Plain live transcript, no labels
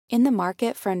In the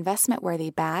market for investment-worthy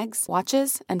bags,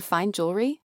 watches, and fine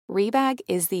jewelry, Rebag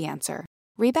is the answer.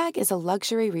 Rebag is a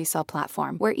luxury resale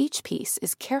platform where each piece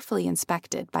is carefully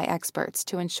inspected by experts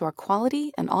to ensure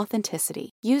quality and authenticity.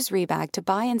 Use Rebag to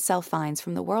buy and sell finds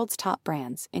from the world's top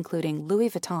brands, including Louis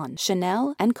Vuitton,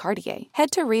 Chanel, and Cartier. Head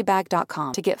to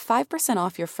Rebag.com to get 5%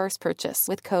 off your first purchase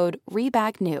with code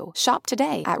REBAGNEW. Shop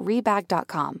today at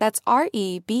Rebag.com. That's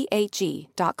REBAG.com.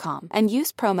 And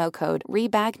use promo code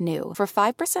REBAGNEW for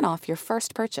 5% off your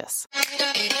first purchase.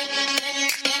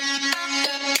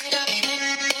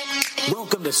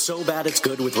 Welcome to So Bad It's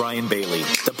Good with Ryan Bailey,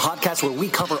 the podcast where we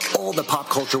cover all the pop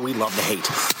culture we love to hate,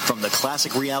 from the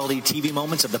classic reality TV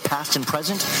moments of the past and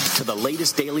present to the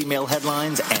latest Daily Mail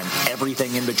headlines and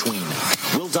everything in between.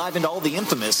 We'll dive into all the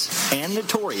infamous and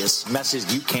notorious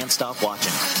messes you can't stop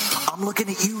watching. I'm looking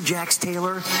at you, Jax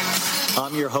Taylor.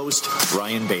 I'm your host,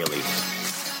 Ryan Bailey.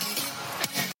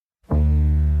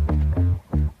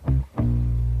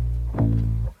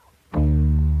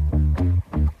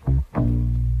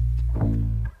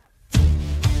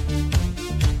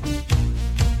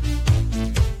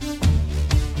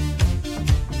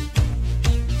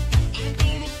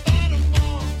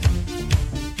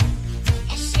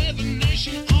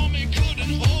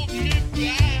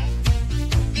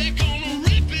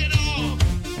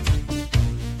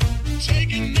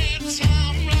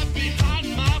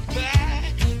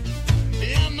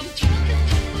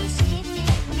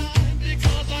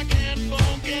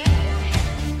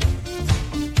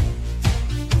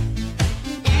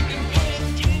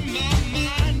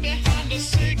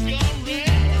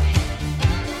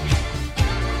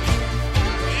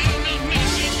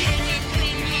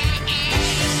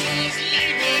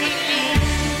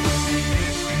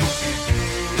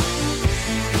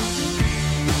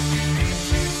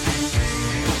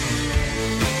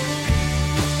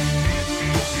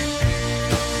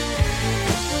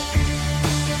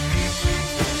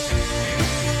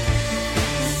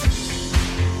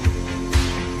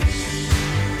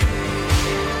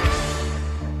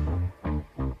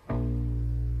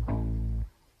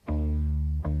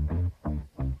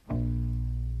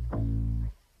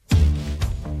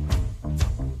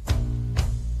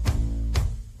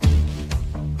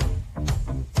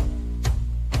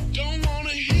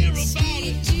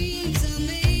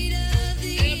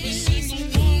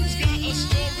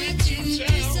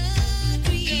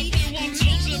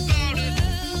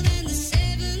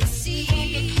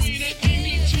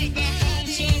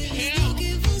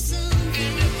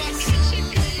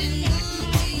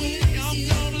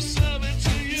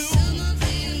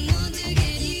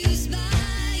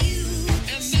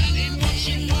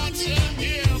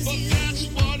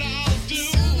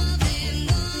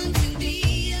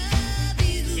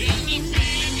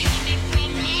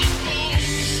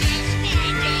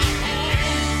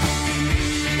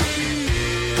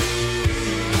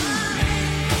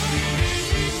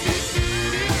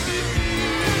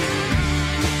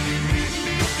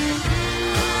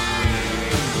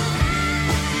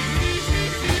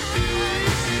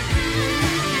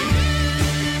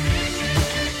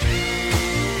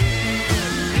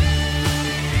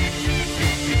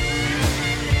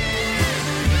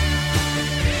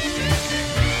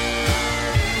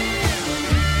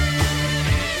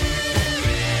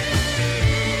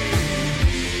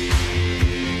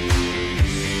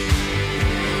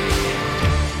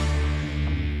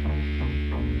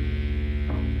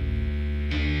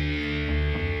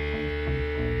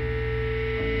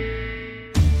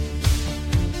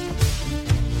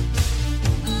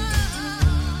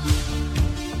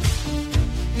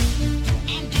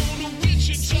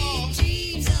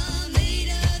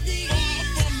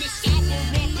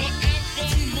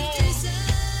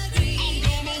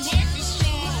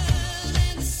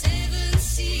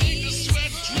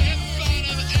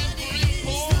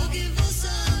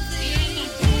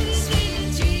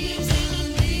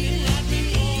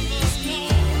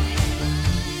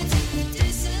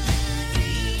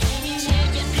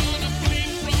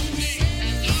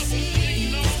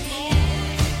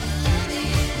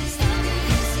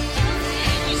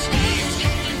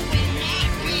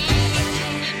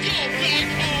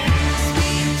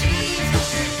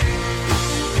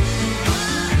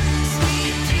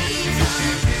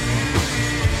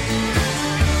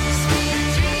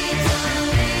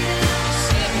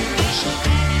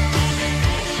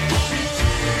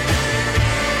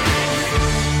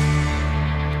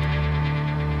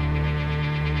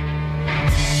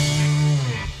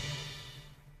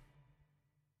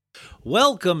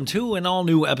 Welcome to an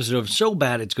all-new episode of So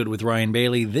Bad It's Good with Ryan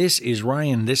Bailey. This is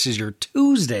Ryan. This is your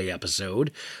Tuesday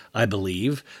episode, I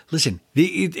believe. Listen,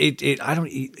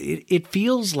 it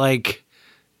feels like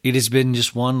It has been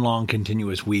just one long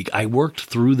continuous week. I worked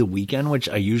through the weekend, which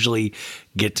I usually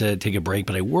get to take a break,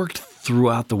 but I worked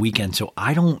throughout the weekend. So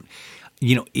I don't,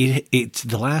 it's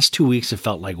the last 2 weeks have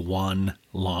felt like one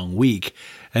long week.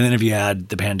 And then if you add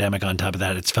the pandemic on top of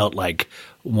that, it's felt like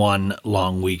one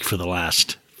long week for the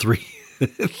last three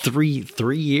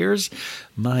years.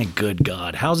 My good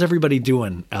God. How's everybody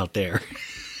doing out there?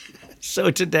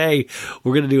 So today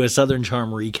we're going to do a Southern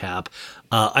Charm recap.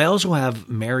 I also have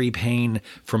Mary Payne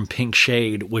from Pink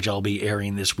Shade, which I'll be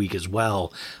airing this week as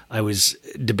well. I was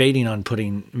debating on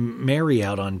putting Mary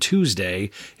out on Tuesday.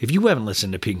 If you haven't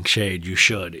listened to Pink Shade, you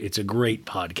should. It's a great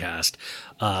podcast.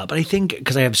 But I think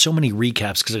because I have so many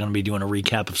recaps, because I'm going to be doing a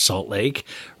recap of Salt Lake,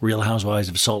 Real Housewives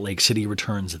of Salt Lake City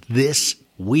returns this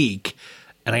week.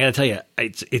 And I got to tell you,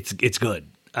 it's good.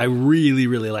 I really,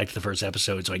 really liked the first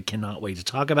episode, so I cannot wait to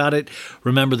talk about it.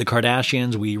 Remember, the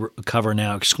Kardashians we cover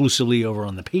now exclusively over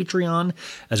on the Patreon,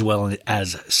 as well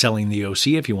as Selling the OC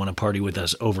if you want to party with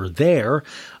us over there.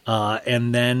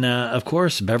 And then, of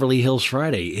course, Beverly Hills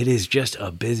Friday. It is just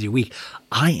a busy week.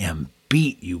 I am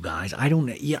beat, you guys. I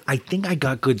think I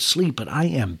got good sleep, but I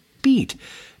am beat.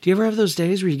 Do you ever have those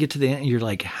days where you get to the end and you're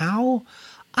like, how?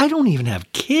 I don't even have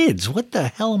kids. What the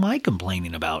hell am I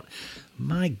complaining about?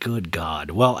 My good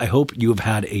God. Well, I hope you have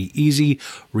had a easy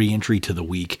re-entry to the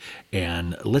week,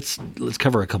 and let's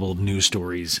cover a couple of news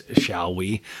stories, shall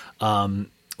we?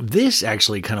 This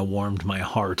actually kind of warmed my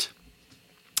heart,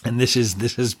 and this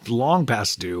is long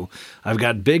past due. I've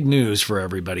got big news for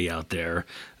everybody out there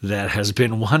that has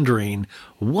been wondering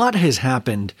what has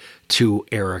happened to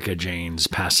Erika Jayne's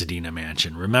Pasadena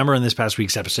mansion. Remember in this past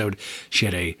week's episode, she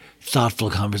had a thoughtful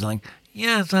conversation like,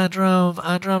 yes, I drove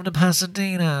to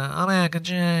Pasadena. I'm Erika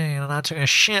Jayne, and I took a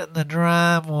shit in the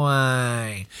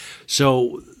driveway.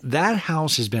 So that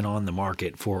house has been on the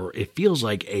market for, it feels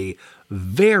like, a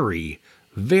very,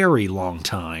 very long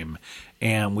time.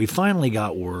 And we finally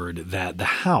got word that the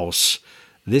house,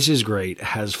 this is great,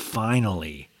 has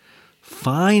finally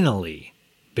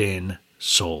been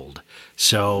sold.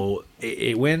 So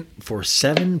it went for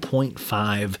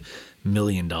 $7.5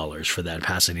 million for that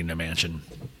Pasadena mansion.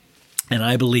 And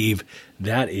I believe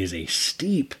that is a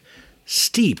steep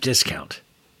discount.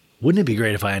 Wouldn't it be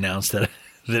great if I announced that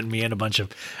me and a bunch of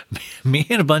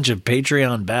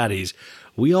Patreon baddies,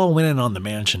 we all went in on the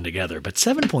mansion together? But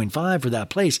 7.5 for that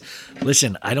place.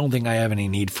 Listen, I don't think I have any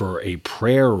need for a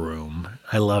prayer room.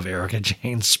 I love Erika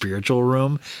Jayne's spiritual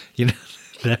room. You know,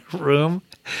 that room.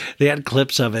 They had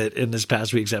clips of it in this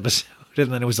past week's episode,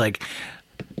 and then it was like,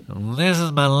 this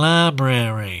is my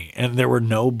library. And there were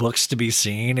no books to be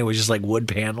seen. It was just like wood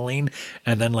paneling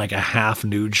and then like a half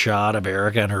nude shot of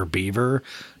Erika and her beaver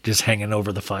just hanging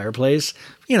over the fireplace.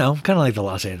 You know, kind of like the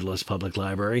Los Angeles Public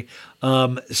Library.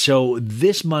 So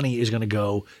this money is going to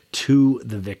go to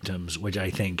the victims, which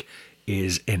I think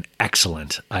is an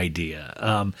excellent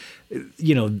idea.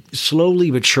 Slowly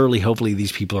but surely, hopefully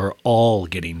these people are all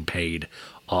getting paid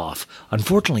off.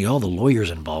 Unfortunately, all the lawyers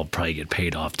involved probably get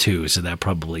paid off too, so that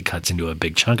probably cuts into a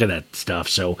big chunk of that stuff.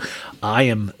 So I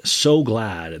am so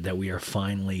glad that we are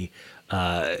finally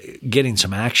getting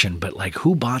some action. But like,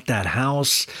 who bought that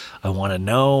house? I want to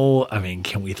know. I mean,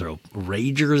 can we throw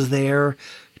ragers there?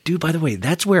 Dude, by the way,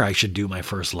 that's where I should do my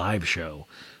first live show.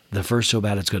 The first So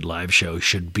Bad It's Good live show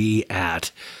should be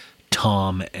at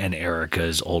Tom and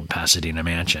Erika's old Pasadena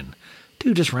mansion.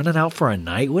 Dude, just rent it out for a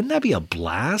night. Wouldn't that be a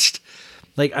blast?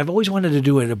 Like, I've always wanted to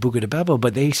do it at Buca de Beppo,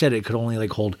 but they said it could only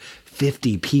like hold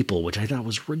 50 people, which I thought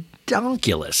was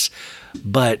ridiculous.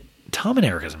 But Tom and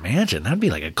Erika's mansion, that'd be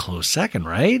like a close second,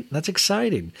 right? That's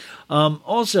exciting.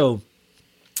 Also,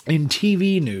 in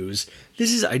TV news,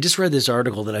 I just read this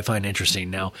article that I find interesting.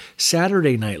 Now,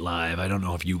 Saturday Night Live, I don't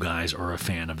know if you guys are a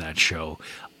fan of that show.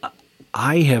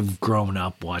 I have grown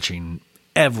up watching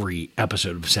every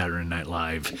episode of Saturday Night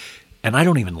Live, and I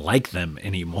don't even like them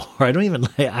anymore.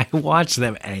 I watch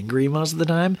them angry most of the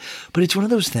time, but it's one of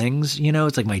those things,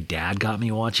 it's like my dad got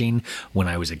me watching when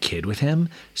I was a kid with him,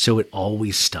 so it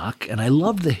always stuck. And I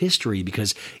loved the history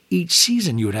because each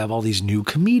season you would have all these new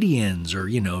comedians or,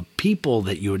 people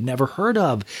that you had never heard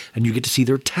of, and you get to see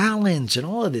their talents and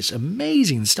all of this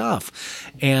amazing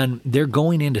stuff. And they're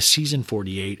going into season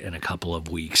 48 in a couple of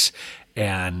weeks,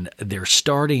 and they're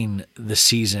starting the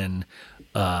season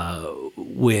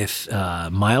with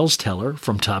Miles Teller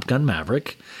from Top Gun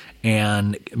Maverick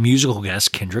and musical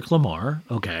guest Kendrick Lamar.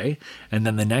 Okay. And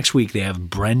then the next week they have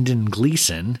Brendan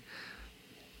Gleeson.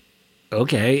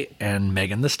 Okay. And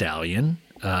Megan Thee Stallion.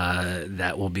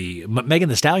 That will be Megan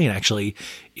Thee Stallion actually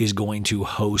is going to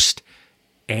host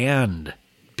and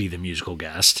be the musical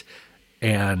guest.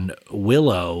 And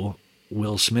Willow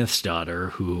Will Smith's daughter,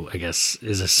 who I guess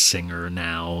is a singer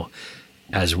now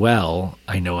as well.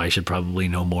 I know I should probably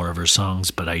know more of her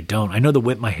songs, but I don't. I know the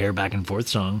Whip My Hair Back and Forth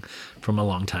song from a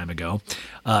long time ago.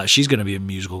 She's going to be a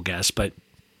musical guest, but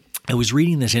I was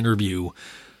reading this interview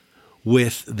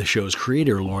with the show's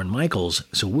creator, Lorne Michaels.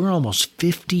 So we're almost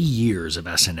 50 years of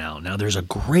SNL. Now, there's a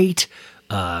great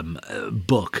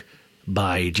book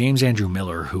by James Andrew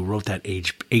Miller, who wrote that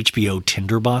HBO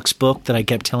Tinderbox book that I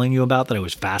kept telling you about, that I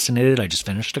was fascinated. I just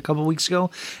finished a couple weeks ago,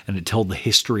 and it told the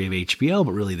history of HBO,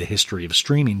 but really the history of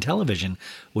streaming television,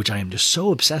 which I am just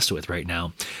so obsessed with right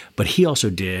now. But he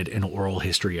also did an oral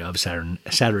history of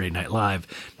Saturday Night Live.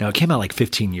 Now, it came out like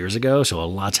 15 years ago, so a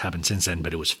lot's happened since then,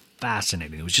 but it was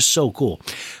fascinating. It was just so cool.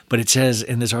 But it says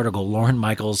in this article, Lorne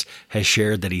Michaels has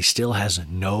shared that he still has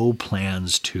no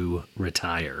plans to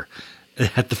retire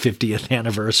at the 50th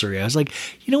anniversary. I was like,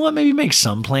 you know what? Maybe make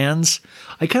some plans.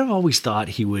 I kind of always thought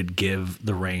he would give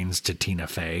the reins to Tina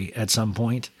Fey at some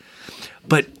point.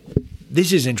 But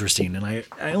this is interesting, and I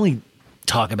only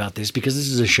talk about this because this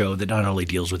is a show that not only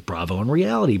deals with Bravo and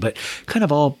reality, but kind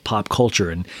of all pop culture.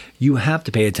 And you have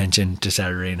to pay attention to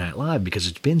Saturday Night Live because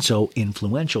it's been so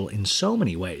influential in so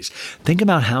many ways. Think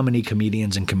about how many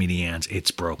comedians and comedians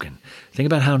it's broken. Think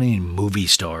about how many movie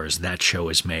stars that show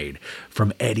has made,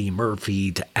 from Eddie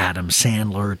Murphy to Adam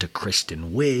Sandler to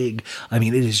Kristen Wiig. I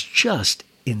mean, it is just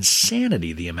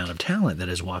insanity, the amount of talent that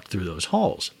has walked through those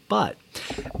halls. But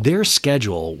their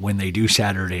schedule when they do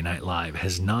Saturday Night Live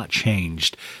has not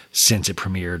changed since it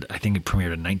premiered. I think it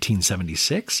premiered in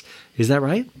 1976. Is that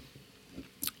right?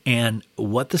 And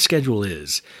what the schedule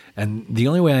is, and the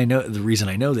only way I know, the reason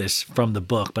I know this from the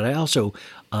book, but I also,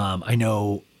 I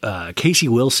know Casey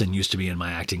Wilson used to be in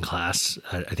my acting class.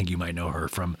 I think you might know her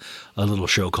from a little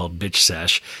show called Bitch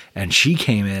Sesh. And she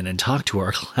came in and talked to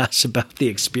our class about the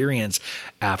experience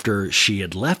after she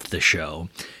had left the show.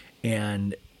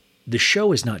 And the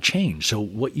show has not changed. So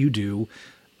what you do,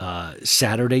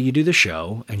 Saturday you do the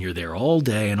show and you're there all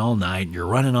day and all night and you're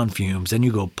running on fumes. Then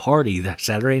you go party that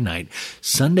Saturday night.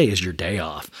 Sunday is your day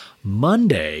off.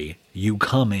 Monday you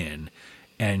come in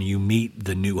and you meet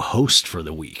the new host for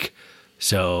the week.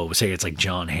 So say it's like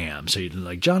John Hamm. So you're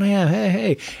like, John Hamm,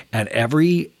 hey. And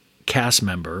every cast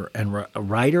member and a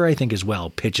writer, I think as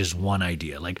well, pitches one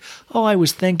idea. Like, oh, I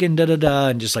was thinking da-da-da,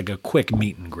 and just like a quick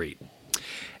meet and greet.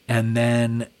 And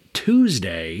then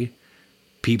Tuesday,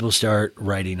 people start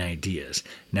writing ideas.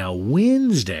 Now,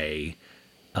 Wednesday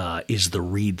is the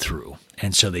read-through.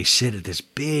 And so they sit at this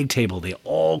big table. They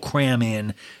all cram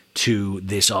in to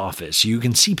this office. You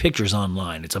can see pictures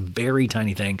online. It's a very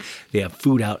tiny thing. They have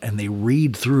food out and they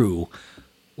read through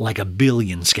like a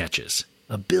billion sketches.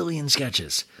 A billion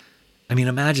sketches. I mean,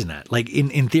 imagine that. Like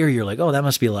in theory, you're like, oh, that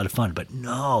must be a lot of fun. But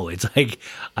no, it's like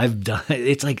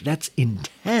it's like that's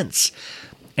intense.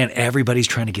 And everybody's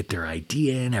trying to get their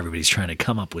idea in. Everybody's trying to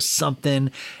come up with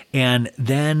something. And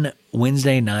then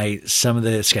Wednesday night, some of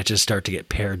the sketches start to get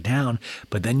pared down,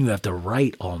 but then you have to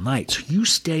write all night. So you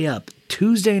stay up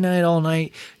Tuesday night all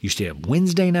night. You stay up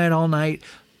Wednesday night all night.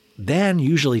 Then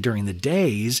usually during the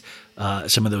days,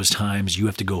 some of those times you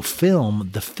have to go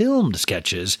film the filmed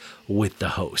sketches with the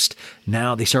host.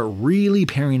 Now they start really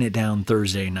paring it down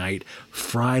Thursday night.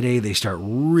 Friday, they start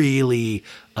really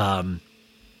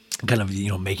kind of,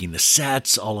 making the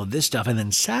sets, all of this stuff. And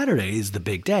then Saturday is the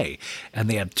big day. And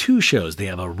they have two shows. They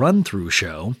have a run-through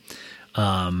show,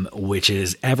 which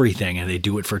is everything, and they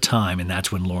do it for time. And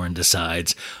that's when Lorne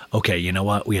decides, okay, you know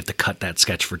what? We have to cut that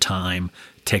sketch for time,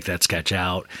 take that sketch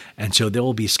out. And so there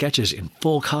will be sketches in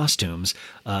full costumes.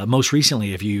 Most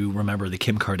recently, if you remember the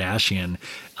Kim Kardashian,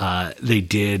 they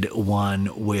did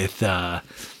one with...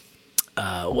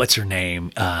 what's her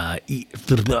name? Why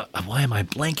am I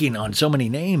blanking on so many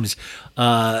names?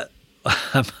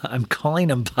 I'm calling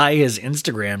him by his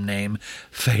Instagram name,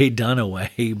 Faye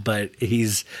Dunaway, but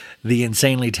he's the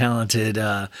insanely talented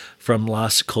from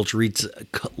Las Culturistas,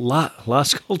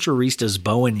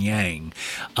 Bowen Yang.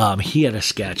 He had a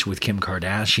sketch with Kim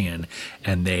Kardashian,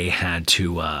 and they had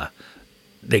to...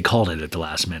 They called it at the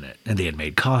last minute, and they had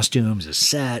made costumes, a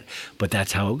set, but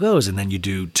that's how it goes. And then you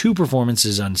do two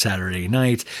performances on Saturday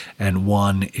night, and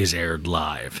one is aired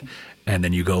live. And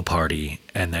then you go party,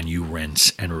 and then you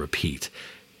rinse and repeat.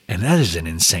 And that is an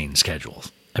insane schedule.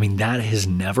 I mean, that has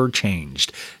never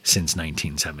changed since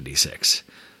 1976.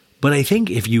 But I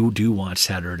think if you do watch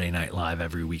Saturday Night Live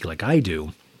every week like I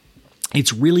do,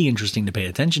 it's really interesting to pay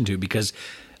attention to, because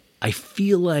I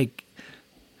feel like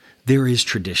there is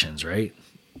traditions, right?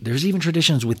 There's even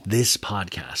traditions with this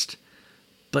podcast.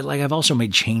 But like I've also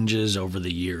made changes over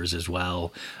the years as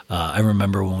well. I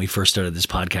remember when we first started this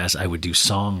podcast, I would do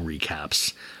song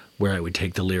recaps where I would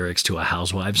take the lyrics to a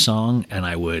Housewives song and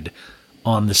I would,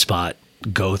 on the spot,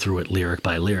 go through it lyric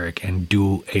by lyric and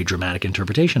do a dramatic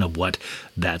interpretation of what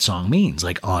that song means,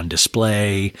 like On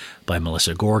Display by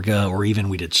Melissa Gorga, or even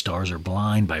we did Stars Are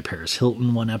Blind by Paris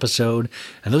Hilton one episode.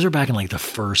 And those are back in like the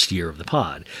first year of the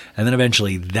pod. And then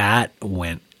eventually that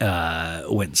went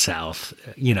south.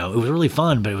 You know, it was really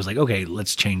fun, but it was like, okay,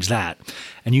 let's change that.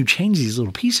 And you change these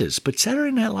little pieces, but Saturday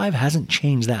Night Live hasn't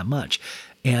changed that much.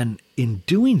 And in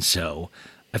doing so,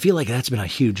 I feel like that's been a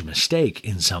huge mistake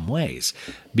in some ways,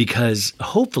 because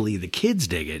hopefully the kids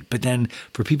dig it. But then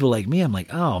for people like me, I'm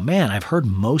like, oh man, I've heard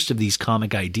most of these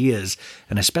comic ideas,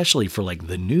 and especially for like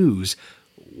the news,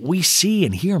 we see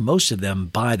and hear most of them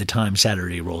by the time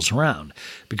Saturday rolls around,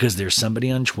 because there's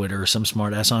somebody on Twitter, some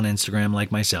smartass on Instagram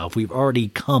like myself. We've already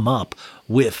come up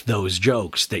with those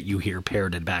jokes that you hear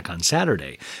parroted back on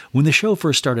Saturday. When the show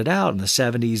first started out in the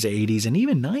 70s, 80s, and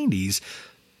even 90s,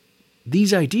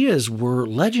 these ideas were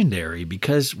legendary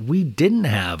because we didn't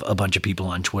have a bunch of people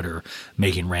on Twitter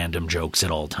making random jokes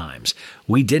at all times.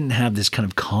 We didn't have this kind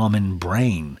of common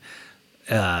brain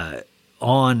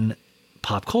on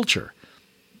pop culture.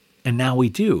 And now we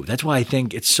do. That's why I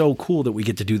think it's so cool that we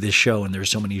get to do this show, and there's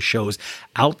so many shows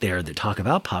out there that talk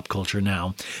about pop culture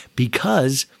now,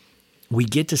 because we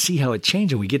get to see how it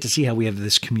changed and we get to see how we have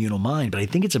this communal mind. But I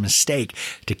think it's a mistake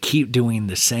to keep doing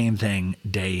the same thing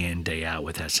day in, day out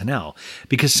with SNL.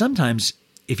 Because sometimes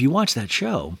if you watch that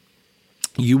show,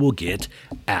 you will get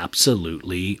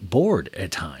absolutely bored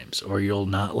at times, or you'll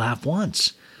not laugh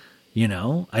once. You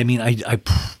know, I mean, I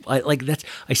like that's,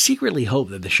 I secretly hope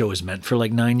that the show is meant for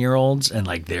like 9-year-olds and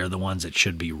like they're the ones that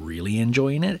should be really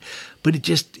enjoying it. But it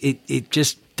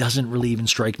just doesn't really even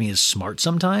strike me as smart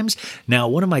sometimes. Now,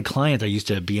 one of my clients, I used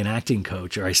to be an acting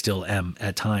coach, or I still am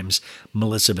at times,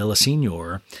 Melissa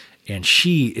Villaseñor, and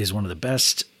she is one of the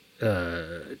best,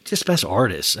 just best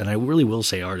artists. And I really will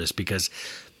say artist, because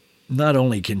not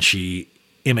only can she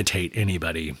imitate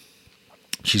anybody,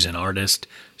 she's an artist,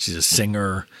 she's a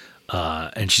singer,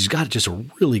 and she's got just a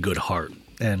really good heart.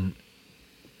 And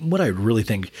what I really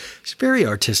think, she's very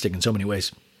artistic in so many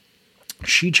ways.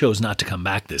 She chose not to come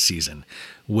back this season,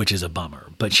 which is a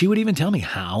bummer. But she would even tell me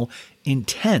how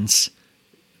intense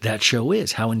that show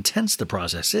is, how intense the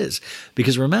process is.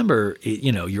 Because remember,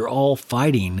 you're all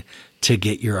fighting to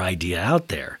get your idea out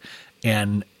there.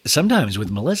 And sometimes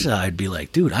with Melissa, I'd be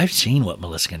like, dude, I've seen what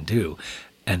Melissa can do.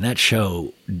 And that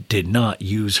show did not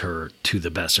use her to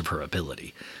the best of her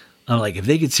ability. I'm like, if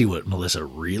they could see what Melissa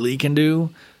really can do,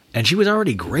 and she was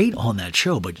already great on that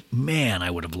show, but man, I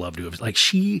would have loved to have, like,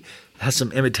 she has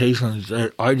some imitations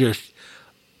that I'm just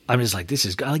like, this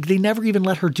is, like, they never even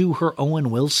let her do her Owen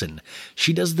Wilson.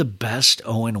 She does the best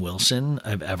Owen Wilson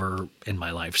I've ever in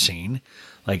my life seen.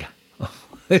 Like,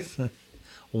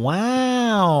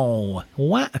 wow.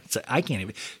 I can't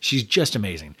even, she's just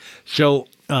amazing. So,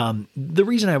 the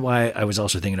reason why I was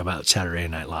also thinking about Saturday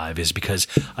Night Live is because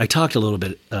I talked a little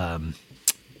bit,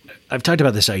 I've talked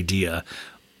about this idea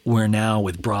where now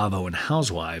with Bravo and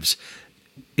Housewives,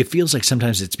 it feels like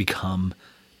sometimes it's become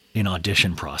an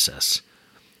audition process,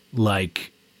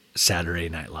 like Saturday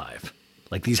Night Live.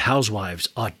 Like these housewives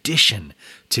audition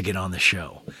to get on the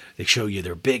show. They show you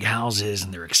their big houses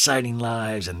and their exciting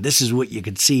lives, and this is what you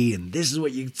could see, and this is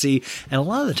what you could see. And a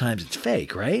lot of the times it's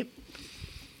fake, right?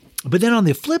 But then on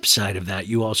the flip side of that,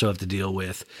 you also have to deal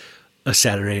with a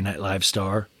Saturday Night Live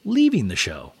star leaving the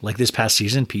show. Like this past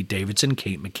season, Pete Davidson,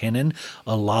 Kate McKinnon,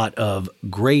 a lot of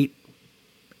great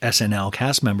SNL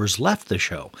cast members left the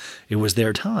show. It was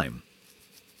their time.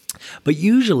 But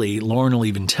usually Lauren will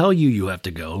even tell you have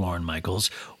to go, Lauren Michaels,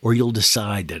 or you'll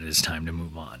decide that it's time to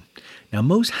move on. Now,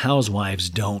 most housewives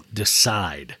don't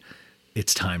decide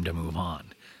it's time to move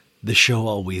on. The show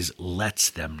always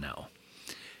lets them know.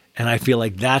 And I feel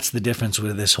like that's the difference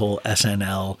with this whole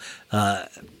SNL,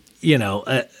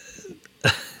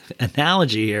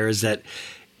 analogy here, is that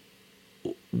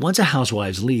once a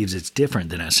housewives leaves, it's different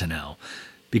than SNL.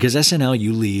 Because SNL,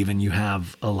 you leave and you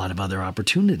have a lot of other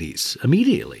opportunities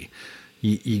immediately.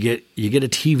 You get a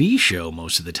TV show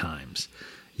most of the times.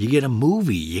 You get a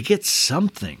movie. You get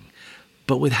something.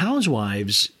 But with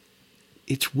Housewives,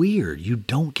 it's weird. You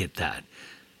don't get that.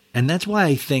 And that's why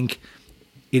I think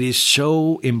it is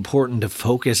so important to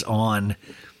focus on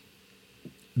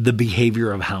the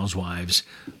behavior of housewives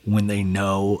when they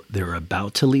know they're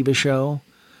about to leave a show,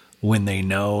 when they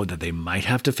know that they might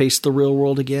have to face the real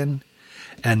world again,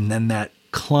 and then that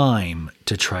climb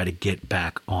to try to get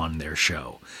back on their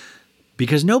show.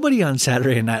 Because nobody on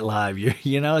Saturday Night Live,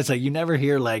 it's like you never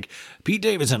hear like Pete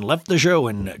Davidson left the show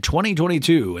in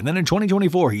 2022 and then in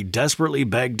 2024 he desperately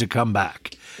begged to come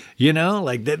back.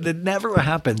 Like that never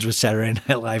happens with Saturday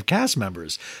Night Live cast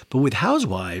members. But with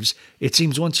Housewives, it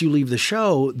seems once you leave the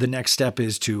show, the next step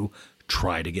is to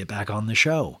try to get back on the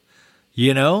show.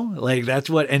 Like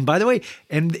that's what, and by the way,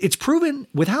 and it's proven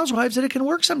with Housewives that it can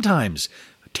work sometimes.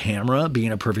 Tamra,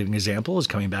 being a perfect example, is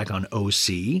coming back on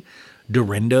OC.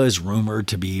 Dorinda is rumored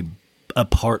to be a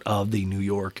part of the New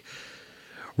York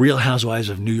Real Housewives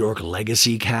of New York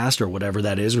Legacy cast or whatever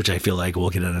that is, which I feel like we'll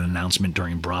get an announcement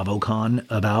during BravoCon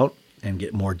about and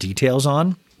get more details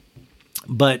on.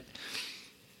 But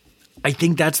I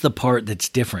think that's the part that's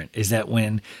different, is that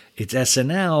when it's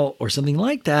SNL or something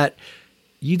like that,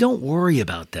 you don't worry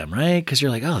about them, right? Because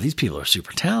you're like, oh, these people are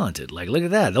super talented. Like, look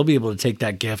at that. They'll be able to take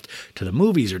that gift to the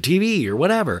movies or TV or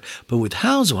whatever. But with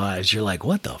Housewives, you're like,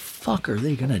 what the fuck are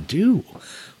they going to do?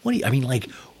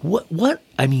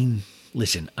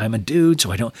 Listen, I'm a dude,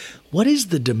 so I don't. What is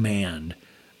the demand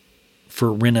for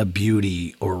Rinna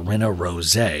Beauty or Rinna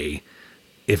Rosé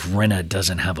if Rinna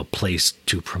doesn't have a place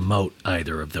to promote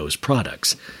either of those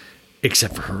products,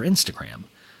 except for her Instagram?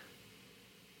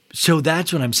 So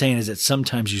that's what I'm saying, is that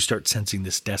sometimes you start sensing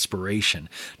this desperation,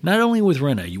 not only with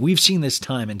Rinna. We've seen this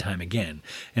time and time again.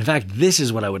 In fact, this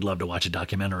is what I would love to watch a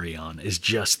documentary on, is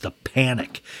just the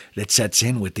panic that sets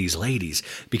in with these ladies,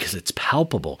 because it's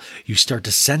palpable. You start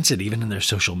to sense it even in their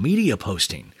social media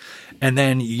posting. And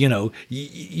then, you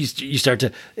start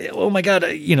to, oh my God,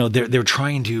 they're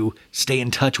trying to stay in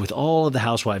touch with all of the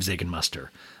housewives they can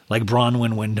muster, like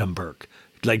Bronwyn Wyndham Burke,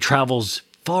 like travels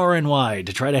far and wide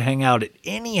to try to hang out at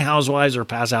any Housewives or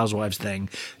past Housewives thing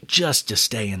just to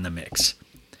stay in the mix.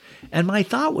 And my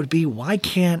thought would be, why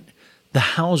can't the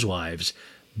Housewives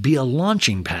be a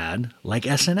launching pad like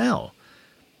SNL?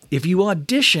 If you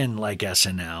audition like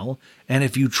SNL, and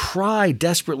if you try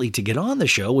desperately to get on the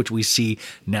show, which we see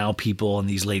now people and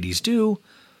these ladies do,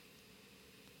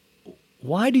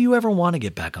 why do you ever want to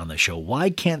get back on the show? Why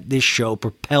can't this show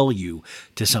propel you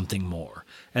to something more?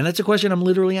 And that's a question I'm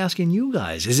literally asking you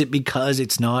guys. Is it because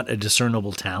it's not a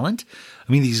discernible talent?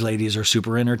 I mean, these ladies are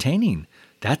super entertaining.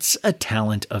 That's a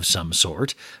talent of some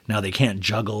sort. Now, they can't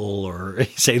juggle or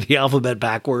say the alphabet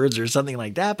backwards or something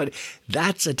like that, but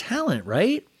that's a talent,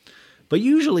 right? But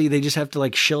usually they just have to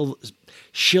like shill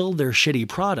their shitty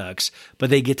products, but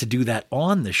they get to do that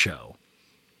on the show.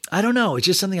 I don't know. It's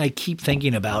just something I keep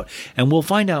thinking about, and we'll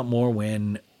find out more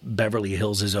when Beverly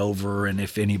Hills is over and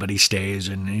if anybody stays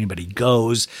and anybody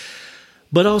goes.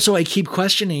 But also I keep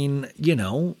questioning,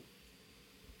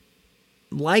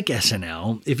 like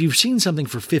SNL, if you've seen something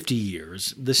for 50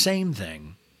 years, the same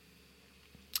thing,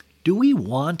 do we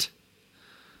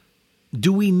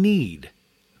need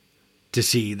to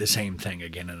see the same thing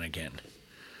again and again?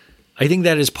 I think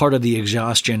that is part of the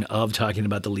exhaustion of talking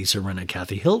about the Lisa Rinna,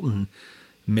 Kathy Hilton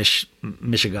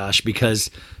mishigash,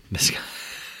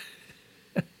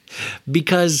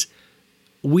 because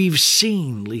we've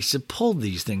seen Lisa pull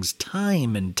these things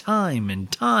time and time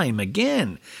and time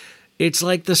again. It's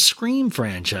like the Scream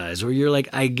franchise where you're like,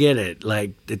 I get it.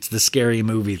 Like, it's the scary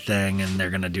movie thing and they're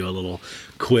going to do a little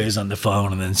quiz on the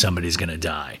phone and then somebody's going to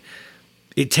die.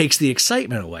 It takes the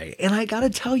excitement away. And I got to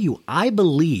tell you, I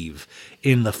believe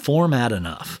in the format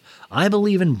enough. I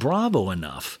believe in Bravo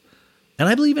enough. And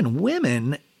I believe in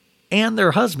women and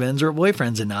their husbands or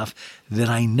boyfriends enough that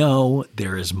I know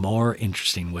there is more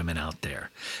interesting women out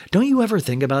there. Don't you ever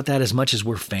think about that, as much as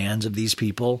we're fans of these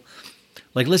people?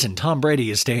 Like, listen, Tom Brady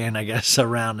is staying, I guess,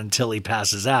 around until he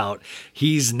passes out.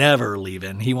 He's never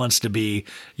leaving. He wants to be,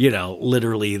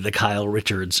 literally the Kyle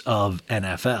Richards of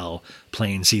NFL,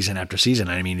 playing season after season.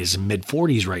 I mean, he's in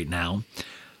mid-40s right now.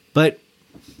 But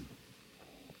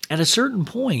at a certain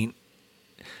point,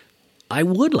 I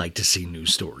would like to see new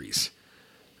stories.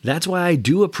 That's why I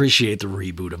do appreciate the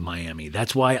reboot of Miami.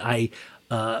 That's why I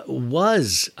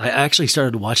actually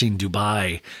started watching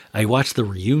Dubai. I watched the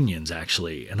reunions,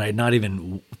 actually, and I had not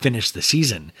even finished the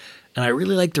season. And I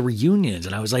really liked the reunions,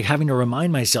 and I was like having to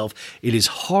remind myself, it is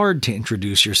hard to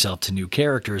introduce yourself to new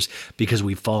characters because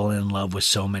we've fallen in love with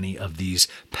so many of these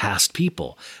past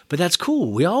people. But that's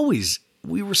cool.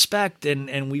 We respect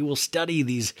and we will study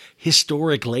these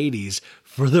historic ladies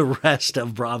for the rest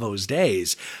of Bravo's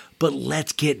days. But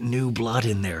let's get new blood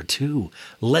in there too.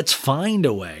 Let's find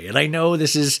a way. And I know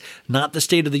this is not the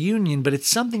State of the Union, but it's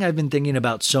something I've been thinking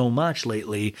about so much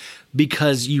lately,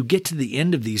 because you get to the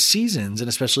end of these seasons, and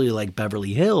especially like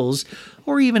Beverly Hills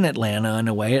or even Atlanta in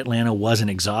a way. Atlanta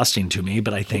wasn't exhausting to me,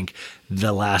 but I think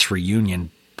the last reunion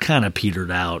kind of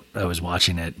petered out. I was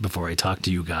watching it before I talked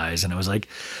to you guys, and I was like,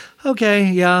 okay,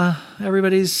 yeah,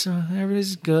 everybody's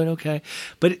good, okay.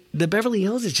 But the Beverly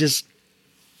Hills is just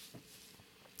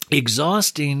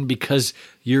exhausting because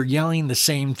you're yelling the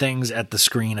same things at the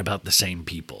screen about the same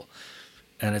people.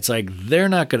 And it's like, they're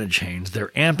not going to change. They're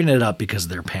amping it up because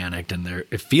they're panicked and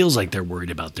it feels like they're worried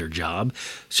about their job.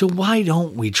 So why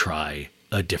don't we try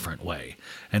a different way?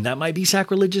 And that might be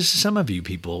sacrilegious to some of you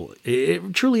people.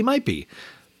 It truly might be.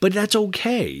 But that's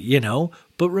okay, you know?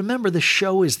 But remember, the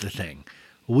show is the thing.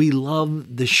 We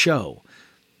love the show.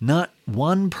 Not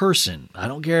one person, I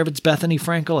don't care if it's Bethany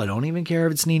Frankel, I don't even care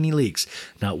if it's Nene Leakes,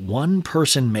 not one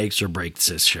person makes or breaks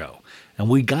this show. And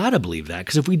we got to believe that,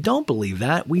 because if we don't believe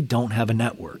that, we don't have a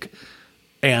network.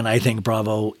 And I think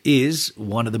Bravo is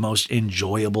one of the most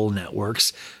enjoyable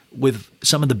networks with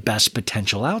some of the best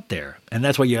potential out there. And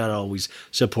that's why you got to always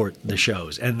support the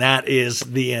shows. And that is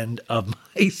the end of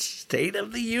my State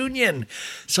of the Union.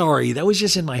 Sorry, that was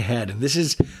just in my head. And this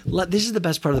is the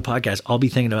best part of the podcast. I'll be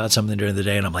thinking about something during the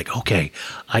day and I'm like, okay,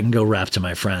 I can go rap to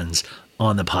my friends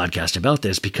on the podcast about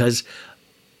this, because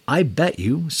I bet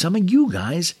you some of you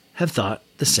guys have thought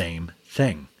the same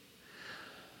thing.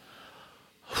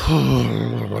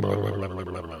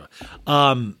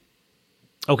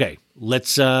 Okay,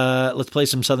 let's play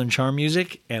some Southern Charm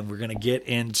music, and we're gonna get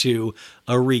into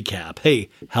a recap. Hey,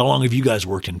 how long have you guys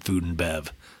worked in food and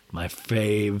bev? My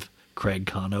fave Craig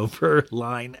Conover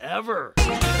line ever.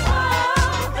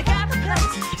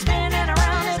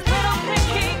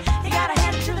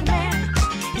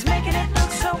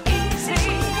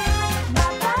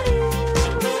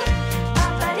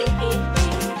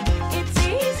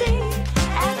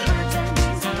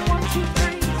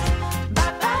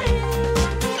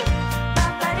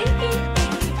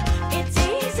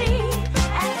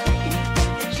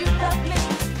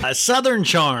 Southern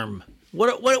Charm.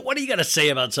 What do you got to say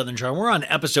about Southern Charm? We're on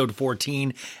episode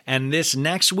 14, and this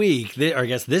next week,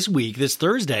 this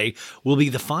Thursday, will be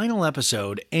the final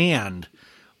episode, and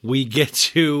we get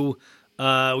to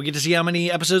see how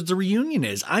many episodes the reunion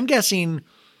is. I'm guessing,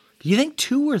 do you think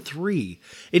 2 or 3?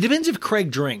 It depends if Craig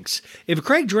drinks. If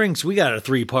Craig drinks, we got a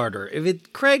 3-parter.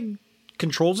 If Craig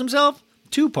controls himself,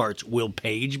 2 parts. Will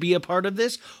Paige be a part of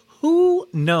this? Who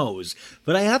knows?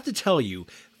 But I have to tell you,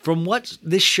 from what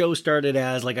this show started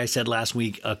as, like I said last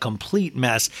week, a complete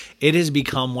mess, it has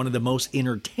become one of the most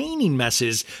entertaining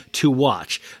messes to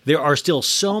watch. There are still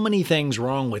so many things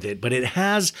wrong with it, but it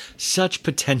has such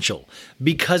potential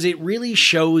because it really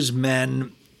shows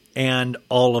men and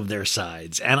all of their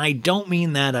sides. And I don't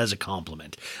mean that as a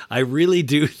compliment. I really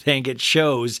do think it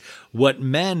shows what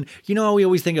men, you know, we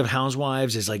always think of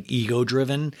housewives as like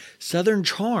ego-driven. Southern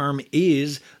Charm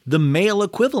is the male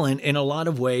equivalent in a lot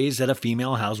of ways that a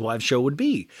female housewife show would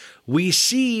be. We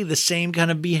see the same kind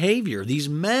of behavior. These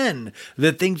men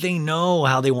that think they know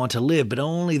how they want to live, but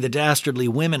only the dastardly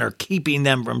women are keeping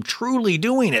them from truly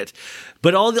doing it.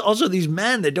 But also these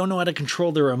men that don't know how to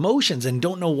control their emotions and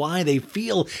don't know why they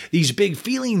feel these big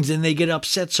feelings and they get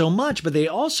upset so much, but they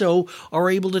also are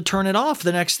able to turn it off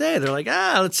the next day. They're like,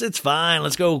 it's fine.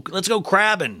 Let's go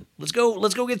crabbing. Let's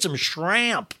go get some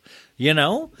shrimp. You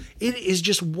know, it is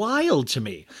just wild to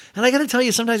me. And I got to tell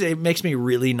you, sometimes it makes me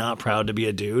really not proud to be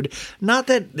a dude. Not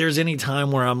that there's any time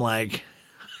where I'm like,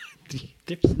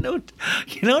 there's no,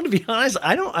 you know, to be honest,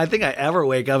 I think I ever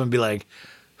wake up and be like,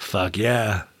 fuck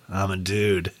yeah, I'm a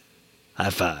dude.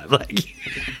 High five.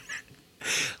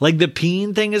 Like the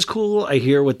peeing thing is cool. I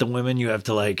hear with the women you have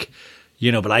to like,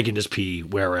 you know, but I can just pee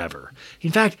wherever.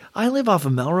 In fact, I live off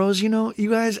of Melrose, you know,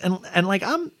 you guys, and like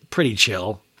I'm pretty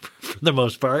chill for the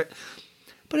most part.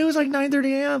 But it was like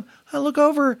 9:30 a.m. I look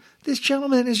over, this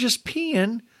gentleman is just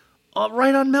peeing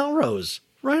right on Melrose,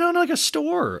 right on like a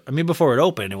store. I mean, before it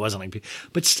opened, it wasn't like pee.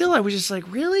 But still, I was just like,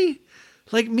 really?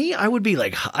 Like me, I would be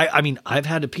like, I mean, I've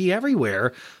had to pee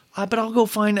everywhere, but I'll go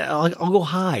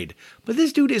hide. But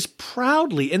this dude is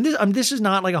proudly, and this is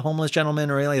not like a homeless gentleman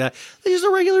or anything like that. This is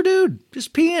a regular dude,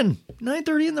 just peeing,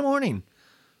 9:30 in the morning.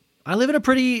 I live in a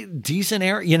pretty decent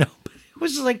area, you know. It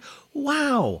was just like,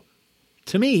 wow.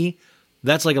 To me,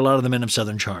 that's like a lot of the men of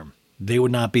Southern Charm. They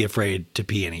would not be afraid to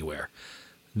pee anywhere.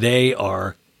 They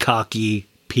are cocky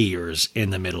peers in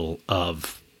the middle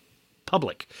of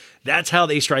public. That's how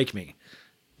they strike me.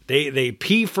 They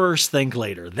pee first, think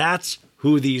later. That's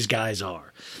who these guys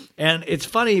are. And it's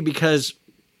funny because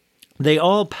they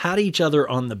all pat each other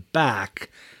on the back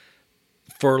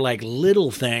for like little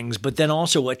things, but then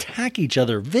also attack each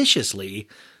other viciously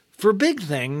for big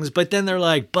things. But then they're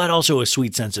like, but also a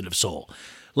sweet, sensitive soul.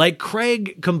 Like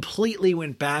Craig completely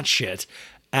went batshit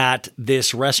at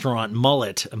this restaurant,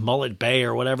 Mullet Bay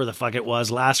or whatever the fuck it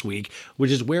was last week,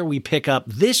 which is where we pick up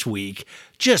this week.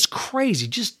 Just crazy,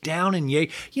 just down in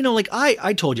Jaeger. You know, like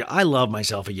I told you, I love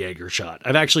myself a Jaeger shot.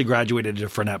 I've actually graduated to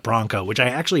Fernet Branca, which I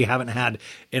actually haven't had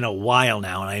in a while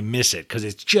now, and I miss it because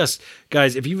it's just,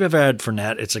 guys, if you've ever had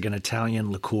Fernet, it's like an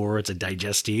Italian liqueur. It's a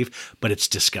digestive, but it's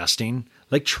disgusting.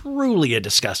 Like truly a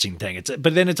disgusting thing.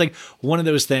 But then it's like one of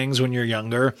those things when you're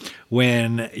younger,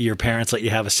 when your parents let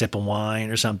you have a sip of wine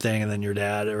or something, and then your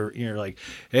dad or you're like,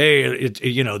 hey,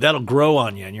 that'll grow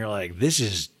on you, and you're like, this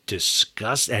is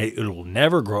disgusting. It'll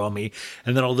never grow on me.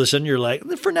 And then all of a sudden you're like,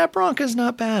 the Fernet Branca is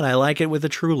not bad. I like it with a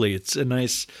Truly. It's a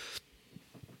nice.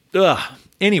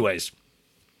 Anyways.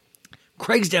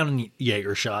 Craig's down in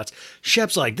Jaeger shots.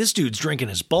 Shep's like, this dude's drinking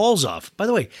his balls off. By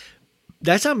the way,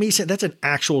 that's not me saying, that's an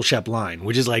actual Shep line,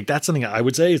 which is like, that's something I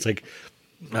would say. It's like,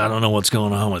 I don't know what's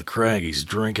going on with Craig. He's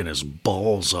drinking his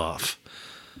balls off.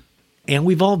 And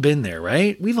we've all been there,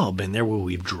 right? We've all been there where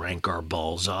we've drank our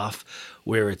balls off,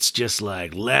 where it's just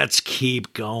like, let's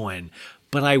keep going.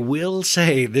 But I will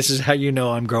say, this is how you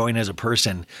know I'm growing as a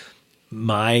person.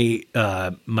 My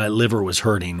liver was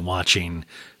hurting watching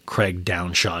Craig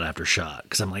down shot after shot,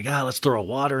 because I'm like, let's throw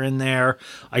water in there.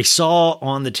 I saw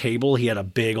on the table he had a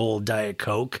big old Diet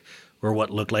Coke, or what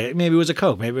looked like, maybe it was a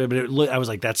Coke, but I was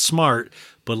like, that's smart,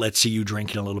 but let's see you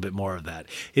drinking a little bit more of that.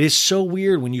 It is so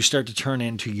weird when you start to turn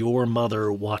into your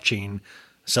mother watching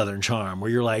Southern Charm,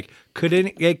 where you're like, could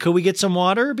we get some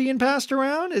water being passed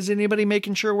around? Is anybody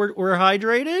making sure we're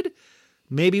hydrated?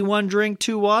 Maybe one drink,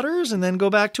 2 waters, and then go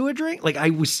back to a drink. Like I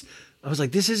was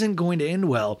like, this isn't going to end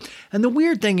well. And the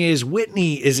weird thing is,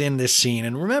 Whitney is in this scene.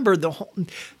 And remember,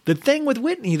 the thing with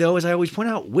Whitney, though, as I always point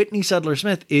out, Whitney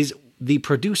Sudler-Smith is the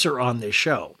producer on this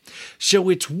show. So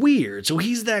it's weird. So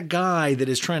he's that guy that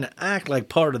is trying to act like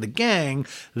part of the gang.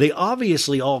 They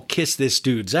obviously all kiss this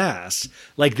dude's ass.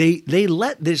 Like they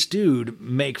let this dude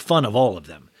make fun of all of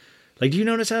them. Like, do you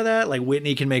notice how that? Like,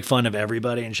 Whitney can make fun of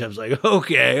everybody, and Shep's like,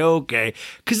 okay.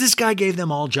 Because this guy gave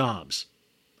them all jobs.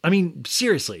 I mean,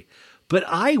 seriously. But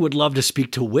I would love to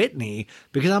speak to Whitney,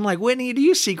 because I'm like, Whitney, do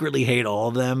you secretly hate all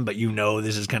of them, but you know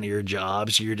this is kind of your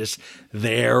job, so you're just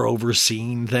there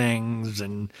overseeing things,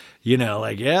 and,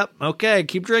 like, yep, okay,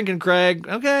 keep drinking, Craig.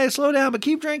 Okay, slow down, but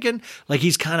keep drinking. Like,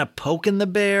 he's kind of poking the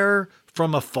bear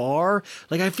from afar.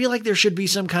 Like, I feel like there should be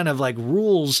some kind of, like,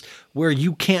 rules where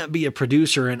you can't be a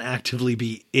producer and actively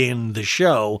be in the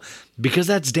show, because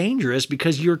that's dangerous,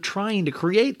 because you're trying to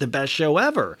create the best show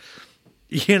ever.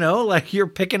 Like you're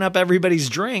picking up everybody's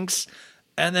drinks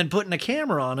and then putting a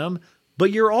camera on them, but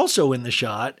you're also in the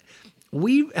shot.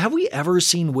 Have we ever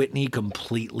seen Whitney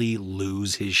completely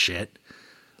lose his shit?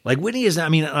 Like Whitney is,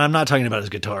 I'm not talking about his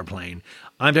guitar playing.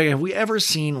 I'm talking, have we ever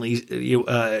seen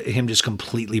him just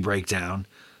completely break down?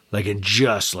 Like, and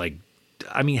just like,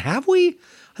 have we?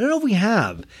 I don't know if we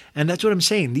have. And that's what I'm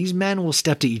saying. These men will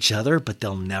step to each other, but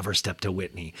they'll never step to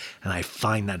Whitney. And I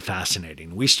find that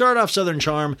fascinating. We start off Southern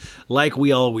Charm like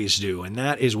we always do, and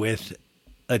that is with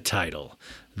a title.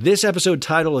 This episode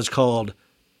title is called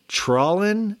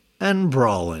Trawlin' and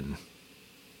Brawlin'.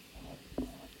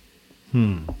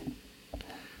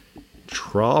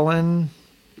 Trawlin'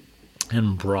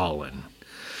 and Brawlin'.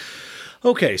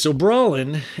 Okay, so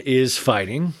Brawlin' is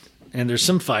fighting, and there's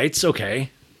some fights,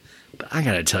 okay. I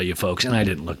gotta tell you, folks, and I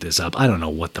didn't look this up. I don't know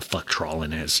what the fuck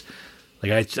trawlin' is.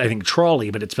 Like, I think trolley,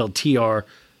 but it's spelled Trawlin.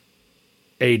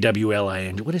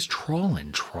 What is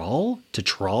trawlin'? Trawl? To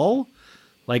trawl?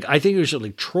 Like, I think it was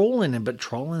like trolling, but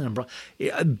trawlin' and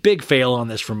a big fail on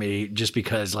this for me, just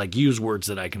because, like, use words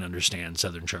that I can understand,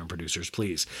 Southern Charm producers,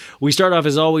 please. We start off,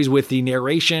 as always, with the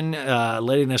narration,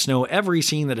 letting us know every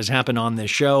scene that has happened on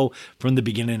this show from the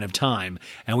beginning of time.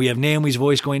 And we have Naomi's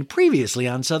voice going, previously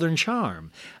on Southern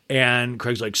Charm. And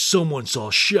Craig's like, someone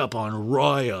saw Shep on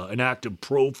Raya, an active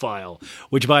profile.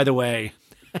 Which, by the way,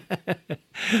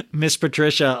 Miss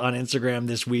Patricia on Instagram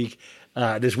this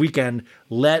weekend,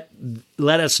 let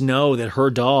us know that her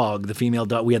dog, the female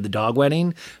dog, we had the dog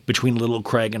wedding between little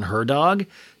Craig and her dog,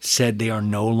 said they are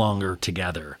no longer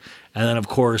together. And then, of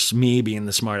course, me being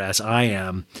the smartass I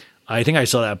am, I think I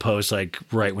saw that post like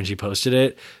right when she posted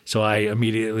it. So I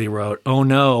immediately wrote, oh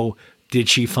no, did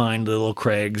she find little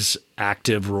Craig's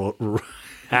active,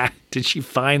 did she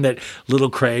find that little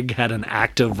Craig had an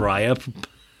active Raya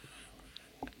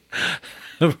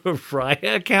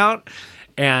account?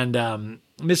 And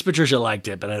Miss Patricia liked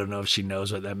it, but I don't know if she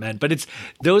knows what that meant. But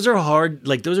those are hard,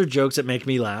 like those are jokes that make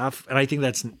me laugh. And I think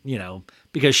that's,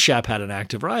 because Shep had an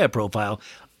active Raya profile.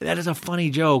 That is a funny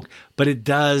joke, but it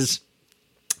does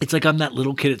It's like I'm that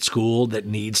little kid at school that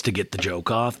needs to get the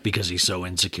joke off because he's so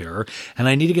insecure. And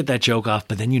I need to get that joke off,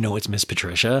 but then it's Miss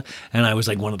Patricia. And I was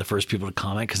like one of the first people to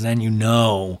comment because then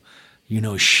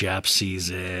Shep sees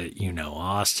it,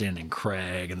 Austin and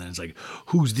Craig, and then it's like,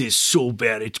 who's this so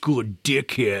bad it's good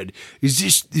dickhead? Is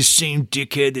this the same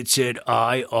dickhead that said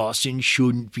I, Austin,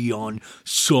 shouldn't be on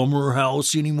Summer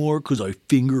House anymore because I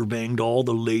finger banged all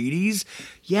the ladies?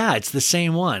 Yeah, it's the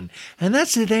same one. And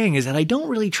that's the thing, is that I don't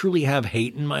really truly have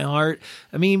hate in my heart.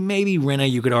 I mean, maybe Rinna,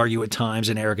 you could argue at times,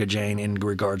 and Erika Jayne in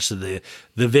regards to the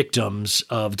victims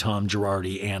of Tom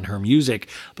Girardi and her music.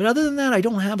 But other than that, I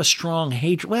don't have a strong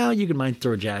hatred. Well, you might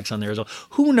throw Jax on there as well.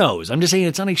 Who knows? I'm just saying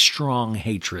it's not a strong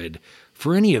hatred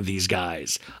for any of these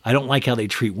guys. I don't like how they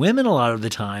treat women a lot of the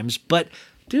times, but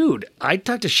dude, I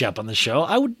talked to Shep on the show.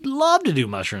 I would love to do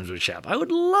mushrooms with Shep. I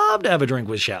would love to have a drink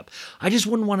with Shep. I just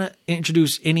wouldn't want to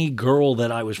introduce any girl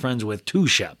that I was friends with to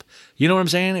Shep. You know what I'm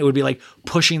saying? It would be like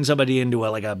pushing somebody into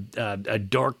a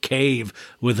dark cave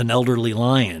with an elderly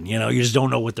lion. You just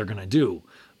don't know what they're going to do,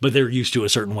 but they're used to a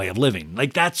certain way of living.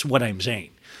 Like, that's what I'm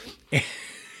saying.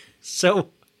 So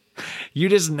you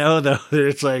just know, though, that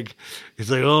it's like,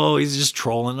 oh, he's just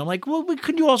trolling. I'm like, well,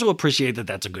 could you also appreciate that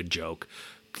that's a good joke?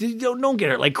 Don't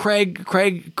get it. Like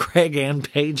Craig and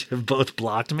Paige have both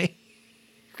blocked me.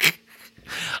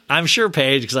 I'm sure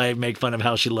Paige, because I make fun of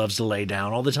how she loves to lay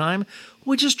down all the time,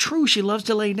 which is true. She loves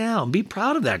to lay down. Be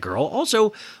proud of that girl.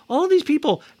 Also, all of these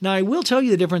people. Now, I will tell you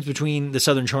the difference between the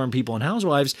Southern Charm people and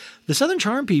Housewives. The Southern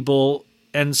Charm people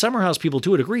and Summer House people,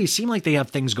 to a degree, seem like they have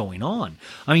things going on.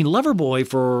 I mean, Loverboy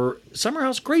for Summer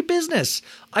House, great business.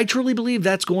 I truly believe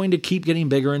that's going to keep getting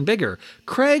bigger and bigger.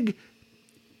 Craig,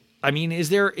 I mean, is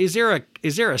there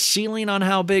a ceiling on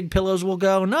how big pillows will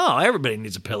go? No, everybody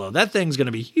needs a pillow. That thing's going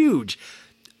to be huge.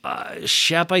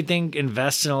 Shep, I think,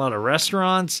 invests in a lot of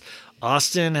restaurants.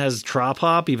 Austin has Trop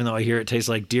Hop, even though I hear it tastes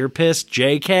like deer piss.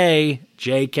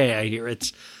 JK, I hear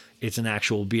it's an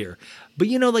actual beer. But,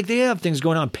 they have things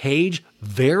going on. Paige,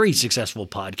 very successful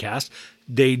podcast.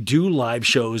 They do live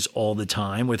shows all the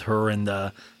time with her and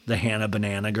the Hannah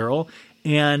Banana Girl,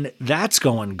 and that's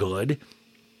going good.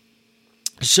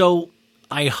 So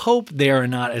I hope they are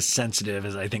not as sensitive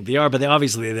as I think they are, but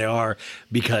obviously they are,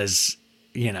 because,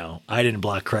 I didn't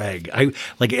block Craig. I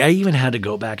even had to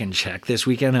go back and check this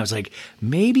weekend. I was like,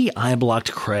 maybe I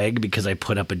blocked Craig because I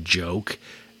put up a joke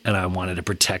and I wanted to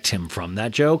protect him from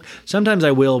that joke. Sometimes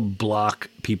I will block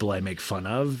people I make fun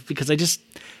of because I just,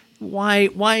 why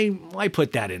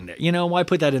put that in there? Why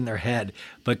put that in their head?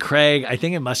 But Craig, I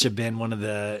think it must have been one of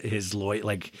his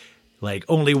like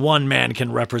only one man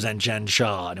can represent Jen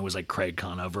Shaw, and it was like Craig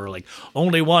Conover. Like,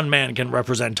 only one man can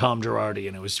represent Tom Girardi,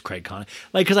 and it was Craig Conover.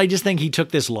 Like, because I just think he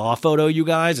took this law photo, you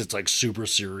guys. It's like super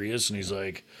serious, and he's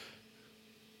like,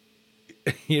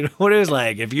 you know what it was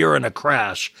like? If you're in a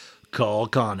crash, call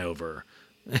Conover.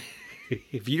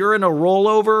 If you're in a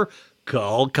rollover,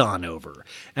 call Conover.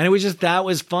 And it was just, that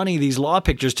was funny, these law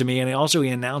pictures to me. And he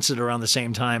announced it around the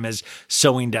same time as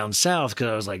Sewing Down South, because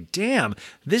I was like, damn,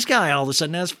 this guy all of a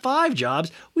sudden has 5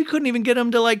 jobs. We couldn't even get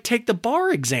him to take the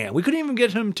bar exam. We couldn't even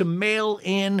get him to mail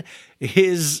in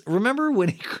remember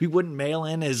when he wouldn't mail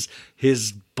in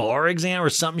his bar exam or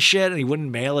some shit, and he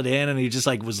wouldn't mail it in, and he just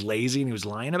was lazy and he was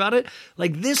lying about it?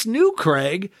 Like, this new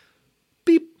Craig,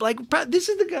 this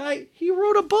is the guy, he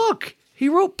wrote a book. He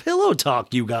wrote Pillow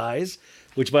Talk, you guys,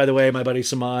 which, by the way, my buddy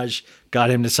Samaj got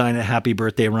him to sign a happy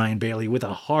birthday Ryan Bailey with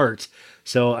a heart.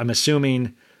 So I'm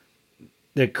assuming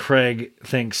that Craig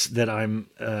thinks that I'm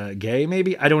gay,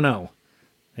 maybe? I don't know.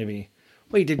 Maybe.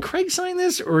 Wait, did Craig sign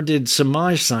this or did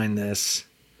Samaj sign this?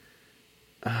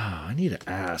 Oh, I need to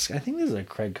ask. I think this is a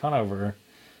Craig Conover.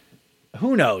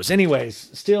 Who knows?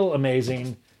 Anyways, still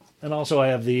amazing. And also I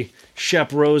have the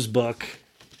Shep Rose book.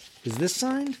 Is this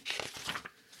signed?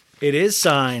 It is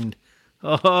signed.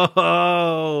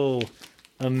 Oh,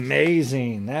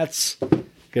 amazing. That's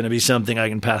going to be something I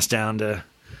can pass down to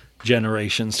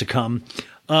generations to come.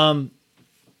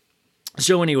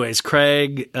 So anyways,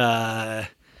 Craig,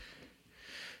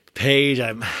 Paige,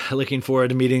 I'm looking forward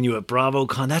to meeting you at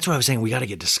BravoCon. That's what I was saying. We got to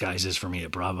get disguises for me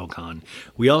at BravoCon.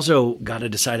 We also got to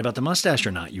decide about the mustache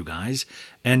or not, you guys.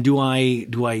 And do I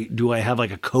have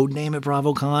a code name at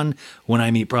BravoCon when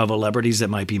I meet Bravo celebrities that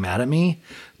might be mad at me?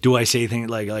 Do I say things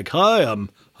like, "Hi, I'm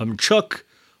Chuck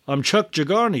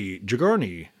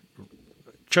Jagarni.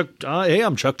 Hey,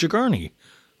 I'm Chuck Jagarni.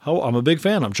 I'm a big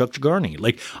fan. I'm Chuck Jagarni."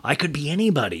 Like, I could be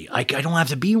anybody. I don't have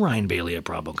to be Ryan Bailey at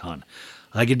BravoCon.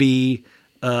 I could be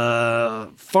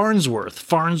Farnsworth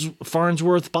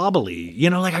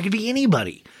Bobbily. I could be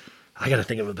anybody. I got to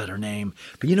think of a better name.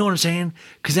 But you know what I'm saying?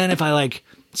 Because then if I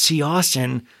see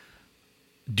Austin,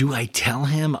 do I tell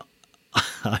him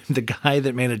I'm the guy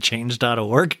that made a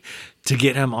change.org to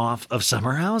get him off of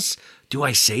Summer House. Do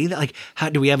I say that? Like, how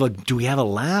do we have a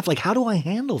laugh? Like, how do I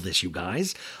handle this, you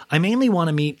guys? I mainly want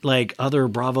to meet like other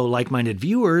Bravo like-minded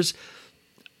viewers.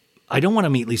 I don't want to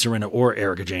meet Lisa Rinna or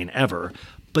Erika Jayne ever,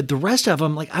 but the rest of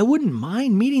them, like, I wouldn't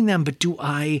mind meeting them. But do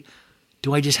I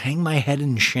just hang my head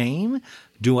in shame?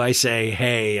 Do I say,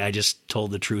 hey, I just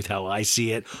told the truth how I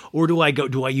see it? Or do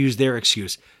I use their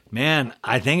excuse? Man,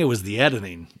 I think it was the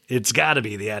editing. It's got to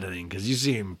be the editing because you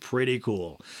seem pretty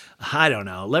cool. I don't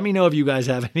know. Let me know if you guys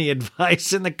have any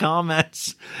advice in the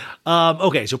comments.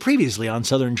 Okay, so previously on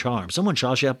Southern Charm, someone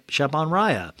saw Shep on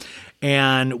Raya.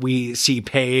 And we see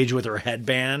Paige with her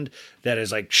headband that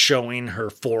is like showing her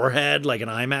forehead like an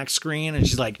IMAX screen. And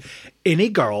she's like, any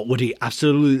girl would be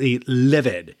absolutely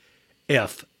livid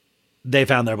if they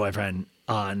found their boyfriend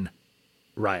on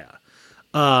Raya.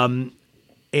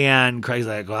 And Craig's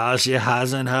like, well, she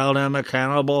hasn't held him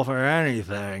accountable for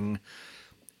anything.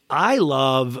 I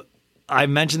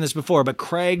mentioned this before, but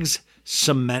Craig's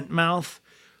cement mouth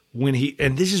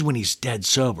and this is when he's dead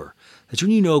sober. That's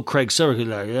when you know Craig's sober. He's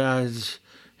like, yeah,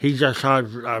 he just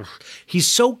had, he's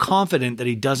so confident that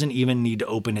he doesn't even need to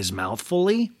open his mouth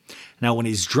fully. Now, when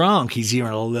he's drunk, he's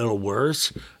even a little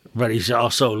worse, but he's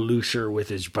also looser with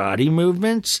his body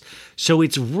movements. So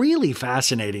it's really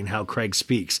fascinating how Craig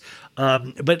speaks.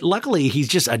 But luckily, he's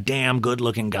just a damn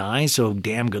good-looking guy, so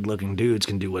damn good-looking dudes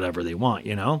can do whatever they want,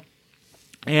 you know?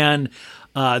 And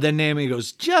then Naomi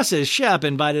goes, just as Shep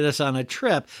invited us on a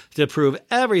trip to prove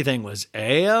everything was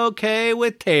A-okay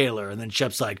with Taylor. And then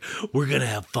Shep's like, we're going to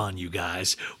have fun, you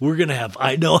guys. We're going to have,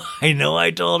 I know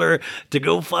I told her to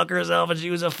go fuck herself and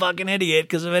she was a fucking idiot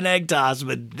because of an egg toss,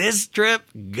 but this trip,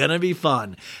 gonna be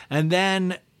fun. And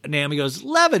then Naomi goes,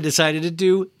 Leva decided to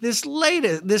do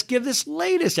give this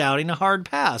latest outing a hard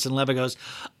pass. And Leva goes,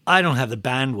 I don't have the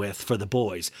bandwidth for the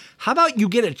boys. How about you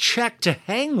get a check to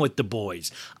hang with the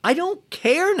boys? I don't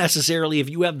care necessarily if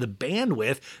you have the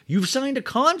bandwidth. You've signed a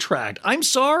contract. I'm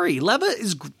sorry.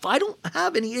 I don't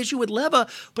have any issue with Leva,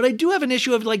 but I do have an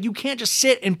issue of like, you can't just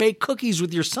sit and bake cookies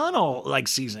with your son all like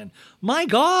season. My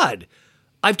God.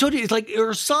 I've told you, it's like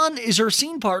her son is her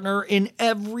scene partner in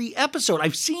every episode.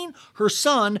 I've seen her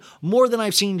son more than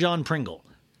I've seen John Pringle.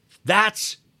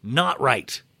 That's not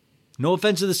right. No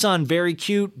offense to the son, very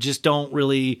cute. Just don't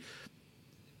really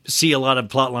see a lot of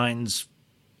plot lines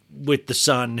with the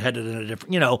son headed in a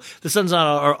different, the son's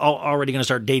not already going to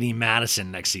start dating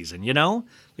Madison next season, Like,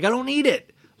 I don't need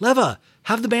it. Leva,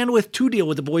 have the bandwidth to deal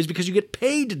with the boys because you get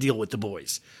paid to deal with the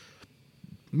boys.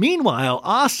 Meanwhile,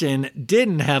 Austin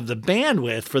didn't have the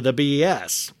bandwidth for the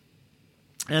BS.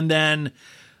 And then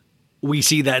we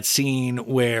see that scene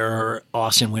where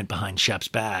Austin went behind Shep's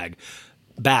back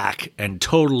and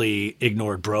totally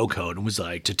ignored bro code and was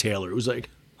like to Taylor, it was like,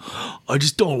 I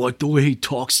just don't like the way he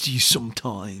talks to you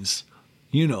sometimes,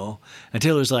 And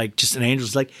Taylor's like, just an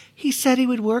angel's like, he said he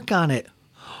would work on it.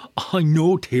 I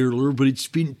know, Taylor, but it's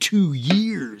been 2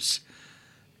 years.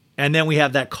 And then we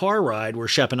have that car ride where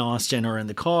Shep and Austin are in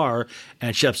the car,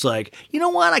 and Shep's like, you know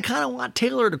what? I kind of want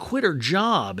Taylor to quit her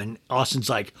job. And Austin's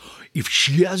like, if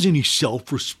she has any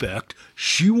self-respect,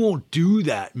 she won't do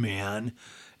that, man.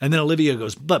 And then Olivia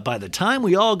goes, but by the time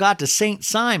we all got to St.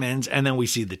 Simon's, and then we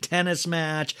see the tennis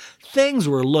match, things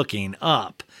were looking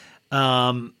up.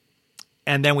 And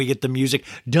then we get the music,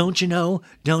 don't you know?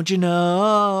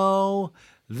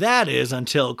 That is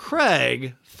until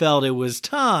Craig felt it was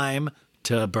time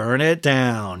to burn it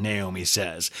down, Naomi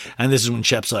says. And this is when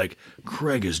Shep's like,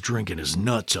 Craig is drinking his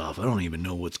nuts off. I don't even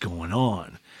know what's going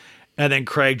on. And then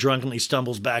Craig drunkenly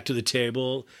stumbles back to the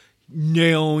table.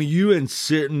 Naomi, you been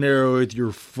sitting there with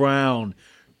your frown.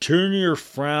 Turn your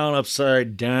frown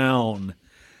upside down.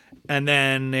 And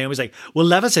then Naomi's like, well,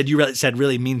 Leva said you said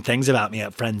really mean things about me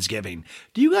at Friendsgiving.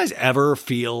 Do you guys ever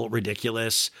feel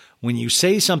ridiculous when you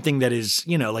say something that is,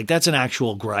 like that's an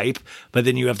actual gripe, but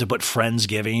then you have to put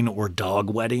Friendsgiving or dog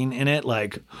wedding in it?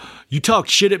 Like, you talked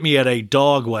shit at me at a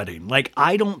dog wedding. Like,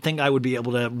 I don't think I would be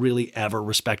able to really ever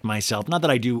respect myself. Not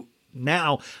that I do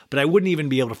now, but I wouldn't even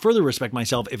be able to further respect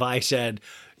myself if I said,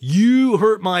 you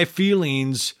hurt my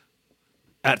feelings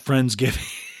at Friendsgiving.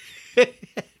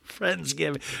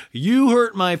 Friendsgiving. You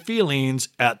hurt my feelings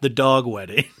at the dog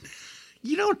wedding.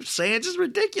 You know what I'm saying? It's just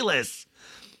ridiculous.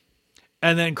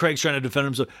 And then Craig's trying to defend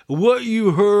himself. What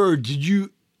you heard? Did you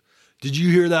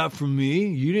hear that from me?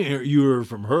 You didn't hear. You heard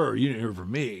from her. You didn't hear from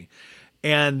me.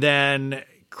 And then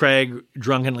Craig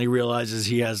drunkenly realizes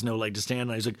he has no leg to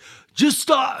stand on. He's like, just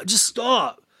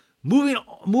stop. Move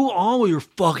on with your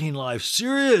fucking life.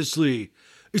 Seriously.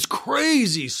 It's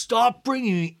crazy. Stop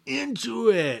bringing me into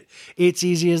it. It's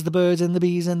easy as the birds and the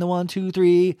bees and the 1, 2,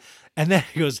 3. And then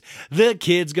he goes, the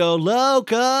kids go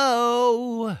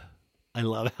loco. I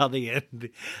love how they end.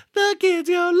 The kids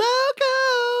go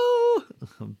loco.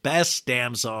 Best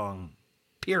damn song,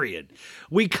 period.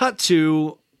 We cut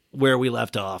to where we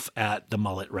left off at the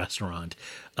Mullet restaurant.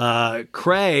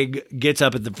 Craig gets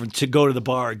up to go to the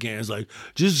bar again. He's like,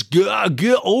 just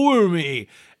get over me.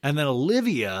 And then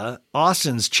Olivia,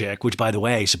 Austin's chick, which, by the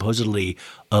way, supposedly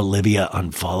Olivia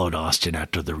unfollowed Austin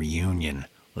after the reunion.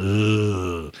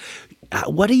 Ugh.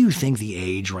 What do you think the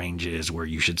age range is where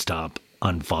you should stop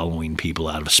unfollowing people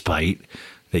out of spite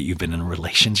that you've been in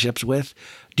relationships with?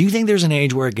 Do you think there's an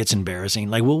age where it gets embarrassing?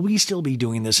 Like, will we still be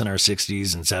doing this in our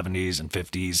 60s and 70s and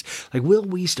 50s? Like,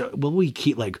 will we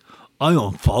keep like, I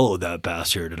don't follow that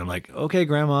bastard. And I'm like, okay,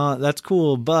 grandma, that's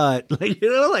cool. But like,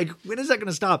 like, when is that going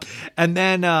to stop? And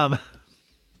then,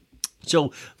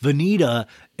 so Vanita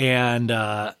and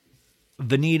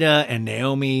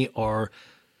Naomi are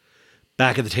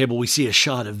back at the table. We see a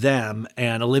shot of them,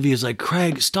 and Olivia's like,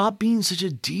 Craig, stop being such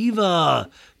a diva.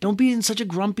 Don't be in such a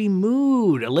grumpy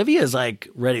mood. Olivia's like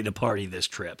ready to party this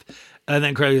trip. And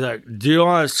then Craig's like, do you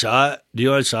want a shot?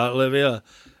 Olivia?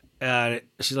 And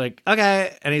she's like,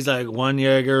 okay. And he's like, 1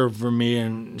 Jaeger for me.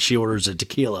 And she orders a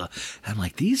tequila. And I'm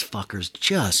like, these fuckers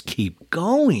just keep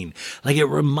going. Like, it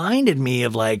reminded me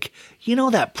of like,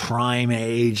 that prime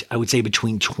age, I would say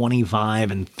between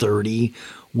 25 and 30,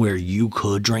 where you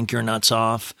could drink your nuts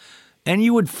off. And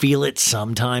you would feel it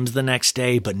sometimes the next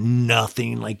day, but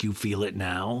nothing like you feel it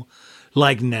now.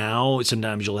 Like now,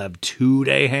 sometimes you'll have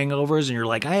 2-day hangovers and you're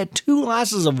like, I had 2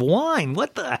 glasses of wine.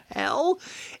 What the hell?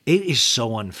 It is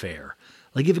so unfair.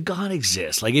 Like, if God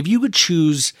exists, like if you could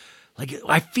choose, like,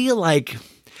 I feel like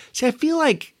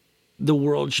the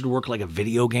world should work like a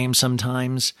video game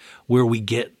sometimes, where we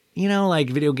get, like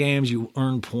video games, you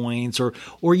earn points, or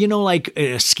like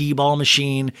a skee ball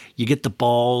machine, you get the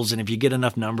balls, and if you get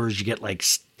enough numbers, you get like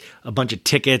a bunch of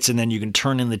tickets, and then you can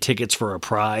turn in the tickets for a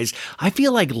prize. I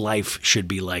feel like life should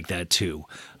be like that too.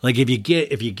 Like if you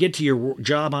get to your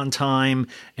job on time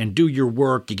and do your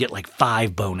work, you get like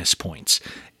 5 bonus points.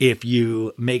 If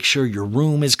you make sure your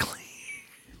room is clean,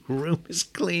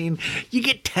 you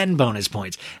get 10 bonus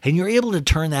points, and you're able to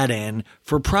turn that in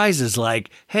for prizes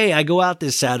like, hey, I go out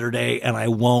this Saturday and I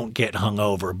won't get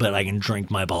hungover, but I can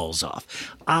drink my balls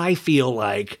off. I feel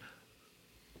like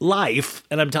life,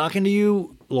 and I'm talking to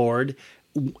you, Lord,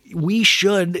 we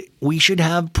should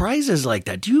have prizes like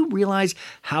that. Do you realize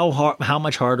how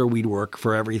much harder we'd work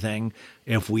for everything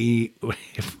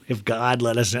if God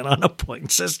let us in on a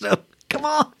point system? Come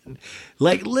on.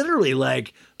 Like, literally,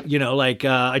 like,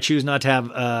 I choose not to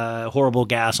have horrible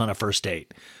gas on a first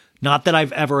date. Not that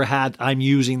I've ever had. I'm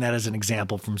using that as an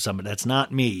example from somebody. That's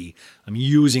not me. I'm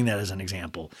using that as an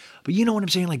example. But you know what I'm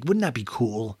saying? Like, wouldn't that be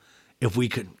cool if we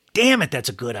could? Damn it, that's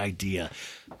a good idea.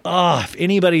 If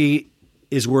anybody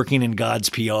is working in God's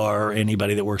PR, or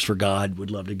anybody that works for God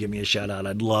would love to give me a shout out,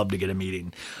 I'd love to get a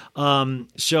meeting.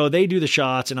 So they do the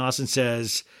shots, and Austin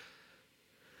says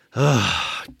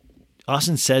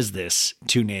this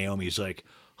to Naomi. He's like,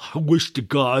 I wish to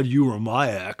God you were my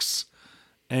ex.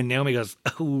 And Naomi goes,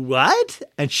 what?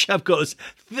 And Shep goes,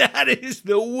 that is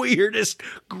the weirdest,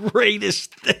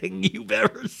 greatest thing you've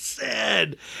ever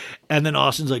said. And then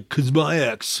Austin's like, because my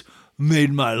ex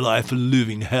made my life a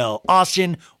living hell.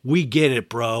 Austin, we get it,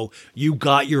 bro. You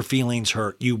got your feelings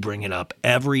hurt. You bring it up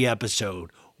every episode.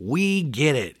 We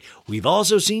get it. We've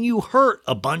also seen you hurt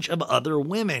a bunch of other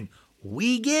women.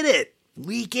 We get it.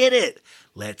 We get it.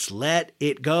 Let's let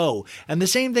it go. And the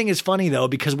same thing is funny, though,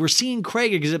 because we're seeing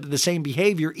Craig exhibit the same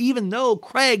behavior, even though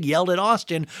Craig yelled at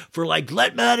Austin for, like,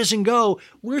 let Madison go.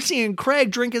 We're seeing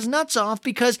Craig drink his nuts off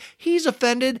because he's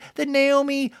offended that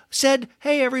Naomi said,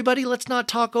 hey, everybody, let's not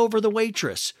talk over the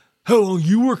waitress. How long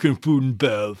you work in food and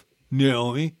bev,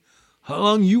 Naomi? How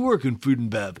long you work in food and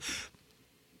bev?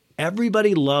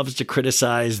 Everybody loves to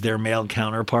criticize their male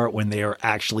counterpart when they are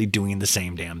actually doing the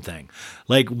same damn thing.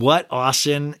 Like what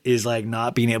Austin is like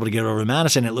not being able to get over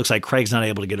Madison, it looks like Craig's not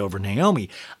able to get over Naomi.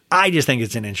 I just think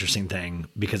it's an interesting thing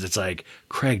because it's like,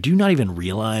 Craig, do you not even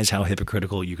realize how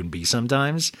hypocritical you can be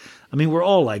sometimes? I mean, we're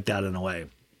all like that in a way.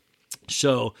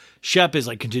 So Shep is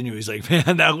like continuing. He's like,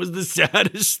 man, that was the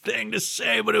saddest thing to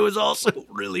say, but it was also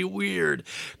really weird.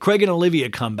 Craig and Olivia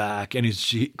come back, and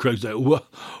Craig's like,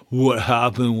 what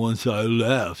happened once I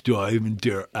left? Do I even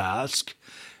dare ask?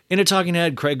 In a talking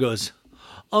head, Craig goes,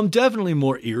 I'm definitely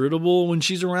more irritable when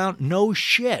she's around. No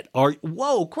shit.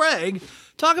 Whoa, Craig,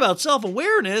 talk about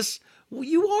self-awareness. Well,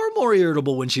 you are more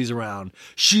irritable when she's around.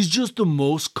 She's just the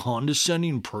most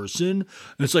condescending person. And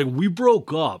it's like, we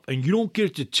broke up and you don't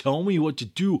get to tell me what to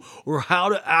do or how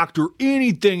to act or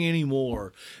anything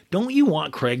anymore. Don't you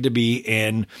want Craig to be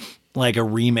in like a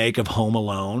remake of Home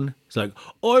Alone? It's like,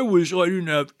 I wish I didn't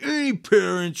have any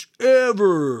parents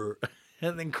ever.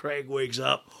 And then Craig wakes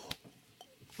up.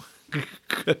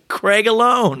 Craig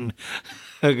alone.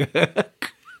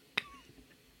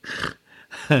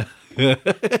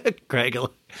 Craig,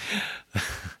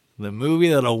 the movie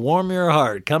that'll warm your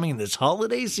heart coming this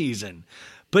holiday season.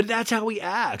 But that's how he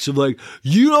acts. Of like,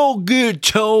 you don't get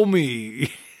to tell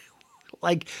me.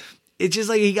 Like, it's just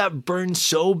like he got burned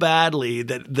so badly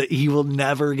that he will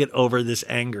never get over this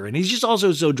anger. And he's just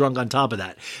also so drunk on top of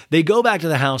that. They go back to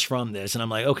the house from this, and I'm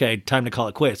like, okay, time to call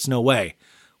it quits. No way.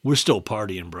 We're still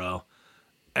partying, bro.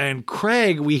 And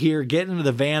Craig, we hear, get into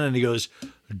the van, and he goes,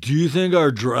 do you think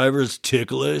our driver's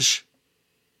ticklish?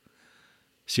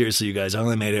 Seriously, you guys, I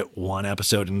only made it one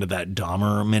episode into that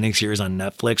Dahmer miniseries on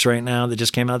Netflix right now that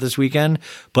just came out this weekend.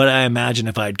 But I imagine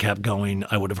if I'd kept going,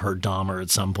 I would have heard Dahmer at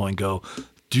some point go,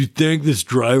 do you think this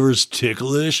driver's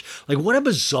ticklish? Like, what a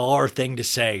bizarre thing to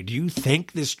say. Do you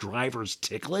think this driver's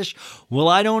ticklish? Well,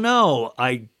 I don't know.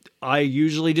 I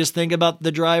usually just think about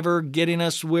the driver getting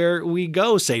us where we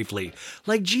go safely.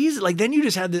 Like, geez, like then you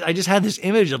just had this, I just had this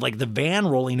image of like the van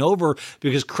rolling over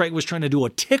because Craig was trying to do a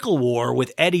tickle war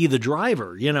with Eddie, the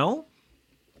driver, you know?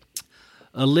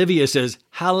 Olivia says,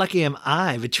 how lucky am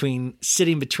I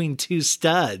sitting between two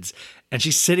studs? And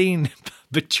she's sitting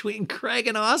between Craig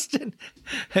and Austin.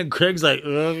 And Craig's like,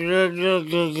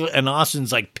 and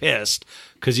Austin's like pissed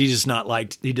because he doesn't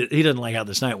like how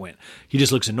this night went. He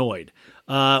just looks annoyed.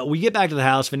 We get back to the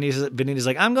house. Vanita's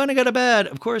like, I'm going to go to bed.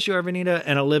 Of course you are, Vanita.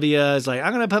 And Olivia is like,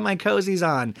 I'm going to put my cozies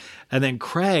on. And then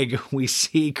we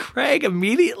see Craig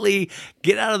immediately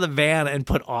get out of the van and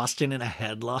put Austin in a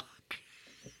headlock.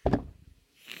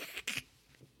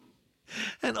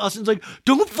 And Austin's like,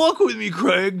 don't fuck with me,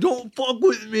 Craig. Don't fuck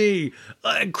with me.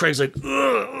 And Craig's like, ugh,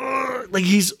 ugh. Like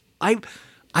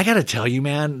I got to tell you,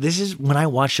 man, this is when I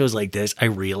watch shows like this, I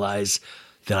realize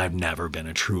that I've never been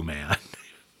a true man.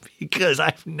 Because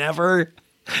I've never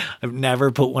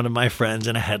put one of my friends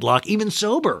in a headlock, even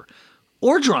sober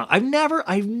or drunk. I've never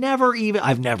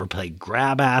played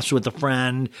grab ass with a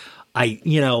friend. I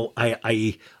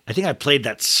think I played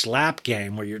that slap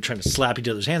game where you're trying to slap each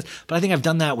other's hands, but I think I've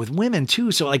done that with women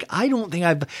too. So like, I don't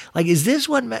think is this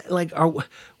what,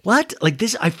 what? Like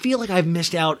this, I feel like I've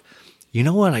missed out. You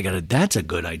know what? That's a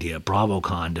good idea.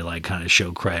 BravoCon to like kind of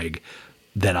show Craig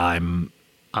that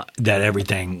that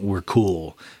everything we're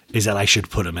cool is that I should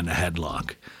put him in a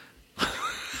headlock.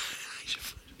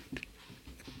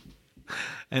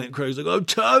 And then Craig's like, I'm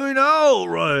tapping out,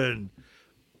 Ryan.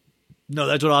 No,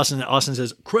 that's what Austin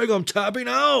says. Craig, I'm tapping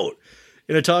out.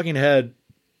 In a talking head,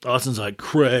 Austin's like,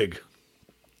 Craig,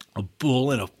 a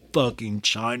bull in a fucking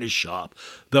china shop.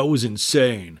 That was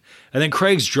insane. And then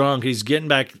Craig's drunk. He's getting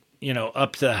back,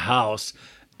 up to the house.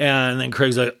 And then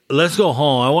Craig's like, let's go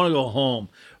home. I want to go home.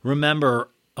 Remember,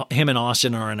 him and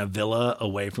Austin are in a villa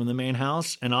away from the main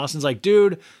house. And Austin's like,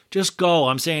 dude, just go.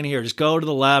 I'm staying here. Just go to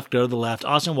the left.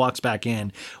 Austin walks back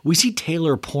in. We see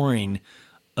Taylor pouring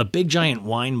a big giant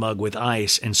wine mug with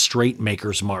ice and straight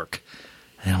Maker's Mark.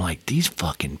 And I'm like, these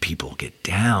fucking people get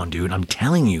down, dude. I'm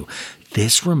telling you,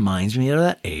 this reminds me of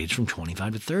that age from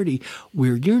 25 to 30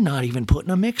 where you're not even putting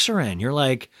a mixer in. You're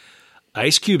like,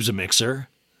 Ice Cube's a mixer.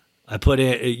 I put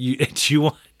it, do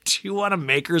you want a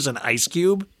Maker's an Ice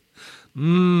Cube?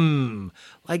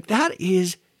 Like that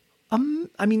is,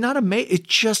 it's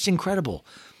just incredible.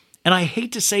 And I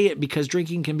hate to say it because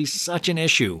drinking can be such an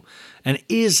issue and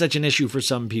is such an issue for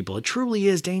some people. It truly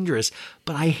is dangerous,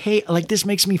 but this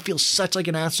makes me feel such like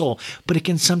an asshole, but it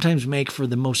can sometimes make for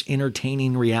the most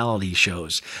entertaining reality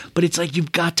shows. But it's like,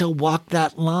 you've got to walk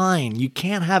that line. You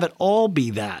can't have it all be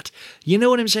that. You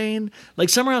know what I'm saying? Like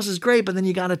Summer House is great, but then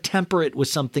you got to temper it with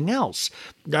something else.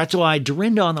 That's why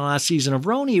Dorinda on the last season of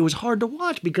Roni, it was hard to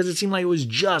watch because it seemed like it was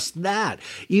just that.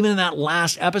 Even in that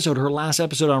last episode, her last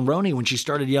episode on Roni, when she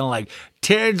started yelling like,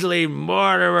 Tinsley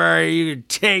Mortimer, you can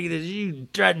take this, you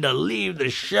threatened to leave the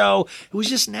show. It was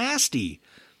just nasty.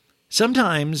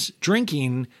 Sometimes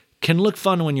drinking can look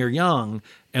fun when you're young,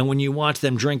 and when you watch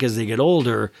them drink as they get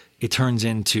older, it turns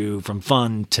into from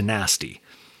fun to nasty.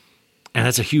 And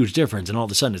that's a huge difference, and all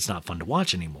of a sudden it's not fun to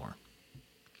watch anymore.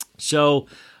 So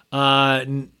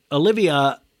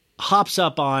Olivia hops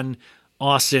up on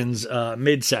Austin's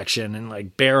midsection and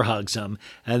like bear hugs him.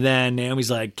 And then Naomi's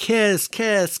like, kiss,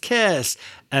 kiss, kiss.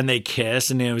 And they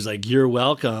kiss. And Naomi's like, you're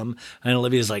welcome. And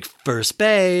Olivia's like, first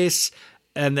base.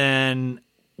 And then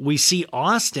we see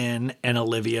Austin and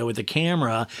Olivia with the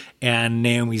camera, and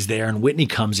Naomi's there, and Whitney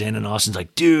comes in, and Austin's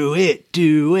like, do it,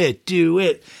 do it, do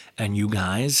it. And you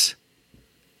guys,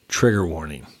 trigger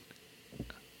warning.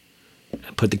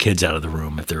 Put the kids out of the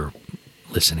room if they're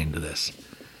listening to this.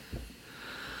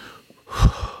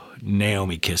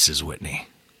 Naomi kisses Whitney.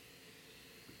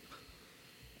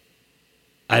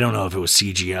 I don't know if it was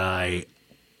CGI.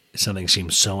 Something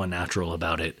seemed so unnatural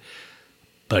about it,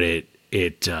 but it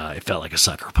felt like a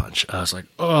sucker punch. I was like,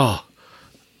 oh.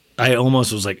 I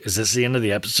almost was like, is this the end of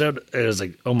the episode? It was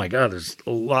like, oh my God, there's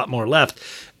a lot more left.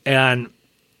 And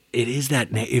it is that,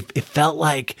 it felt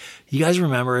like, you guys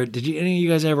remember, did any of you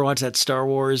guys ever watch that Star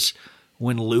Wars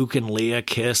when Luke and Leia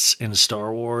kiss in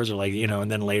Star Wars? Or like, and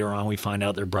then later on we find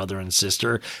out they're brother and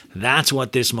sister. That's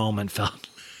what this moment felt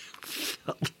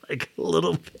like a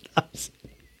little bit.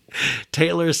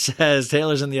 Taylor's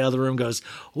in the other room, goes,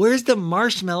 where's the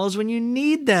marshmallows when you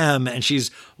need them? And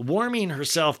she's warming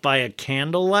herself by a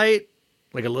candlelight,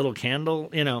 like a little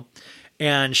candle,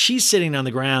 and she's sitting on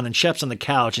the ground and Shep's on the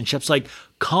couch, and Shep's like,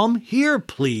 come here,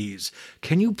 please.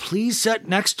 Can you please sit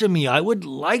next to me? I would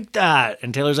like that.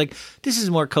 And Taylor's like, this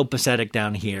is more copacetic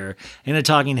down here. In a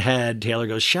talking head, Taylor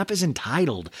goes, Shep is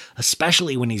entitled,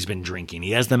 especially when he's been drinking.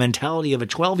 He has the mentality of a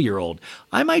 12-year-old.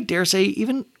 I might dare say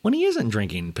even when he isn't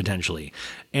drinking, potentially.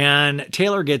 And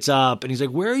Taylor gets up and he's like,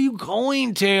 where are you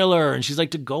going, Taylor? And she's like,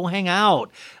 to go hang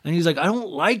out. And he's like, I don't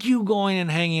like you going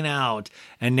and hanging out.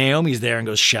 And Naomi's there and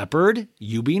goes, Shepherd,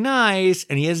 you be nice.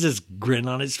 And he has this grin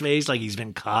on his face like he's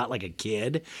been caught like a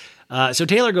kid. So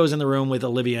Taylor goes in the room with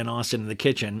Olivia and Austin in the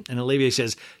kitchen, and Olivia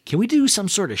says, can we do some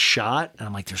sort of shot? And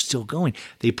I'm like, they're still going.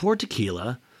 They pour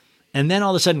tequila, and then all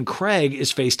of a sudden Craig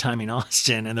is FaceTiming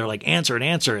Austin, and they're like, answer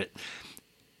it.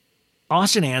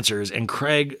 Austin answers, and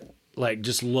Craig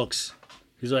just looks.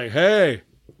 He's like, hey,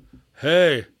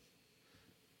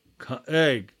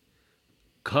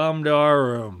 come to our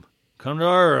room.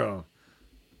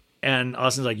 And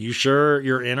Austin's like, you sure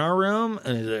you're in our room?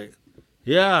 And he's like,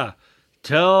 yeah,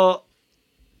 tell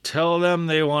them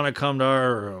they want to come to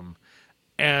our room.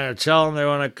 And tell them they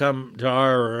want to come to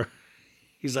our room.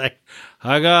 He's like,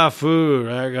 I got food.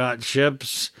 I got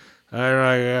chips. I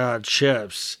got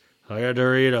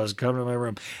Doritos. Come to my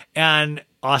room. And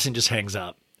Austin just hangs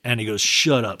up. And he goes,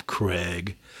 shut up,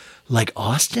 Craig. Like,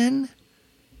 Austin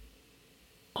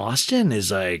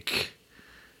is like,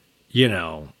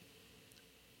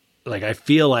 like, I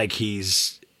feel like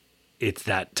it's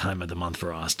that time of the month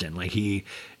for Austin. Like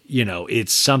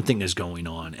it's something is going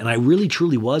on. And I really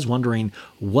truly was wondering,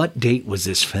 what date was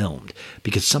this filmed?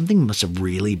 Because something must have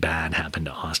really bad happened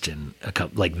to Austin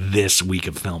this week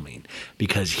of filming,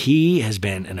 because he has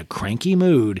been in a cranky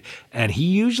mood, and he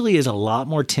usually is a lot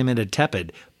more timid and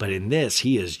tepid. But in this,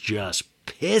 he is just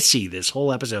pissy this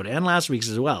whole episode, and last week's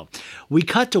as well. We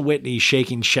cut to Whitney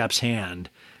shaking Shep's hand,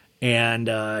 and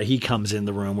he comes in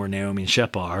the room where Naomi and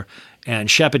Shep are.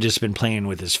 And Shep had just been playing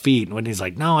with his feet. And Whitney's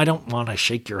like, no, I don't want to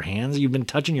shake your hands. You've been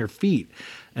touching your feet.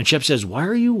 And Shep says, why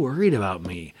are you worried about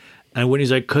me? And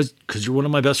Whitney's like, because you're one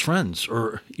of my best friends.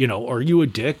 Or, are you a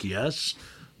dick? Yes.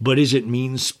 But is it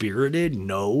mean-spirited?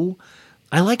 No.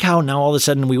 I like how now all of a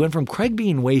sudden we went from Craig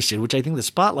being wasted, which I think the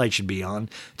spotlight should be on,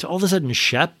 to all of a sudden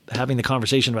Shep having the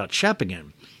conversation about Shep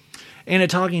again. In a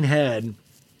talking head,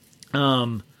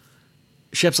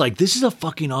 Shep's like, this is a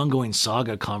fucking ongoing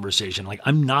saga conversation. Like,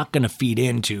 I'm not going to feed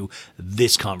into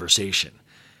this conversation.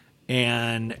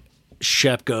 And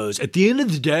Shep goes, at the end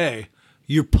of the day,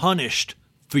 you're punished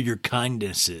for your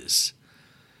kindnesses.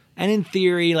 And in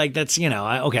theory, that's,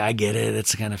 I get it.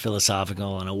 It's kind of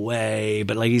philosophical in a way.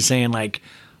 But he's saying,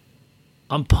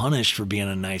 I'm punished for being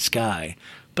a nice guy.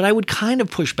 But I would kind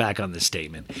of push back on this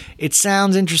statement. It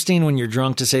sounds interesting when you're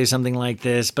drunk to say something like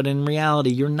this, but in reality,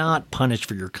 you're not punished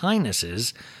for your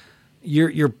kindnesses.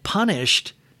 You're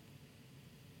punished.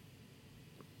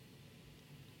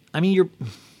 I mean, you're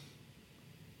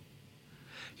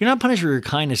not punished for your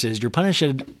kindnesses. You're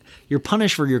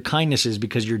punished for your kindnesses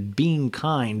because you're being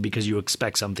kind because you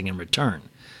expect something in return.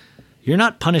 You're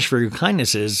not punished for your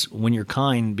kindnesses when you're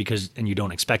kind and you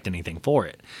don't expect anything for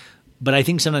it. But I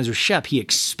think sometimes with Shep, he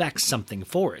expects something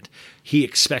for it. He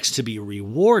expects to be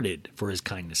rewarded for his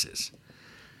kindnesses.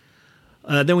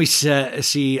 Then we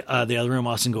see the other room,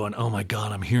 Austin going, oh my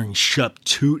God, I'm hearing Shep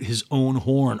toot his own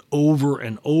horn over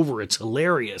and over. It's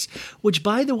hilarious. Which,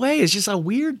 by the way, is just a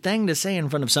weird thing to say in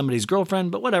front of somebody's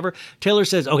girlfriend, but whatever. Taylor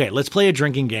says, okay, let's play a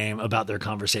drinking game about their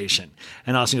conversation.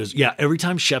 And Austin goes, yeah, every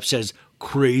time Shep says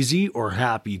crazy or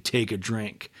happy, take a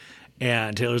drink.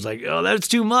 And Taylor's like, oh, that's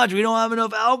too much. We don't have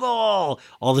enough alcohol.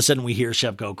 All of a sudden we hear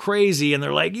Shep go crazy, and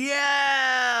they're like,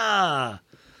 yeah.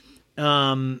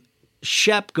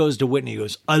 Shep goes to Whitney,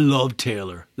 goes, I love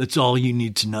Taylor. That's all you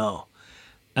need to know.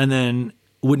 And then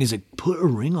Whitney's like, put a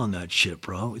ring on that shit,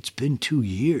 bro. It's been 2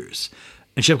 years.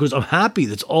 And Shep goes, I'm happy.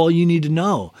 That's all you need to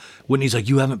know. Whitney's like,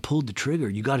 you haven't pulled the trigger.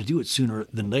 You got to do it sooner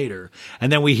than later.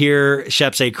 And then we hear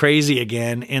Shep say crazy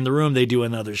again. In the room, they do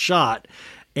another shot.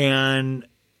 And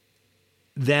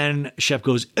then Shep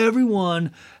goes,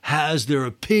 everyone has their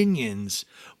opinions,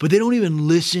 but they don't even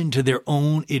listen to their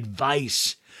own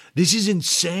advice. This is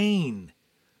insane.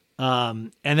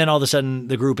 And then all of a sudden,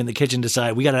 the group in the kitchen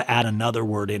decide we got to add another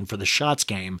word in for the shots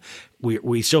game.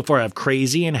 We so far have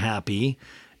crazy and happy.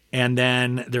 And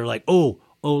then they're like, oh,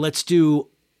 let's do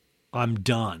I'm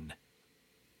done.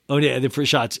 Oh, yeah, the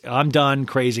first shots, I'm done,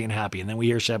 crazy and happy. And then we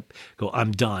hear Shep go,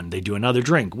 I'm done. They do another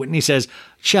drink. Whitney says,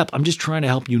 Shep, I'm just trying to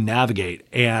help you navigate.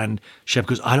 And Shep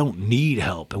goes, I don't need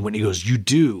help. And Whitney goes, you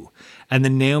do. And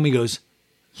then Naomi goes,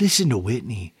 listen to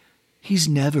Whitney. He's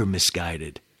never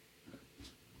misguided.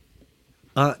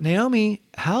 Naomi,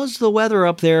 how's the weather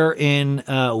up there in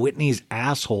Whitney's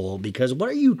asshole? Because what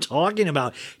are you talking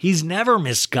about? He's never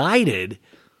misguided.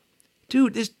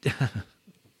 Dude, this...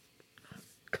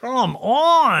 Come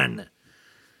on.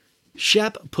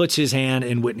 Shep puts his hand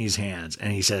in Whitney's hands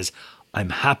and he says, I'm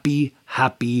happy,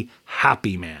 happy,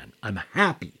 happy, man. I'm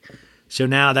happy. So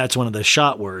now that's one of the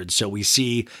shot words. So we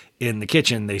see in the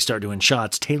kitchen, they start doing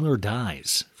shots. Taylor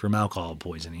dies from alcohol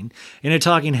poisoning. In a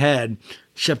talking head,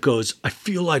 Shep goes, I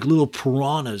feel like little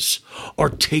piranhas are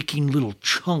taking little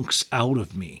chunks out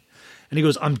of me. And he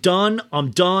goes, I'm done,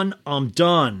 I'm done, I'm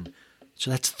done. So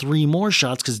that's 3 more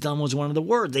shots because done was one of the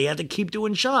words. They had to keep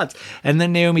doing shots. And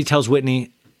then Naomi tells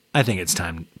Whitney, I think it's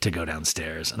time to go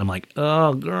downstairs. And I'm like,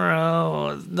 oh,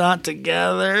 gross, not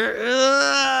together.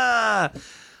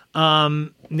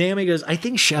 Naomi goes, I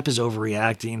think Shep is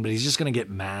overreacting, but he's just going to get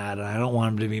mad. And I don't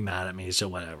want him to be mad at me, so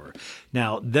whatever.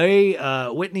 Now,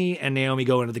 Whitney and Naomi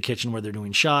go into the kitchen where they're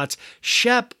doing shots.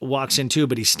 Shep walks in too,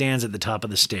 but he stands at the top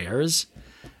of the stairs.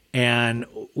 And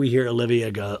we hear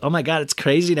Olivia go, oh my God, it's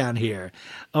crazy down here.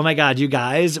 Oh my God, you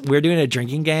guys, we're doing a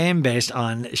drinking game based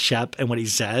on Shep and what he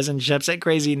says. And Shep said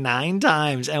crazy 9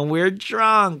 times and we're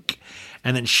drunk.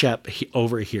 And then Shep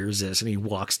overhears this and he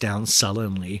walks down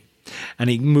sullenly. And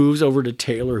he moves over to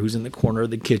Taylor, who's in the corner of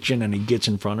the kitchen, and he gets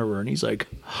in front of her and he's like,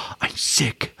 I'm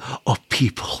sick of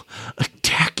people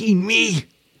attacking me,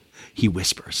 he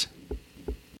whispers.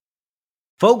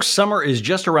 Folks, summer is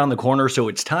just around the corner, so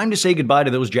it's time to say goodbye to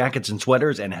those jackets and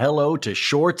sweaters and hello to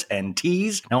shorts and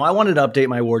tees. Now, I wanted to update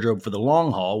my wardrobe for the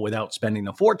long haul without spending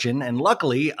a fortune, and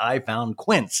luckily, I found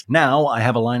Quince. Now, I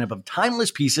have a lineup of timeless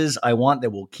pieces I want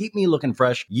that will keep me looking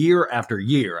fresh year after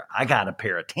year. I got a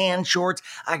pair of tan shorts.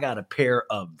 I got a pair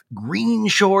of green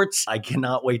shorts. I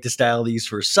cannot wait to style these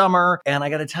for summer, and I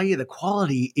gotta tell you, the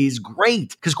quality is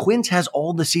great because Quince has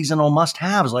all the seasonal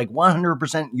must-haves like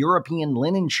 100% European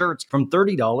linen shirts from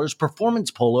 $30, performance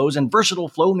polos, and versatile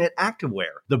flow knit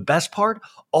activewear. The best part?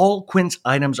 All Quince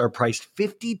items are priced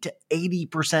 50 to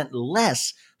 80%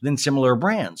 less than similar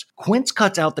brands. Quince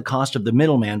cuts out the cost of the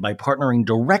middleman by partnering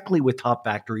directly with top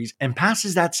factories and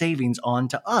passes that savings on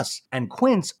to us. And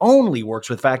Quince only works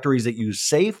with factories that use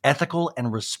safe, ethical,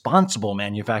 and responsible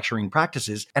manufacturing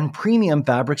practices and premium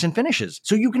fabrics and finishes,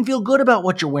 so you can feel good about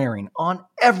what you're wearing on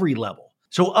every level.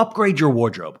 So upgrade your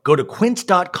wardrobe. Go to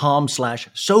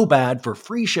quince.com/sobad for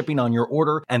free shipping on your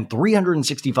order and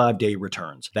 365-day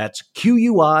returns. That's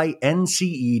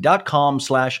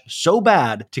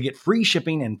QUINCE.com/sobad to get free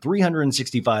shipping and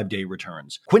 365-day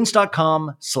returns.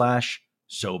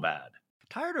 Quince.com/sobad.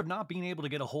 Tired of not being able to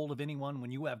get a hold of anyone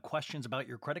when you have questions about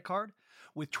your credit card?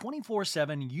 With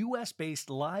 24/7 US-based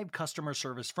live customer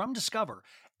service from Discover,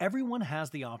 everyone has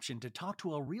the option to talk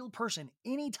to a real person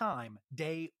anytime,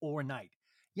 day or night.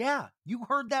 Yeah, you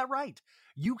heard that right.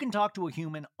 You can talk to a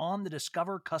human on the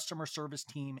Discover customer service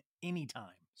team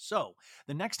anytime. So,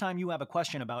 the next time you have a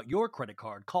question about your credit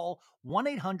card, call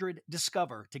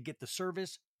 1-800-DISCOVER to get the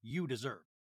service you deserve.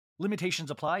 Limitations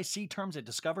apply. See terms at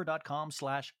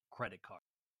discover.com/creditcard.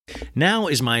 Now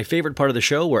is my favorite part of the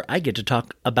show where I get to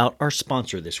talk about our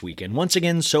sponsor this week. And once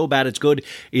again, So Bad It's Good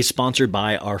is sponsored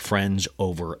by our friends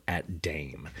over at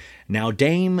Dame. Now,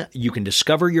 Dame, you can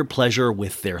discover your pleasure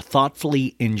with their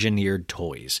thoughtfully engineered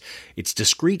toys. It's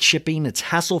discreet shipping, it's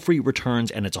hassle-free returns,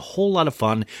 and it's a whole lot of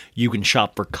fun. You can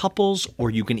shop for couples, or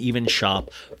you can even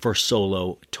shop for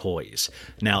solo toys.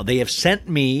 Now, they have sent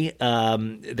me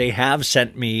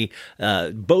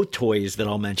both toys that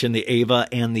I'll mention, the Ava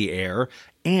and the Air.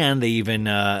 And they even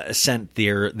sent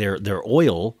their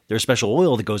oil, their special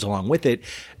oil that goes along with it.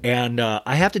 And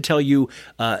I have to tell you,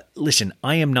 listen,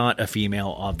 I am not a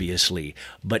female, obviously,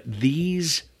 but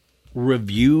these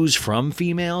reviews from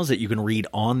females that you can read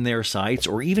on their sites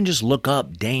or even just look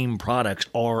up Dame products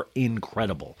are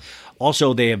incredible.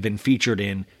 Also, they have been featured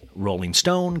in Rolling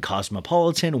Stone,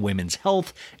 Cosmopolitan, Women's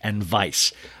Health, and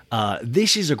Vice.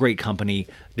 This is a great company,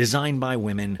 designed by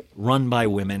women, run by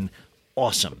women.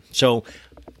 Awesome. So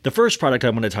the first product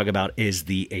I'm going to talk about is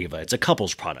the Ava. It's a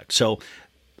couples product. So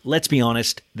let's be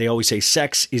honest, they always say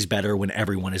sex is better when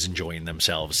everyone is enjoying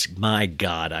themselves. My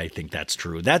God, I think that's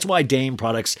true. That's why Dame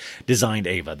Products designed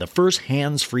Ava, the first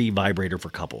hands-free vibrator for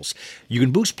couples. You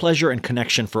can boost pleasure and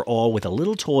connection for all with a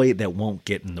little toy that won't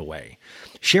get in the way.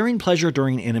 Sharing pleasure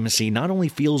during intimacy not only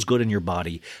feels good in your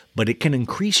body, but it can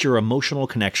increase your emotional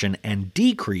connection and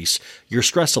decrease your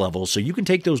stress levels so you can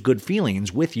take those good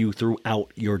feelings with you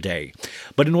throughout your day.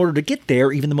 But in order to get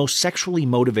there, even the most sexually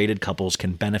motivated couples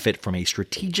can benefit from a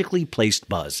strategically placed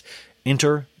buzz.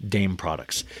 Enter Dame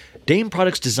Products. Dame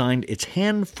Products designed its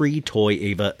hand-free toy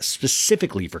Ava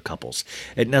specifically for couples.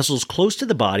 It nestles close to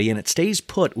the body and it stays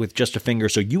put with just a finger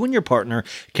so you and your partner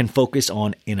can focus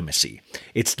on intimacy.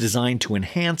 It's designed to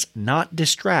enhance, not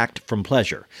distract from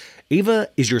pleasure. Ava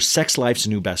is your sex life's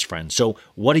new best friend, so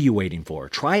what are you waiting for?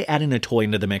 Try adding a toy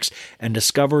into the mix and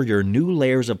discover your new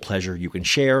layers of pleasure you can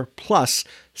share, plus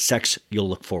sex you'll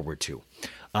look forward to.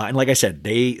 And like I said,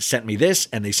 they sent me this,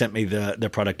 and they sent me the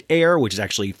product Air, which is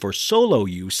actually for solo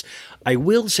use. I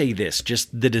will say this,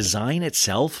 just the design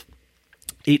itself,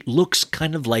 it looks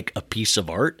kind of like a piece of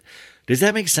art. Does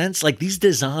that make sense? Like, these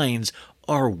designs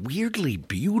are weirdly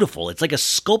beautiful. It's like a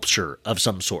sculpture of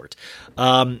some sort.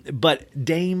 But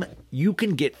Dame, you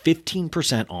can get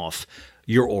 15% off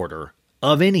your order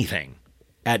of anything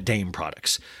at Dame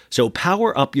Products. So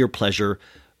power up your pleasure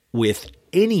with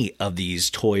any of these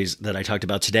toys that I talked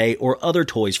about today or other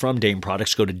toys from Dame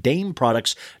Products. Go to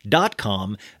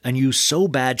dameproducts.com and use So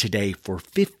Bad today for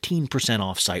 15%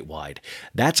 off site-wide.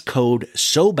 That's code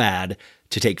So Bad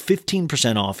to take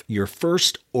 15% off your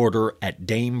first order at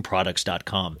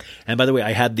dameproducts.com. And by the way,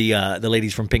 I had the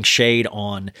ladies from Pink Shade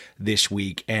on this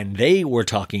week, and they were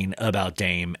talking about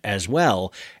Dame as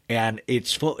well. And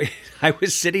I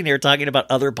was sitting there talking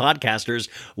about other podcasters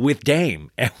with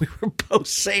Dame, and we were both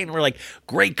saying, we're like,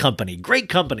 great company, great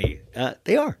company.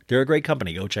 They're a great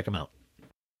company. Go check them out.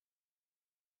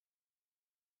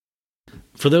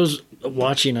 For those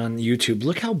watching on YouTube,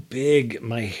 look how big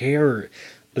my hair.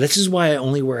 This is why I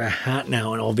only wear a hat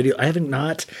now in all video. I haven't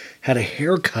not had a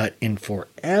haircut in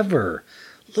forever.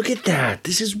 Look at that.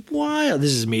 This is wild.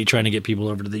 This is me trying to get people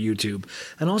over to the YouTube.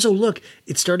 And also, look,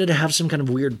 it started to have some kind of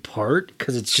weird part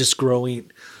because it's just growing.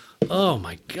 Oh,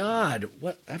 my God.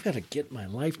 What? I've got to get my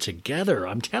life together.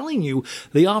 I'm telling you,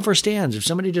 the offer stands. If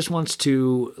somebody just wants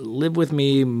to live with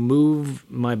me, move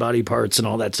my body parts and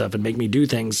all that stuff and make me do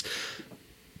things,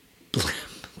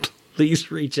 please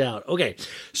reach out. Okay,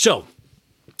 so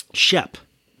Shep,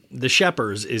 the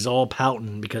Sheppers, is all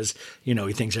pouting because, he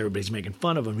thinks everybody's making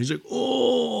fun of him. He's like,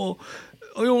 oh,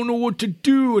 I don't know what to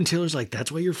do. And Taylor's like,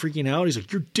 that's why you're freaking out? He's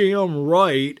like, you're damn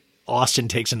right. Austin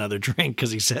takes another drink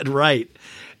because he said right.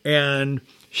 And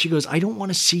she goes, I don't want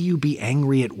to see you be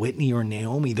angry at Whitney or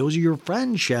Naomi. Those are your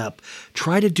friends, Shep.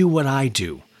 Try to do what I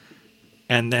do.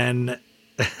 And then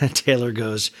Taylor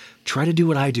goes, try to do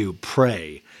what I do.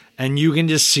 Pray. And you can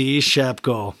just see Shep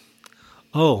go,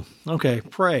 oh, okay,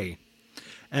 pray.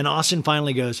 And Austin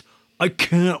finally goes, I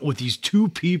can't with these two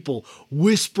people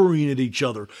whispering at each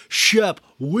other. Shep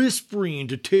whispering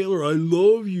to Taylor, I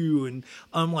love you. And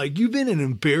I'm like, you've been an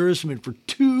embarrassment for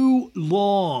too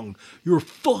long. You're a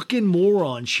fucking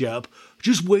moron, Shep.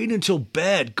 Just wait until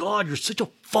bed. God, you're such a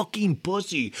fucking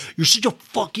pussy. You're such a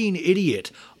fucking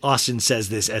idiot. Austin says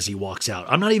this as he walks out.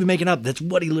 I'm not even making up. That's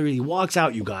what he literally walks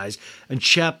out, you guys. And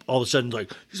Shep all of a sudden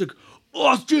he's like,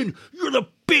 Austin, you're the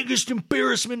biggest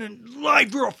embarrassment in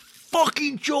life. You're a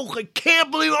fucking joke. I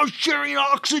can't believe I'm sharing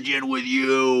oxygen with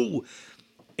you.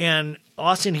 And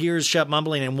Austin hears Shep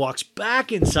mumbling and walks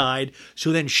back inside.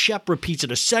 So then Shep repeats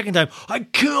it a second time. I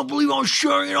can't believe I'm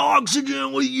sharing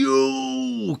oxygen with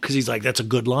you. Because he's like, that's a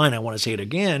good line. I want to say it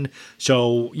again.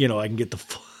 So, I can get the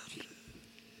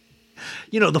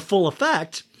full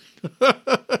effect.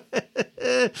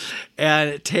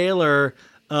 And Taylor,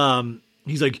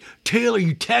 he's like, Taylor,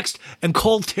 you text and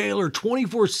call Taylor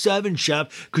 24/7,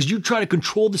 Shep, because you try to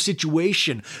control the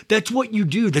situation. That's what you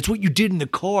do. That's what you did in the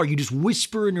car. You just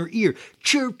whisper in her ear,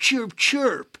 chirp, chirp,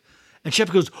 chirp. And Shep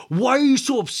goes, why are you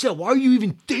so upset? Why are you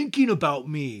even thinking about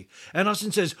me? And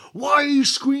Austin says, why are you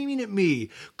screaming at me?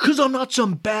 Because I'm not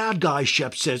some bad guy,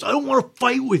 Shep says. I don't want to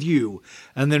fight with you.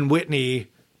 And then Whitney,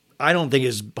 I don't think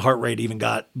his heart rate even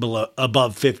got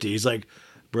above 50. He's like,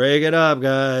 break it up,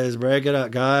 guys. Break it up,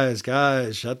 guys.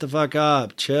 Shut the fuck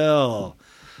up. Chill.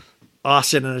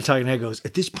 Austin in a talking head goes,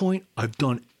 at this point, I've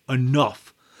done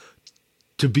enough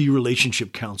to be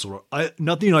relationship counselor.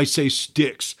 Nothing I say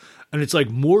sticks. And it's like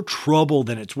more trouble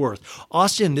than it's worth.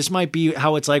 Austin, this might be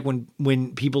how it's like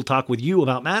when people talk with you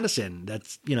about Madison.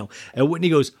 That's, and Whitney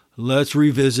goes, let's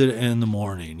revisit it in the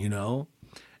morning,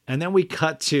 And then we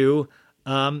cut to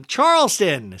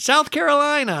Charleston, South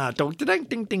Carolina. Ding, ding,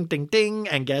 ding, ding, ding, ding.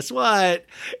 And guess what?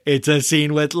 It's a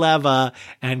scene with Leva.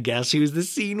 And guess who's the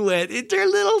scene with? It's her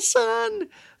little son.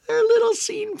 Her little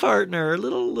scene partner,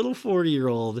 little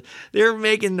 40-year-old. They're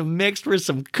making the mix for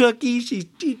some cookies. She's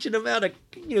teaching them how to,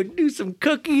 do some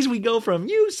cookies. We go from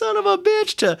you son of a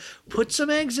bitch to put some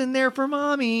eggs in there for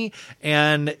mommy.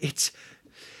 And it's,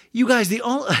 you guys,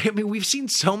 we've seen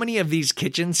so many of these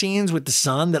kitchen scenes with the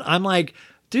son that I'm like,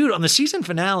 dude, on the season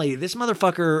finale, this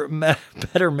motherfucker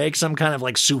better make some kind of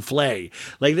like souffle.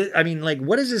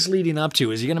 What is this leading up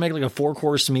to? Is he going to make like a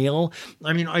 4-course meal?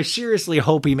 I seriously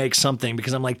hope he makes something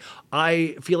because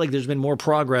I feel like there's been more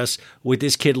progress with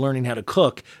this kid learning how to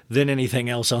cook than anything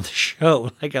else on the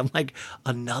show.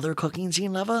 Another cooking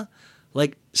scene, Leva?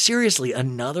 Seriously,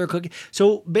 another cooking.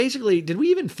 So basically, did we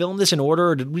even film this in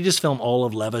order or did we just film all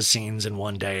of Leva's scenes in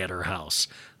one day at her house?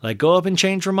 Go up and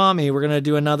change for mommy. We're going to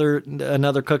do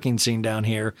another cooking scene down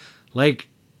here.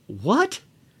 What?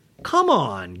 Come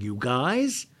on, you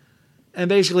guys. And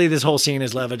basically this whole scene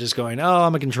is Leva just going, oh,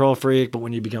 I'm a control freak, but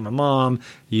when you become a mom,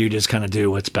 you just kind of do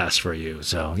what's best for you.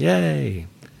 So, yay.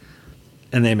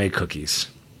 And they make cookies.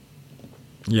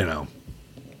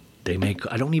 They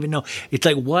make, I don't even know. It's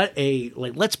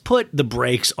let's put the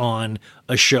brakes on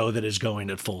a show that is going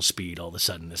at full speed all of a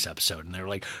sudden this episode. And they're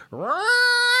like, Rah!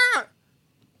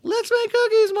 Let's make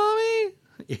cookies, mommy.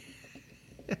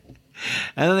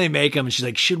 And then they make them and she's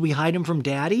like, should we hide them from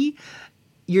daddy?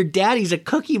 Your daddy's a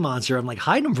cookie monster. I'm like,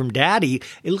 hide him from daddy.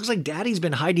 It looks like daddy's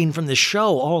been hiding from the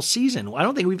show all season. I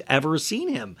don't think we've ever seen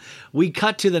him. We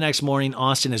cut to the next morning.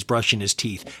 Austin is brushing his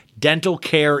teeth. Dental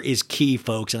care is key,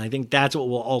 folks. And I think that's what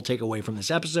we'll all take away from this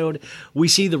episode. We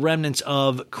see the remnants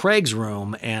of Craig's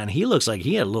room and he looks like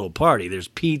he had a little party. There's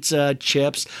pizza,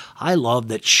 chips. I love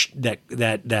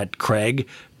that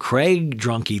Craig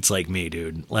drunk eats like me,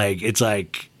 dude.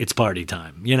 It's party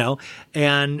time,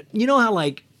 And you know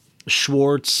how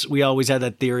Schwartz, we always had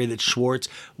that theory that Schwartz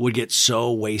would get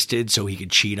so wasted so he could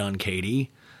cheat on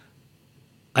Katie.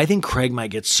 I think Craig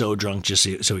might get so drunk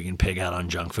just so he can pig out on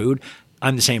junk food.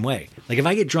 I'm the same way. If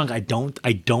I get drunk, I don't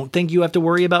think you have to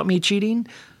worry about me cheating,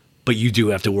 but you do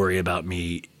have to worry about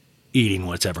me eating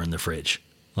whatever in the fridge.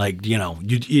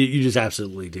 You just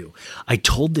absolutely do. I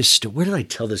told this story. Where did I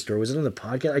tell this story? Was it on the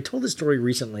podcast? I told this story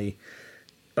recently.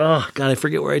 Oh God, I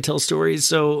forget where I tell stories.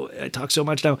 So I talk so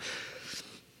much now.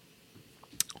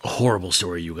 Horrible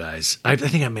story, you guys. I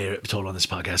think I may have told on this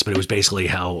podcast, but it was basically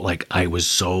how I was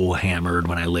so hammered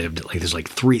when I lived. This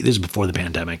is before the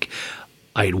pandemic.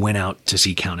 I had went out to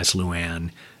see Countess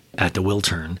Luann at the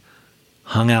Wiltern,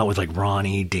 hung out with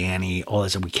Ronnie, Danny, all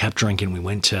that stuff. We kept drinking. We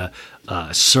went to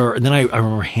Sir, and then I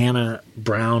remember Hannah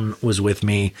Brown was with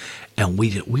me, and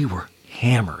we were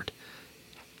hammered.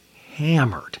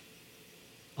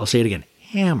 I'll say it again,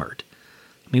 hammered.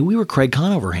 We were Craig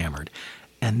Conover hammered,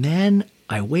 and then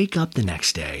I wake up the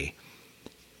next day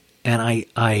and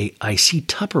I see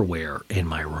Tupperware in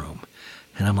my room.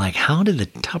 And I'm like, how did the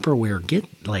Tupperware get,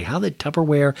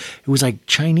 it was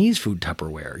Chinese food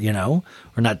Tupperware,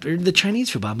 or not the Chinese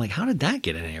food, but I'm like, how did that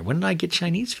get in here? When did I get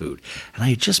Chinese food? And I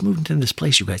had just moved into this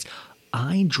place, you guys.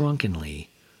 I drunkenly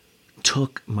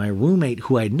took my roommate,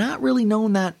 who I had not really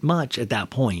known that much at that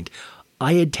point.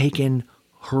 I had taken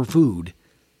her food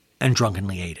and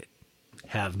drunkenly ate it.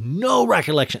 Have no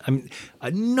recollection.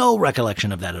 No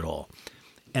recollection of that at all.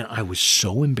 And I was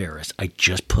so embarrassed. I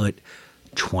just put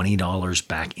 $20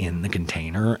 back in the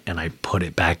container and I put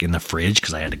it back in the fridge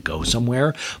because I had to go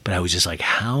somewhere. But I was just like,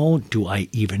 how do I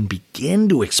even begin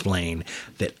to explain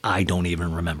that I don't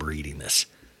even remember eating this?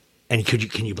 And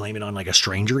can you blame it on a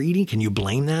stranger eating? Can you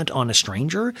blame that on a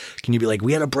stranger? Can you be like,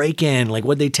 we had a break-in,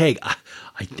 what'd they take?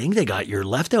 I think they got your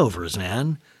leftovers,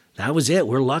 man. That was it.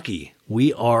 We're lucky.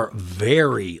 We are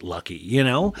very lucky,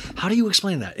 How do you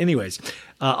explain that? Anyways,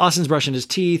 Austin's brushing his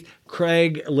teeth.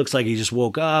 Craig looks like he just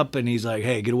woke up and he's like,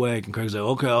 hey, get awake. And Craig's like,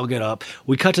 okay, I'll get up.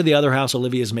 We cut to the other house.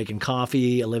 Olivia's making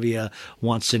coffee. Olivia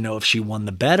wants to know if she won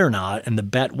the bet or not. And the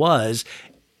bet was,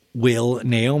 will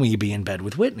Naomi be in bed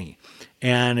with Whitney?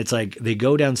 And it's they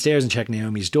go downstairs and check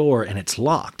Naomi's door and it's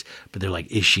locked. But they're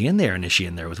like, is she in there? And is she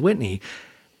in there with Whitney?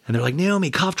 And they're like,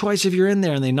 Naomi, cough twice if you're in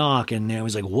there. And they knock. And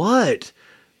Naomi's like, what?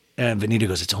 And Vanita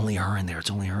goes, it's only her in there.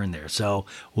 It's only her in there. So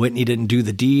Whitney didn't do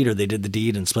the deed, or they did the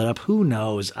deed and split up. Who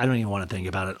knows? I don't even want to think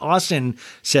about it. Austin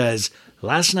says,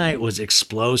 last night was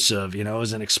explosive. It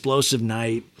was an explosive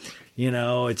night.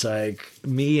 It's like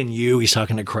me and you, he's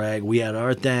talking to Craig. We had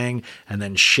our thing, and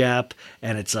then Shep,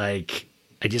 and it's like,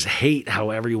 I just hate how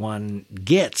everyone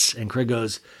gets. And Craig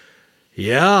goes,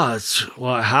 yeah, it's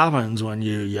what happens when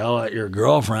you yell at your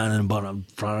girlfriend in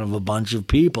front of a bunch of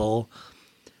people.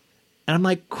 And I'm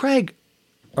like, Craig,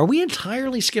 are we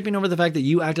entirely skipping over the fact that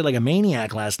you acted like a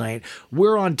maniac last night?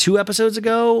 We're on 2 episodes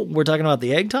ago. We're talking about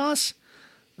the egg toss.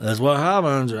 That's what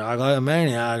happens. You act like a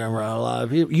maniac in front of a lot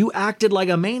of people. You acted like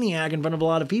a maniac in front of a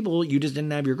lot of people. You just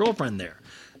didn't have your girlfriend there.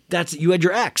 You had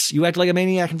your ex. You acted like a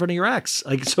maniac in front of your ex.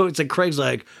 So it's like Craig's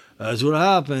like, that's what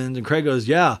happens. And Craig goes,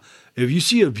 yeah, if you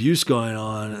see abuse going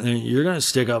on, then you're going to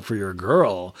stick up for your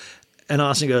girl. And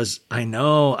Austin goes, I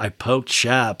know, I poked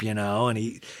Shep, and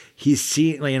he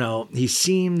seems like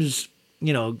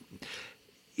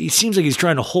he's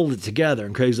trying to hold it together.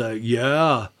 And Craig's like,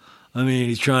 yeah,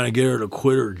 he's trying to get her to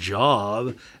quit her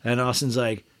job. And Austin's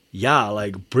like, yeah,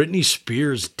 like Britney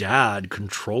Spears' dad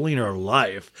controlling her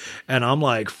life. And I'm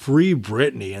like, free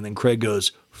Britney. And then Craig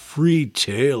goes, free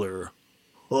Taylor.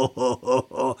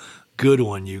 Good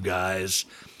one, you guys.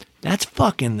 That's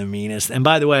fucking the meanest. And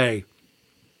by the way,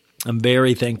 I'm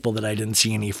very thankful that I didn't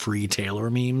see any free Taylor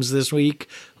memes this week,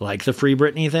 like the free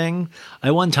Britney thing.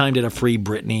 I one time did a free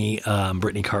Britney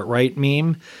Cartwright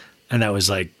meme, and that was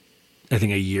like, I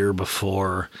think a year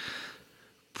before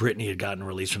Britney had gotten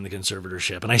released from the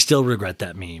conservatorship, and I still regret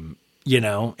that meme,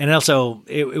 And also,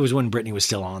 it was when Britney was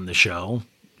still on the show.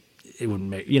 It wouldn't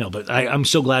make, but I'm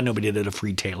so glad nobody did a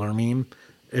free Taylor meme.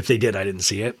 If they did, I didn't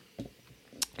see it.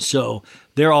 So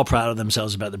they're all proud of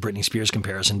themselves about the Britney Spears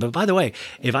comparison. But by the way,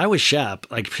 if I was Shep,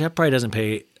 like Shep probably doesn't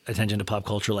pay attention to pop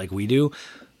culture like we do,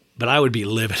 but I would be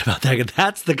livid about that.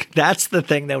 That's the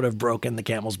thing that would have broken the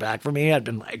camel's back for me. I'd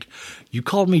been like, you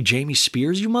called me Jamie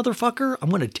Spears, you motherfucker? I'm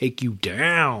going to take you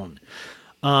down.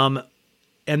 And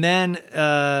then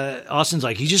Austin's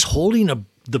like, he's just holding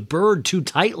the bird too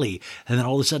tightly. And then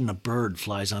all of a sudden a bird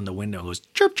flies on the window and goes,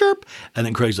 chirp, chirp. And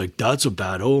then Craig's like, that's a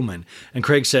bad omen. And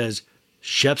Craig says,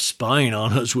 Shep's spying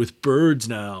on us with birds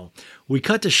now. We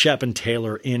cut to Shep and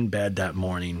Taylor in bed that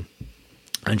morning.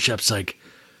 And Shep's like,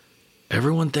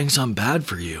 everyone thinks I'm bad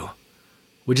for you.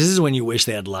 Which is when you wish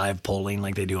they had live polling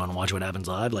like they do on Watch What Happens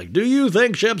Live. Like, do you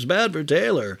think Shep's bad for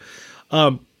Taylor?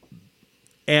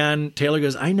 And Taylor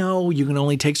goes, I know you can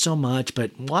only take so much,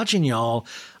 but watching y'all,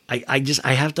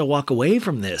 I have to walk away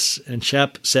from this. And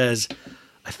Shep says,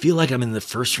 I feel like I'm in the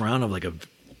first round of like a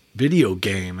video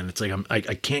game, and it's like I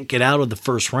can't get out of the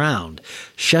first round.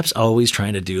 Shep's always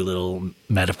trying to do little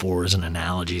metaphors and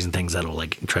analogies and things that'll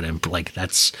like try to like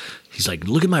that's. He's like,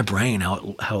 look at my brain,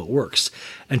 how it works.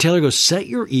 And Taylor goes, set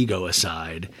your ego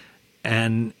aside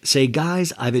and say,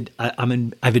 guys, I've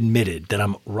admitted that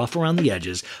I'm rough around the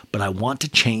edges, but I want to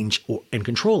change and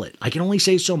control it. I can only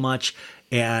say so much,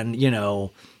 and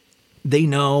they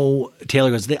know, Taylor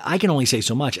goes, I can only say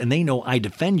so much, and they know I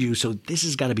defend you, so this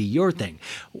has got to be your thing.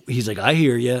 He's like, I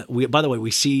hear you. By the way, we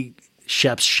see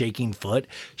Shep's shaking foot.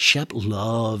 Shep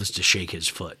loves to shake his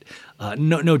foot.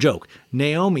 No joke.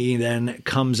 Naomi then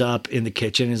comes up in the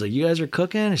kitchen and is like, you guys are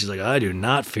cooking? And she's like, I do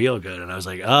not feel good. And I was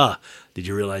like, did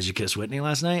you realize you kissed Whitney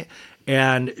last night?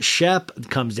 And Shep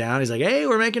comes down. He's like, hey,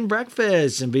 we're making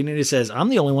breakfast. And Benita says, I'm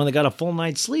the only one that got a full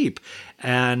night's sleep.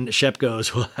 And Shep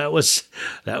goes, well, that was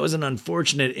an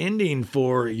unfortunate ending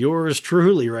for yours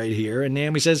truly right here. And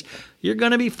Naomi says, you're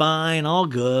going to be fine, all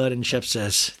good. And Shep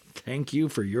says, thank you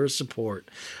for your support.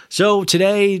 So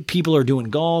today people are doing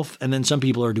golf, and then some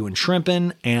people are doing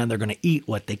shrimping, and they're going to eat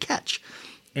what they catch.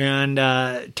 And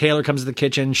Taylor comes to the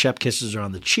kitchen. Shep kisses her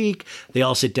on the cheek. They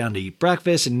all sit down to eat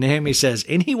breakfast. And Naomi says,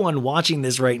 anyone watching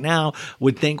this right now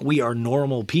would think we are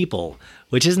normal people,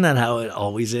 which isn't that how it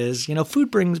always is?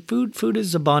 Food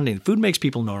is a bonding. Food makes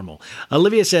people normal.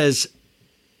 Olivia says,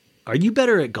 are you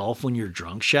better at golf when you're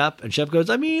drunk, Shep? And Shep goes,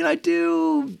 I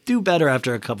do better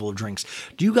after a couple of drinks.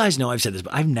 Do you guys know, I've said this,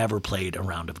 but I've never played a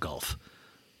round of golf.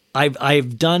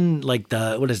 I've done like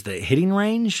the hitting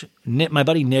range. My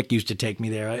buddy Nick used to take me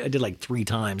there. I did like 3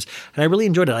 times, and I really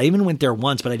enjoyed it. I even went there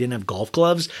once, but I didn't have golf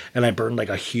gloves, and I burned like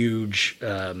a huge,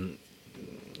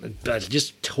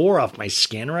 just tore off my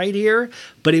skin right here.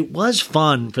 But it was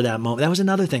fun for that moment. That was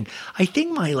another thing. I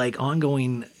think my like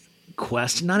ongoing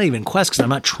quest, not even quest because I'm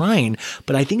not trying,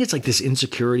 but I think it's like this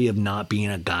insecurity of not being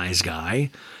a guy's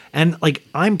guy. And like,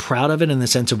 I'm proud of it in the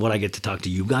sense of what I get to talk to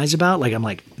you guys about. Like, I'm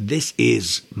like, this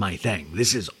is my thing.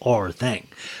 This is our thing.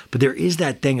 But there is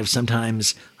that thing of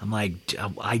sometimes I'm like,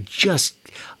 I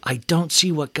don't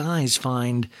see what guys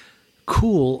find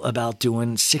cool about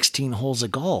doing 16 holes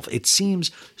of golf? It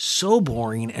seems so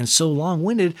boring and so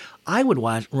long-winded. I would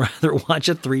rather watch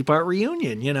a 3-part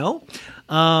reunion, you know?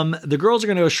 The girls are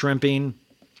going to go shrimping,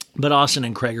 but Austin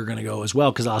and Craig are going to go as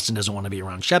well because Austin doesn't want to be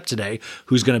around Shep today,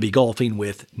 who's going to be golfing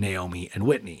with Naomi and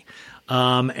Whitney.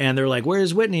 And they're like,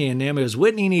 where's Whitney? And Naomi goes,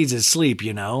 Whitney needs his sleep,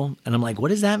 you know? And I'm like, what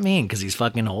does that mean? Because he's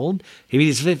fucking old?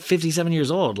 He's 57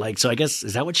 years old. Like, so I guess,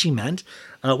 is that what she meant?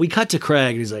 We cut to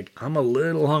Craig, and he's like, I'm a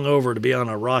little hungover to be on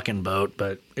a rocking boat,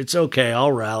 but it's okay,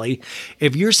 I'll rally.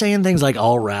 If you're saying things like,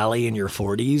 I'll rally in your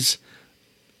 40s,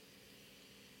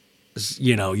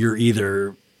 you know, you're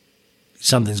either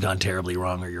something's gone terribly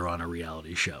wrong or you're on a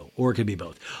reality show, or it could be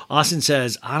both. Austin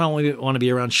says, I don't want to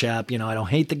be around Shep. You know, I don't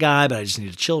hate the guy, but I just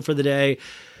need to chill for the day.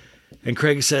 And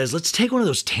Craig says, let's take one of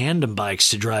those tandem bikes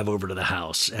to drive over to the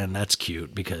house. And that's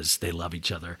cute because they love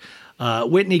each other.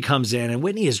 Whitney comes in, and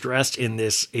Whitney is dressed in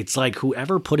this. It's like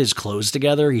whoever put his clothes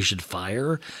together, he should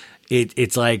fire.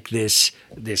 It's like this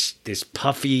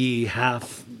puffy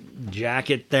half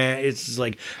jacket that it's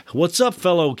like, what's up,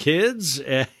 fellow kids?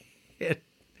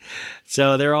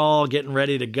 So they're all getting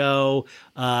ready to go.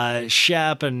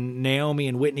 Shep and Naomi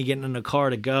and Whitney getting in the car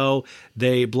to go.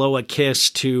 They blow a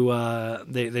kiss to,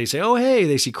 they say, oh, hey,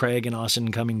 they see Craig and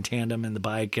Austin coming tandem in the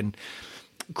bike. And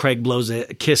Craig blows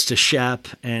a kiss to Shep.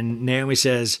 And Naomi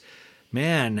says,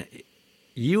 man,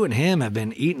 you and him have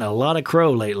been eating a lot of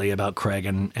crow lately about Craig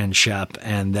and Shep.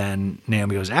 And then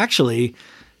Naomi goes, actually,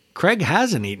 Craig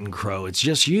hasn't eaten crow. It's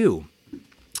just you.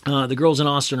 The girls in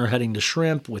Austin are heading to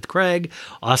Shrimp with Craig.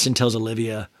 Austin tells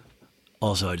Olivia,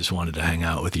 also, I just wanted to hang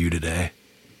out with you today.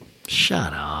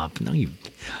 Shut up. No,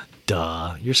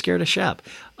 you're scared of Shep.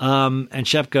 And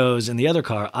Shep goes in the other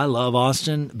car, I love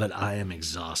Austin, but I am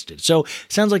exhausted. So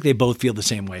sounds like they both feel the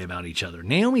same way about each other.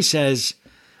 Naomi says,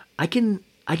 I can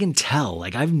tell,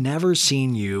 like, I've never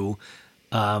seen you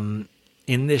in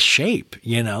this shape,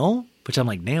 you know? Which I'm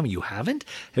like, Naomi, you haven't?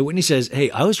 And Whitney says,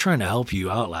 hey, I was trying to help you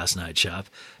out last night, Shep.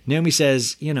 Naomi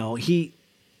says, hey,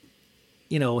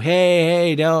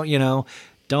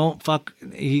 don't fuck.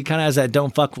 He kind of has that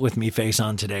don't fuck with me face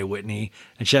on today, Whitney.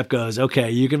 And Shep goes,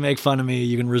 okay, you can make fun of me.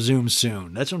 You can resume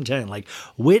soon. That's what I'm telling you. Like,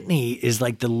 Whitney is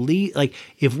like the lead. Like,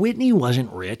 if Whitney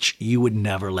wasn't rich, you would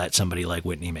never let somebody like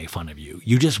Whitney make fun of you.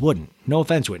 You just wouldn't. No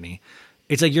offense, Whitney.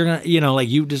 It's like, you're going to, like,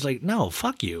 you just like, no,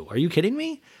 fuck you. Are you kidding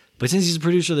me? But since he's a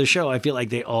producer of the show, I feel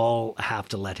like they all have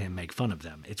to let him make fun of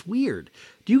them. It's weird.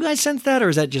 Do you guys sense that, or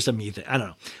is that just a me thing? I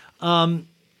don't know.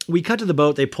 We cut to the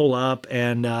boat. They pull up,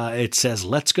 and it says,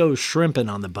 let's go shrimping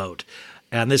on the boat.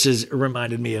 And this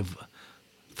reminded me of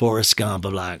Forrest Gump,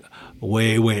 of like,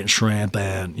 we went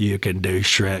shrimping. You can do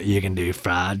shrimp. You can do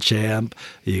fried shrimp.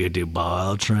 You can do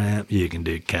boiled shrimp. You can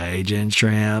do Cajun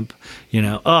shrimp. You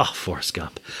know, Forrest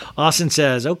Gump. Austin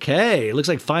says, okay, it looks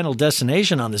like Final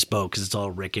Destination on this boat because it's all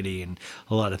rickety and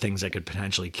a lot of things that could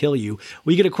potentially kill you.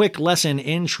 We get a quick lesson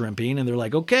in shrimping, and they're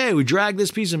like, okay, we drag this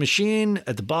piece of machine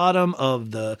at the bottom of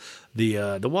the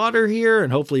water here,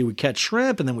 and hopefully we catch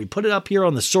shrimp, and then we put it up here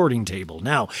on the sorting table.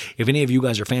 Now, if any of you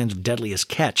guys are fans of Deadliest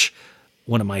Catch,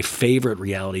 one of my favorite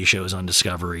reality shows on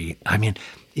Discovery. I mean,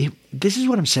 this is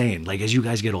what I'm saying. Like, as you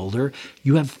guys get older,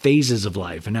 you have phases of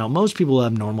life. And now most people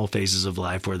have normal phases of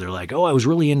life where they're like, oh, I was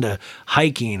really into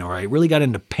hiking, or I really got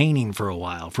into painting for a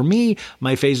while. For me,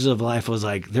 my phases of life was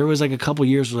like, there was like a couple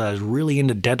years where I was really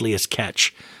into Deadliest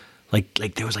Catch. Like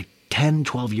there was like 10,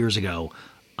 12 years ago.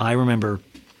 I remember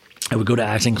I would go to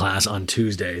acting class on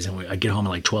Tuesdays, and I'd get home at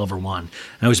like 12 or 1. And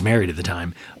I was married at the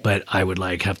time, but I would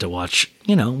like have to watch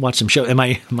some show. And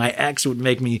my ex would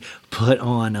make me put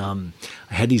on,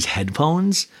 I had these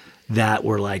headphones that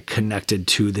were like connected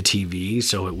to the TV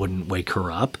so it wouldn't wake her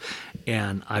up.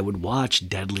 And I would watch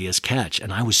Deadliest Catch,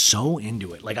 and I was so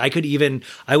into it. Like, I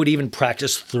would even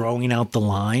practice throwing out the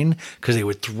line, because they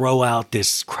would throw out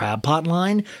this crab pot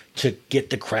line to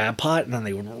get the crab pot, and then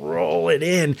they would roll it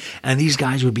in. And these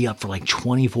guys would be up for like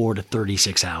 24 to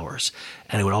 36 hours,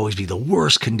 and it would always be the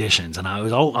worst conditions. And I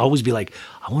would always be like,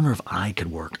 I wonder if I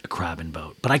could work a crabbing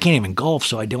boat, but I can't even golf,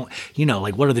 so I don't.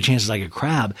 Like, what are the chances I could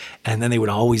crab? And then they would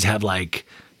always have like,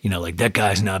 like, that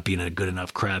guy's not being a good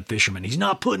enough crab fisherman. He's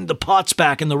not putting the pots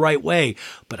back in the right way.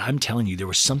 But I'm telling you, there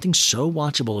was something so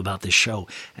watchable about this show,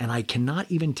 and I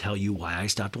cannot even tell you why I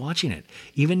stopped watching it.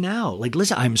 Even now, like,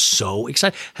 listen, I'm so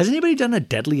excited. Has anybody done a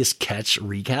Deadliest Catch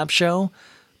recap show?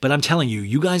 But I'm telling you,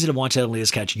 you guys that have watched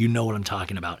Deadliest Catch, you know what I'm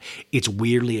talking about. It's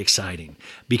weirdly exciting,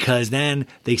 because then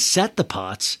they set the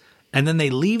pots, and then they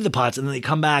leave the pots, and then they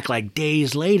come back like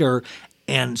days later,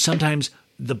 and sometimes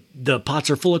the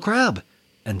pots are full of crab.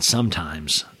 And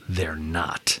sometimes they're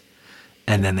not.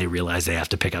 And then they realize they have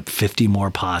to pick up 50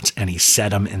 more pots, and he set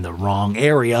them in the wrong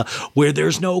area where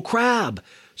there's no crab.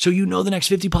 So you know the next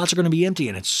 50 pots are going to be empty,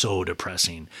 and it's so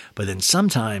depressing. But then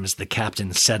sometimes the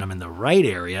captain set them in the right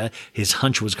area. His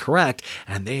hunch was correct,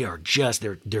 and they are just,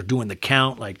 they're doing the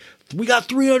count like, we got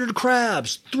 300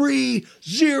 crabs,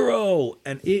 3-0.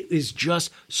 And it is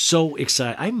just so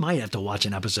exciting. I might have to watch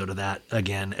an episode of that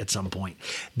again at some point.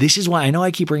 This is why I know I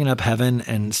keep bringing up heaven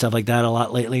and stuff like that a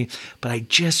lot lately, but I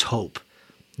just hope,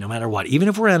 no matter what, even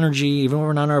if we're energy, even when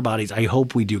we're not in our bodies, I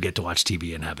hope we do get to watch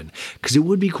TV in heaven, because it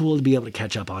would be cool to be able to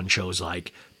catch up on shows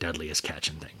like Deadliest Catch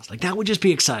and things. Like, that would just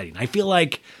be exciting. I feel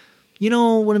like, you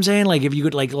know what I'm saying? Like, if you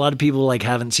could, like, a lot of people like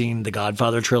haven't seen the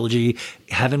Godfather trilogy,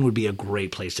 heaven would be a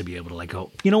great place to be able to like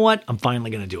go, you know what? I'm finally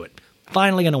going to do it.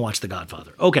 Finally going to watch the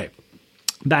Godfather. Okay.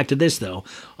 Back to this, though.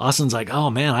 Austin's like,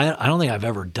 oh, man, I don't think I've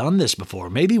ever done this before.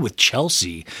 Maybe with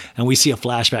Chelsea. And we see a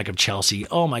flashback of Chelsea.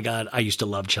 Oh, my God, I used to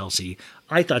love Chelsea.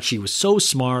 I thought she was so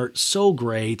smart, so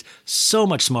great, so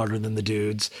much smarter than the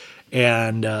dudes.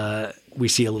 And we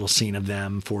see a little scene of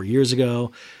them 4 years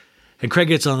ago. And Craig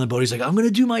gets on the boat. He's like, I'm going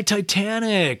to do my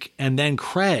Titanic. And then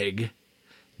Craig...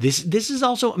 This is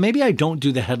also, maybe I don't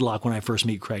do the headlock when I first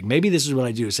meet Craig. Maybe this is what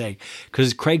I do say,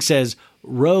 because Craig says,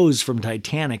 Rose from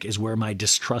Titanic is where my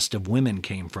distrust of women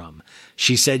came from.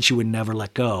 She said she would never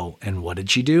let go. And what did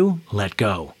she do? Let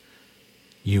go.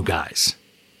 You guys.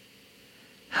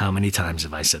 How many times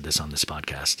have I said this on this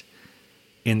podcast?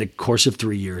 In the course of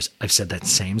 3 years, I've said that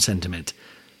same sentiment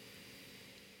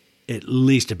at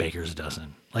least a baker's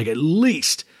dozen. Like, at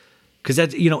least. Because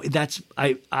that's, you know, that's,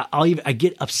 I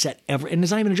get upset and it's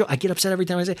not even a joke. I get upset every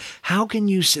time I say, how can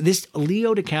you say this?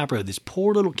 Leo DiCaprio, this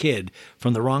poor little kid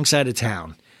from the wrong side of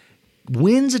town,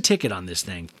 wins a ticket on this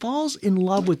thing, falls in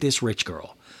love with this rich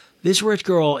girl. This rich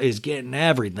girl is getting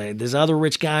everything. There's other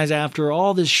rich guys after her,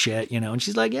 all this shit, you know, and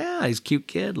she's like, yeah, he's a cute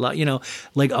kid, you know,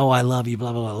 like, oh, I love you,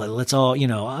 blah, blah, blah. Let's all, you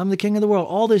know, I'm the king of the world,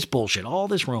 all this bullshit, all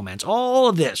this romance, all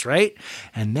of this, right?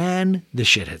 And then the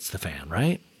shit hits the fan,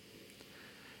 right?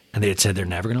 And they had said they're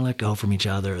never going to let go from each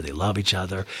other. They love each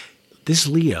other. This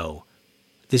Leo,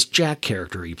 this Jack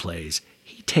character he plays,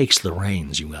 he takes the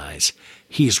reins, you guys.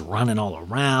 He's running all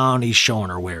around. He's showing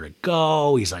her where to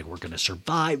go. He's like, we're going to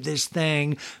survive this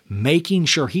thing. Making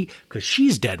sure because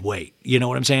she's dead weight. You know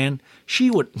what I'm saying?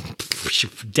 She would,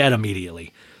 dead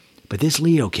immediately. But this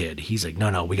Leo kid, he's like,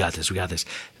 no, we got this.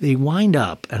 They wind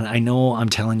up, and I know I'm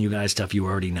telling you guys stuff you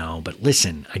already know, but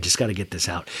listen, I just got to get this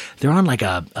out. They're on like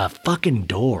a fucking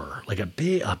door, like a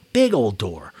big old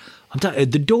door. The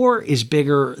door is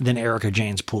bigger than Erika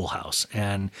Jayne's pool house.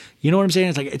 And you know what I'm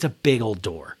saying? It's a big old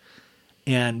door.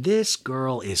 And this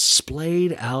girl is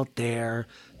splayed out there,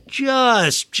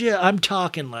 I'm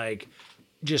talking like,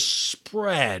 just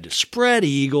spread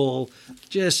eagle,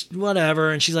 just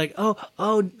whatever. And she's like, oh,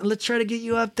 let's try to get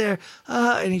you up there.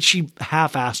 And she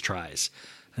half-ass tries.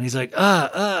 And he's like,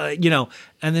 you know,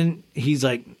 and then he's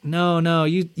like, no,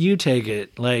 you take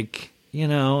it. Like, you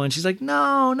know, and she's like,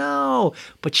 no,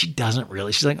 but she doesn't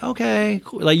really. She's like, okay,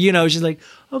 cool. Like, you know, she's like,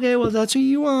 okay, well, that's what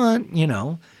you want, you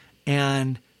know,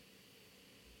 and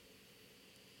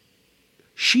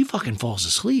she fucking falls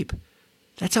asleep.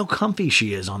 That's how comfy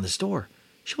she is on this door.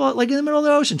 She falls, like in the middle of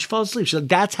the ocean, she falls asleep. She's like,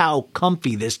 that's how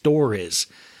comfy this door is.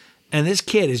 And this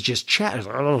kid is just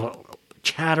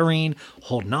chattering,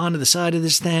 holding on to the side of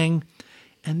this thing.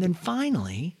 And then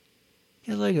finally,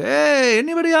 he's like, hey,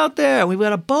 anybody out there? We've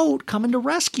got a boat coming to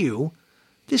rescue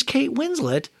this Kate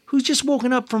Winslet, who's just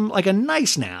woken up from like a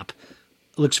nice nap.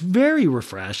 Looks very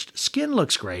refreshed. Skin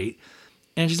looks great.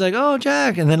 And she's like, oh,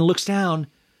 Jack. And then looks down.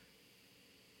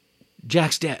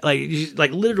 Jack's dead.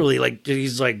 Like literally, like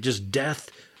he's like just death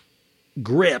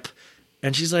grip.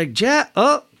 And she's like, Jack,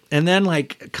 oh. And then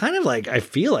like, kind of like, I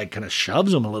feel like kind of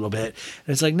shoves him a little bit.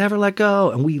 And it's like, never let go.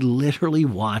 And we literally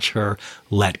watch her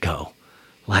let go.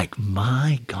 Like,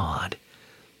 my God.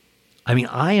 I mean,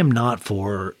 I am not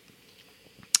for,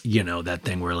 you know, that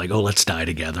thing where like, oh, let's die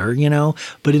together, you know.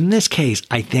 But in this case,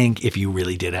 I think if you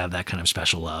really did have that kind of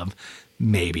special love,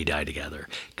 maybe die together.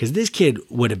 Because this kid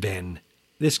would have been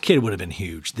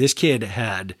huge. This kid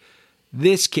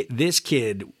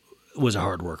was a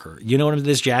hard worker. You know what I mean?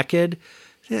 This Jack kid.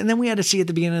 And then we had to see at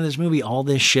the beginning of this movie all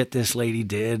this shit this lady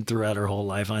did throughout her whole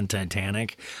life on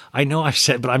Titanic. I know I've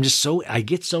said, but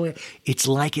it's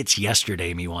like it's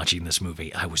yesterday me watching this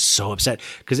movie. I was so upset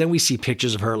because then we see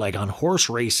pictures of her like on horse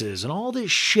races and all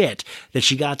this shit that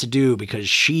she got to do because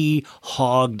she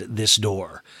hogged this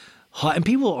door. And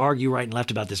people argue right and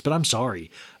left about this, but I'm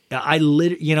sorry. And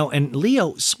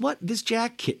Leo, this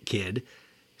Jack kid,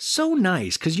 so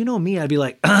nice. Cause you know me, I'd be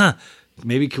like,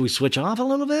 maybe can we switch off a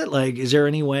little bit? Like, is there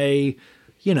any way,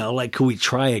 like, could we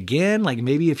try again? Like,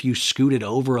 maybe if you scoot it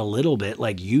over a little bit,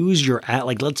 like, use your,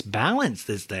 like, let's balance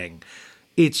this thing.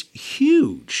 It's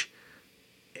huge,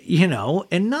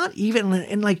 and not even,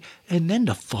 and then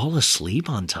to fall asleep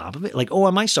on top of it. Like, oh,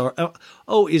 am I sorry?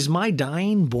 Oh, is my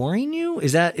dying boring you?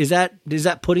 Is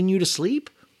that putting you to sleep?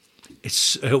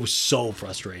 It was so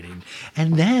frustrating.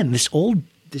 And then this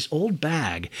old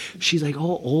bag, she's like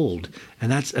all old,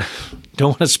 and that's, don't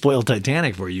want to spoil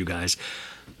Titanic for you guys.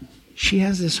 She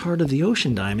has this Heart of the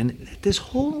Ocean diamond. This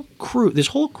whole crew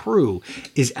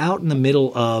is out in the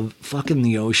middle of fucking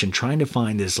the ocean trying to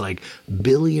find this like $1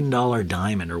 billion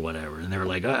diamond or whatever. And they're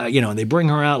like, and they bring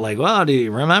her out like, well, do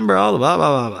you remember all the blah,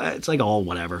 blah, blah. It's like all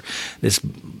whatever. This,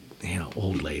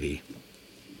 old lady.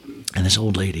 And this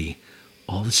old lady,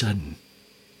 all of a sudden,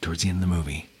 towards the end of the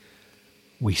movie,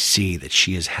 we see that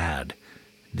she has had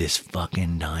this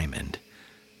fucking diamond.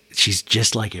 She's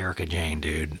just like Erika Jayne,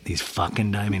 dude. These fucking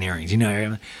diamond earrings.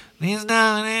 Erika? These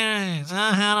diamond earrings,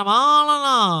 I had them all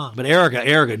along. But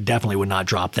Erika definitely would not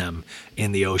drop them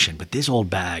in the ocean. But this old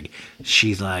bag,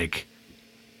 she's like,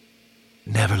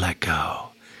 never let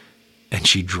go. And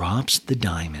she drops the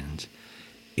diamond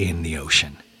in the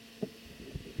ocean.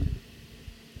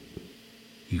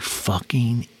 You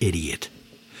fucking idiot.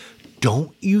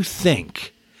 Don't you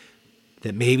think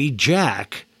that maybe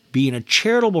Jack, being a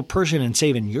charitable person and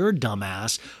saving your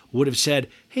dumbass, would have said,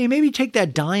 hey, maybe take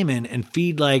that diamond and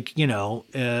feed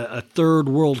a third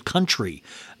world country.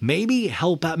 Maybe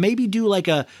help out. Maybe do like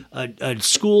a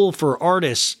school for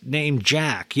artists named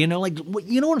Jack. You know what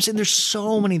I'm saying? There's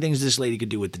so many things this lady could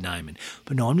do with the diamond.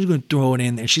 But no, I'm just going to throw it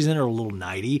in there. She's in her little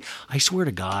nightie. I swear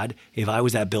to God, if I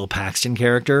was that Bill Paxton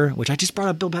character, which I just brought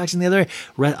up Bill Paxton the other day,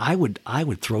 I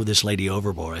would throw this lady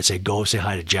overboard. I'd say, go say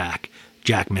hi to Jack.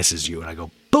 Jack misses you. And I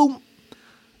go, boom.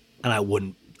 And I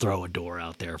wouldn't throw a door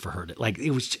out there for her to,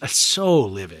 it was so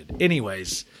livid.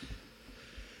 Anyways,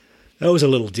 that was just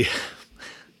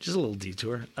a little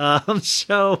detour.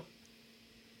 So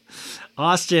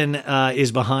Austin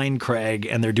is behind Craig,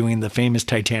 and they're doing the famous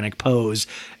Titanic pose.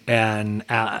 And,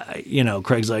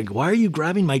 Craig's like, why are you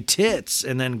grabbing my tits?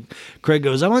 And then Craig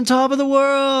goes, I'm on top of the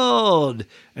world.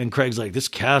 And Craig's like, this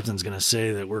captain's going to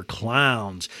say that we're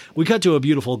clowns. We cut to a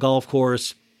beautiful golf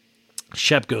course.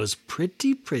 Shep goes,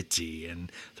 pretty. And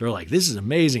they're like, this is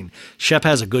amazing. Shep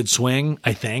has a good swing,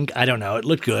 I think. I don't know. It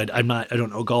looked good. I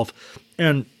don't know golf.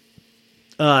 And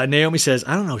Naomi says,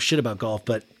 I don't know shit about golf,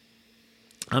 but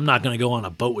I'm not going to go on a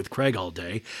boat with Craig all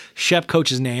day. Shep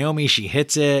coaches Naomi. She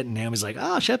hits it. And Naomi's like,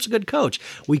 oh, Shep's a good coach.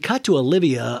 We cut to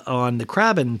Olivia on the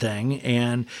crabbing thing,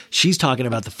 and she's talking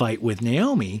about the fight with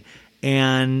Naomi.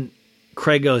 And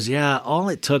Craig goes, yeah, all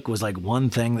it took was like one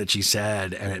thing that she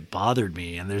said, and it bothered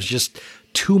me. And there's just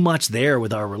too much there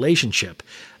with our relationship.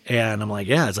 And I'm like,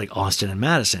 yeah, it's like Austin and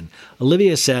Madison.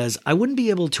 Olivia says, I wouldn't be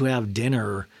able to have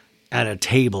dinner at a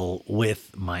table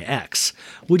with my ex,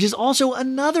 which is also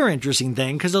another interesting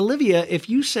thing. Because Olivia, if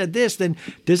you said this, then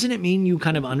doesn't it mean you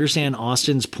kind of understand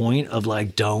Austin's point of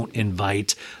like, don't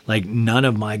invite, like none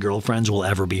of my girlfriends will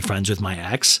ever be friends with my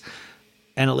ex.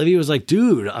 And Olivia was like,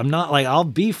 dude, I'm not like, I'll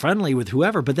be friendly with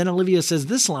whoever. But then Olivia says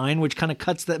this line, which kind of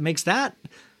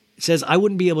says, I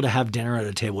wouldn't be able to have dinner at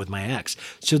a table with my ex.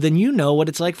 So then you know what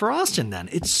it's like for Austin then.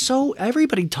 It's so,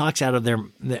 everybody talks out of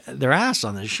their ass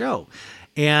on this show.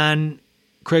 And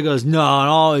Craig goes, no, I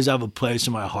always have a place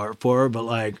in my heart for her, but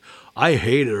like, I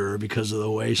hated her because of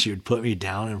the way she would put me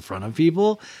down in front of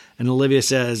people. And Olivia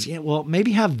says, yeah, well,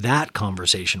 maybe have that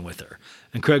conversation with her.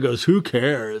 And Craig goes, who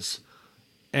cares?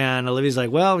 And Olivia's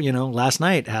like, well, last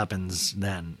night happens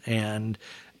then. And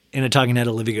in a talking head,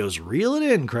 Olivia goes, reel it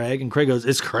in, Craig. And Craig goes,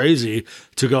 it's crazy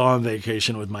to go on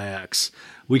vacation with my ex.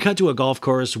 We cut to a golf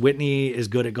course. Whitney is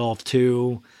good at golf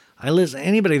too.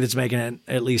 Anybody that's making it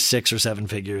at least 6 or 7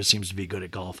 figures seems to be good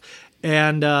at golf.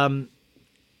 And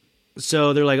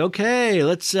so they're like, okay,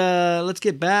 let's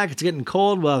get back. It's getting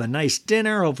cold. We'll have a nice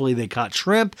dinner. Hopefully they caught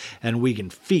shrimp and we can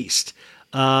feast.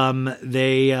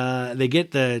 They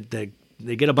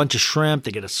get a bunch of shrimp.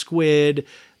 They get a squid.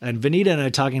 And Vanita in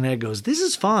a talking head goes, this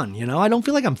is fun. I don't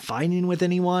feel like I'm fighting with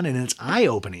anyone, and it's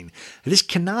eye-opening. This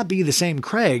cannot be the same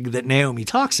Craig that Naomi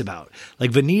talks about.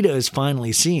 Like, Vanita is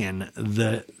finally seeing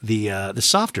the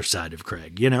softer side of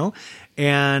Craig,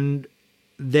 And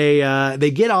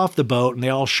they get off the boat, and they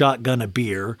all shotgun a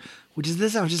beer, which is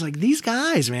this. I was just like, these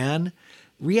guys, man.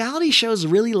 Reality shows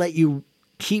really let you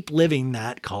keep living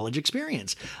that college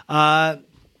experience.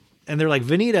 And they're like,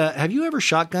 Vanita, have you ever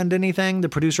shotgunned anything? The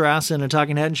producer asks in a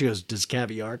talking head, and she goes, does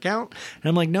caviar count? And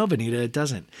I'm like, no, Vanita, it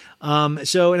doesn't.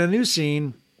 So in a new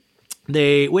scene,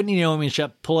 Whitney, Naomi, and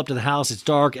Shep pull up to the house. It's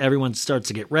dark. Everyone starts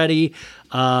to get ready.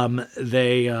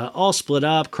 They all split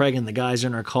up. Craig and the guys are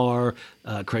in our car.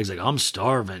 Craig's like, I'm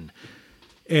starving.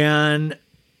 And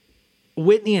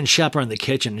Whitney and Shep are in the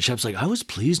kitchen. And Shep's like, I was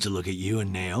pleased to look at you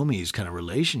and Naomi's kind of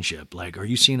relationship. Like, are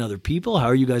you seeing other people? How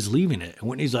are you guys leaving it? And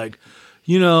Whitney's like,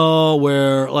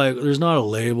 where, like, there's not a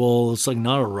label. It's, like,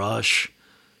 not a rush.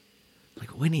 Like,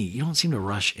 Whitney, you don't seem to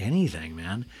rush anything,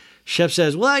 man. Shep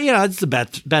says, well, it's the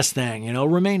best thing,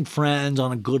 remain friends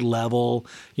on a good level.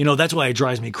 That's why it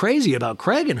drives me crazy about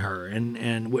Craig and her.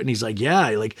 And Whitney's like, yeah,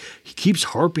 like he keeps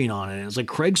harping on it. And it's like,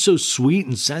 Craig's so sweet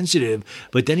and sensitive,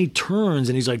 but then he turns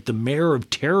and he's like the mayor of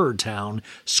Terror Town,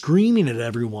 screaming at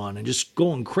everyone and just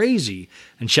going crazy.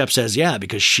 And Shep says, yeah,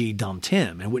 because she dumped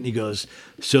him. And Whitney goes,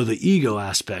 so the ego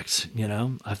aspect,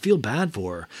 I feel bad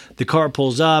for her. The car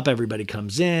pulls up, everybody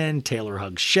comes in, Taylor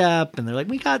hugs Shep, and they're like,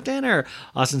 we got dinner.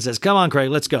 Austin says, come on, Craig,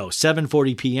 let's go.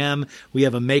 7:40 p.m. We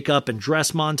have a makeup and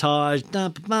dress montage.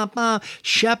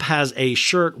 Shep has a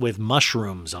shirt with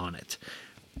mushrooms on it.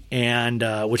 And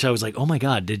which I was like, oh my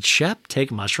God, did Shep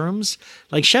take mushrooms?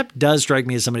 Like, Shep does strike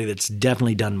me as somebody that's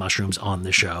definitely done mushrooms on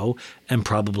the show, and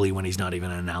probably when he's not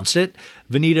even announced it.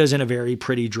 Vanita's in a very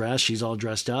pretty dress. She's all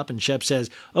dressed up. And Shep says,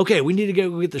 okay, we need to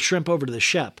go get the shrimp over to the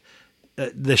chef.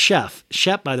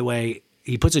 Shep, by the way,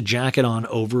 he puts a jacket on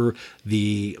over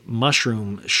the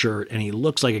mushroom shirt, and he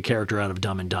looks like a character out of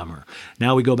Dumb and Dumber.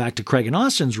 Now we go back to Craig and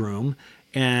Austin's room.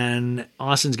 And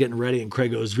Austin's getting ready, and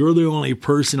Craig goes, you're the only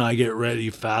person I get ready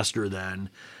faster than.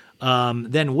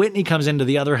 Then Whitney comes into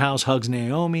the other house, hugs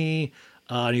Naomi,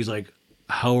 and he's like,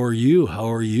 how are you? How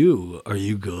are you? Are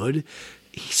you good?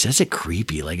 He says it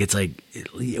creepy. Like, it's like,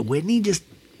 Whitney just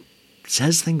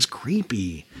says things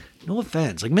creepy. No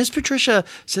offense. Like, Miss Patricia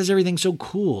says everything so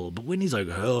cool, but Whitney's like,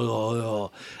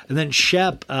 oh. And then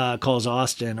Shep calls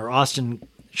Austin,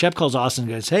 Shep calls Austin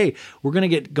and goes, hey, we're going to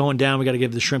get going down. We got to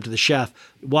give the shrimp to the chef.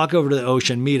 Walk over to the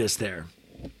ocean. Meet us there.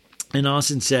 And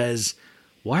Austin says,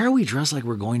 why are we dressed like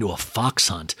we're going to a fox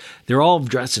hunt? They're all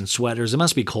dressed in sweaters. It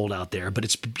must be cold out there, but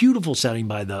it's a beautiful setting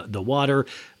by the water.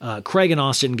 Craig and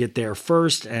Austin get there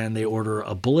first, and they order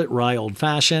a Bullet Rye Old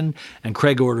Fashioned, and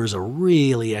Craig orders a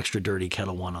really extra dirty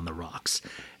Kettle One on the rocks.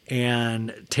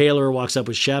 And Taylor walks up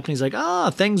with Shep, and he's like,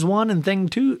 thing one and thing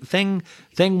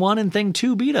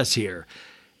two beat us here.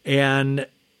 And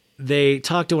they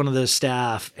talk to one of the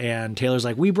staff, and Taylor's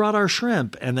like, we brought our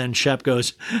shrimp. And then Shep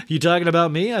goes, you talking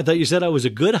about me? I thought you said I was a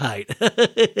good height.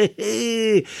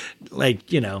 Like,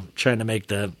 trying to make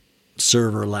the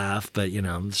server laugh, but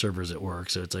the server's at work,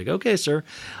 so it's like, okay, sir.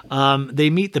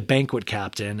 They meet the banquet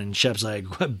captain, and Shep's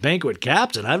like, what, banquet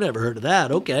captain? I've never heard of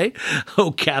that. Okay. Oh,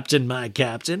 captain, my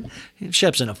captain.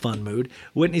 Shep's in a fun mood.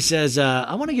 Whitney says,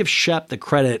 I want to give Shep the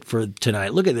credit for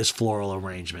tonight. Look at this floral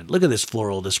arrangement. Look at this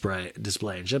floral display.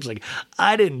 And Shep's like,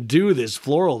 I didn't do this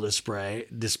floral display.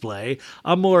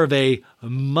 I'm more of a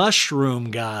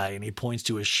mushroom guy. And he points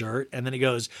to his shirt, and then he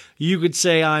goes, you could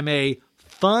say I'm a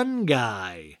fun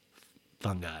guy.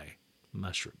 Fungi,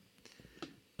 mushroom.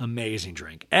 Amazing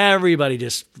drink. Everybody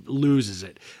just loses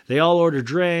it. They all order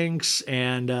drinks,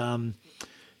 and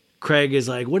Craig is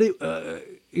like,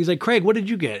 he's like, Craig, what did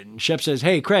you get? And Shep says,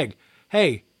 hey, Craig,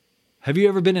 have you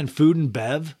ever been in food and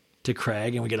bev? To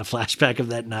Craig, and we get a flashback of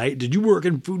that night. Did you work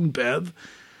in food and bev?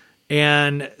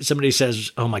 And somebody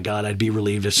says, oh my God, I'd be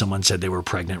relieved if someone said they were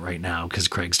pregnant right now, because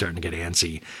Craig's starting to get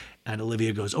antsy. And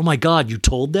Olivia goes, oh my God, you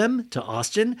told them? To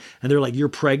Austin? And they're like, you're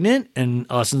pregnant? And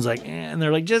Austin's like, and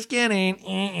they're like, just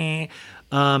kidding.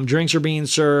 Drinks are being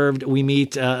served. We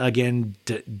meet, again,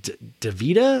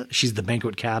 Davida. She's the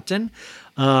banquet captain.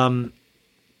 Whitney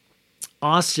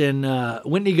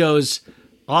goes,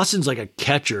 Austin's like a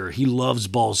catcher. He loves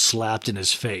balls slapped in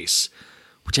his face,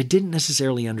 which I didn't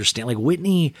necessarily understand. Like,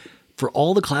 Whitney, for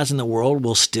all the class in the world,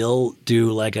 will still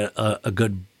do like a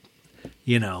good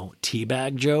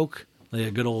teabag joke, like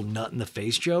a good old nut in the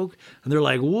face joke. And they're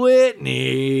like,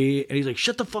 Whitney. And he's like,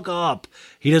 shut the fuck up.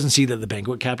 He doesn't see that the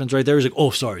banquet captain's right there. He's like,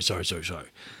 oh, sorry.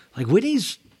 Like,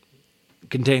 Whitney's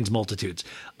contains multitudes.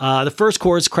 The first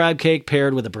course, crab cake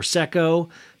paired with a Prosecco.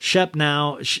 Shep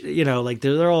now, like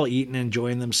they're all eating and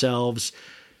enjoying themselves.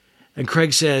 And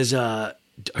Craig says,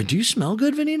 do you smell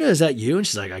good, Vanita? Is that you? And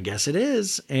she's like, I guess it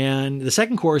is. And the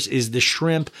second course is the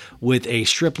shrimp with a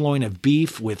strip loin of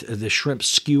beef with the shrimp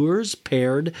skewers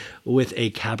paired with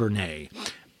a Cabernet.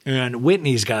 And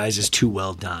Whitney's, guys, is too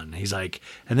well done. He's like,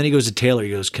 and then he goes to Taylor. He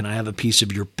goes, can I have a piece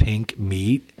of your pink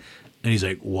meat? And he's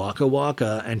like, waka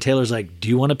waka. And Taylor's like, do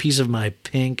you want a piece of my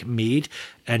pink meat?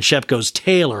 And Shep goes,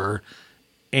 Taylor.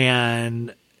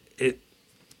 And it,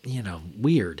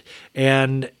 weird.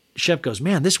 And Chef goes,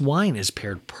 man, this wine is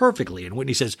paired perfectly. And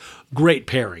Whitney says, great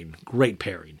pairing, great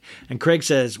pairing. And Craig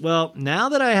says, well, now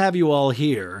that I have you all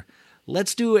here,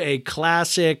 let's do a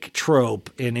classic trope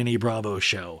in any Bravo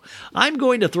show. I'm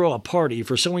going to throw a party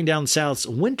for Sewing Down South's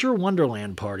Winter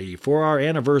Wonderland party for our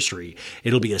anniversary.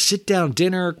 It'll be a sit-down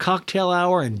dinner, cocktail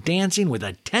hour, and dancing with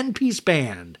a 10-piece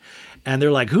band. And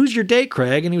they're like, who's your date,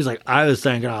 Craig? And he was like, I was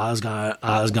thinking I was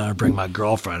gonna bring my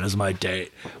girlfriend as my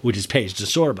date, which is Paige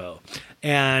DeSorbo.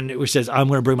 And it says, I'm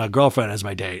going to bring my girlfriend as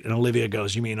my date. And Olivia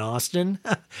goes, you mean Austin?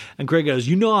 And Craig goes,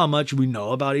 you know how much we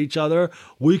know about each other?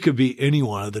 We could be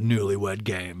anyone at the newlywed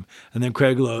game. And then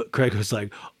Craig was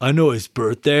like, I know his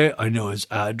birthday. I know his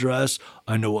address.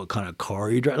 I know what kind of car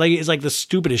he drives. Like, it's like the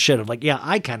stupidest shit of like, yeah,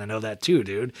 I kind of know that too,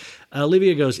 dude.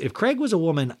 Olivia goes, if Craig was a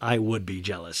woman, I would be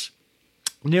jealous.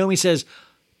 Naomi says,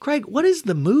 Craig, what is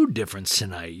the mood difference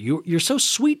tonight? You're so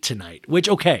sweet tonight. Which,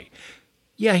 okay,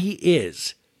 yeah, he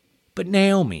is. But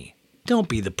Naomi, don't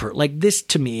be the like this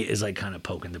to me is like kind of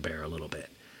poking the bear a little bit.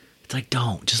 It's like,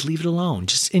 don't, just leave it alone.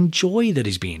 Just enjoy that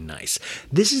he's being nice.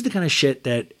 This is the kind of shit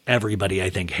that everybody I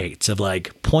think hates, of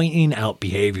like pointing out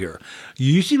behavior.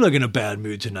 You seem like in a bad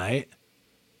mood tonight.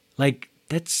 Like,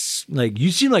 that's like, you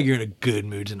seem like you're in a good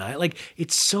mood tonight. Like,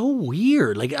 it's so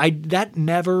weird. Like, that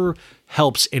never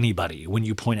helps anybody when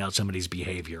you point out somebody's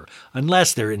behavior,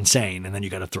 unless they're insane, and then you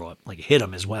got to throw up, like, hit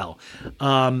them as well.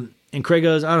 And Craig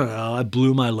goes, I don't know, I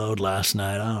blew my load last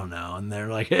night. I don't know. And they're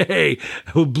like, hey,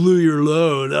 who blew your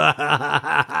load?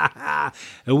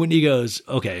 And Whitney goes,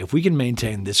 okay, if we can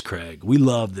maintain this Craig, we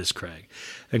love this Craig.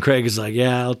 And Craig is like,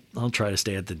 yeah, I'll try to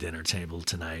stay at the dinner table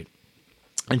tonight.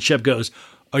 And Shep goes,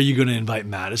 are you going to invite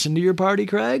Madison to your party,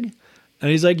 Craig? And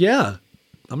he's like, yeah,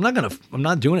 I'm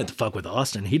not doing it to fuck with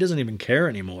Austin. He doesn't even care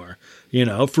anymore. You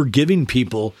know, forgiving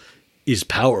people is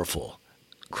powerful.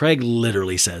 Craig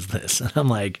literally says this. And I'm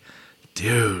like,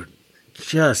 dude,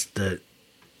 it's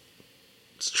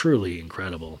truly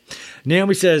incredible.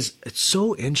 Naomi says, it's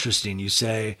so interesting you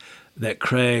say that,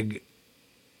 Craig,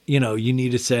 you know, you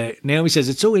need to say, Naomi says,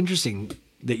 it's so interesting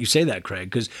that you say that, Craig,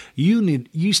 because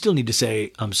you still need to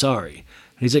say, I'm sorry.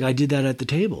 And he's like, I did that at the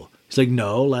table. He's like,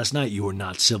 no, last night you were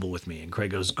not civil with me. And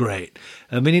Craig goes, great.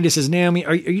 And Benita says, Naomi,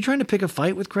 are you trying to pick a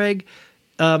fight with Craig?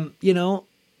 You know,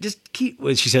 just keep,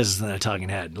 well, she says in a talking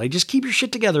head, like, just keep your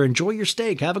shit together, enjoy your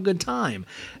steak, have a good time.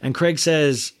 And Craig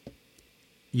says,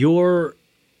 Craig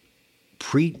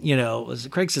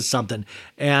says something,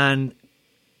 and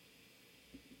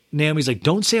Naomi's like,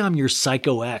 don't say I'm your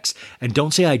psycho ex, and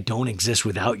don't say I don't exist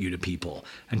without you to people.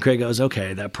 And Craig goes,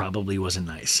 okay, that probably wasn't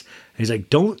nice. And he's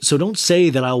like, don't say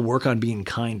that I'll work on being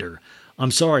kinder. I'm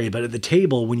sorry, but at the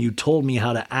table when you told me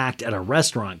how to act at a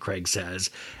restaurant, Craig says,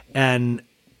 and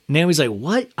Naomi's like,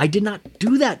 what? I did not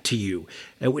do that to you.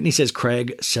 And Whitney says,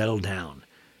 Craig, settle down.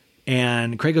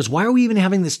 And Craig goes, why are we even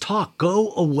having this talk?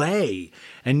 Go away.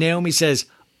 And Naomi says,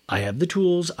 I have the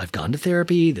tools. I've gone to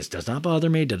therapy. This does not bother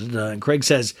me. Da, da, da. And Craig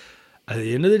says, at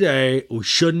the end of the day, we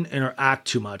shouldn't interact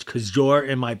too much because you're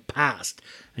in my past.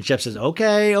 And Shep says,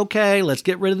 okay, let's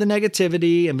get rid of the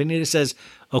negativity. And Benita says,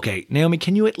 okay, Naomi,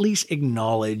 can you at least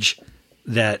acknowledge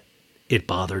that it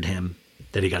bothered him,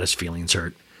 that he got his feelings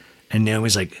hurt? And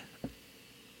Naomi's like,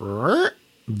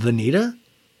 Benita,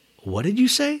 what did you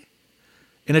say?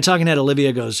 In a talking head,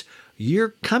 Olivia goes,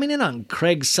 you're coming in on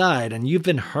Craig's side and you've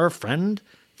been her friend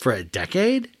for a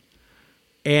decade?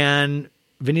 And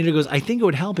Benita goes, I think it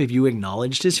would help if you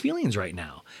acknowledged his feelings right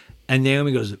now. And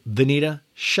Naomi goes, Benita,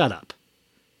 shut up.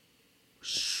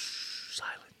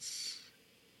 Silence.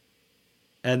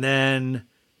 And then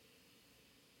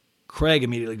Craig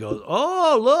immediately goes,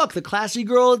 oh, look, the classy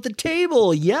girl at the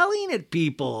table yelling at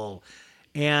people.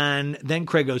 And then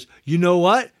Craig goes, you know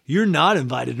what? You're not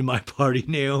invited to my party,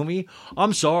 Naomi.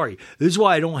 I'm sorry. This is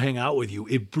why I don't hang out with you.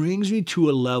 It brings me to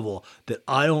a level that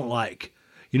I don't like.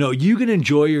 You know, you can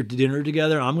enjoy your dinner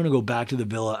together. I'm going to go back to the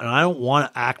villa, and I don't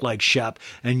want to act like Shep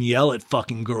and yell at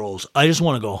fucking girls. I just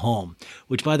want to go home.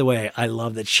 Which, by the way, I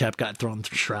love that Shep got thrown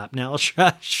through shrapnel.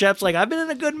 Shep's like, I've been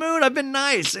in a good mood. I've been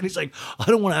nice. And he's like, I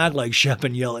don't want to act like Shep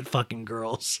and yell at fucking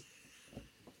girls.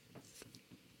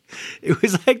 It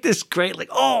was like this great, like,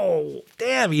 oh,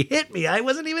 damn, he hit me. I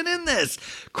wasn't even in this.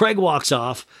 Craig walks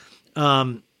off.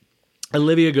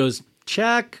 Olivia goes,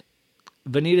 check.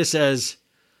 Benita says,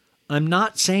 I'm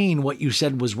not saying what you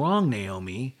said was wrong,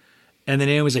 Naomi. And then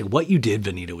Naomi's like, what you did,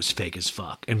 Benita, was fake as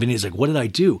fuck. And Benita's like, what did I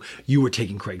do? You were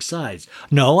taking Craig's sides.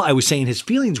 No, I was saying his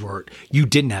feelings were hurt. You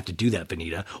didn't have to do that,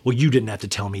 Benita. Well, you didn't have to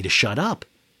tell me to shut up.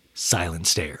 Silent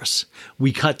stares.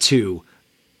 We cut to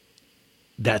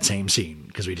that same scene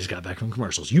because we just got back from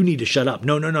commercials. You need to shut up.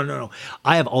 No.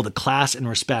 I have all the class and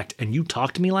respect, and you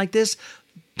talk to me like this?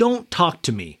 Don't talk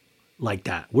to me like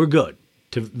that. We're good,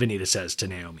 Venita says to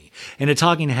Naomi. In a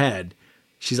talking head,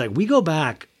 she's like, we go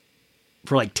back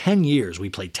for like 10 years. We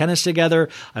played tennis together.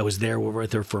 I was there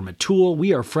with her for Matul.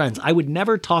 We are friends. I would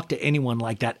never talk to anyone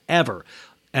like that ever.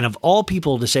 And of all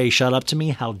people to say, shut up to me,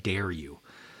 how dare you?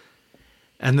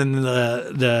 And then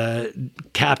the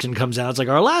captain comes out. It's like,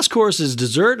 our last course is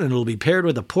dessert, and it'll be paired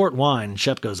with a port wine. And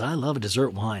Shep goes, I love a dessert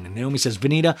wine. And Naomi says,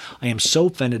 Venita, I am so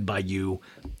offended by you.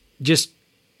 Just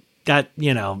that,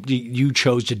 you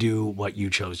chose to do what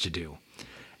you chose to do.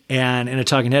 And in a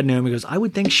talking head, Naomi goes, I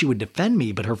would think she would defend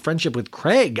me, but her friendship with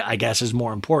Craig, I guess, is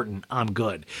more important. I'm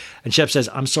good. And Shep says,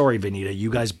 I'm sorry, Venita. You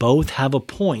guys both have a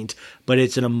point, but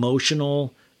it's an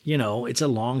emotional... it's a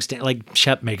long stand. Like,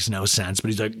 Shep makes no sense,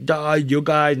 but he's like, you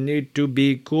guys need to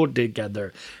be cool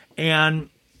together. And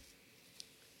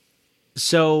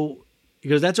so he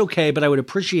goes, that's okay, but I would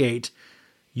appreciate,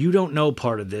 you don't know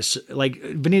part of this. Like,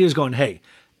 Venita's going, hey,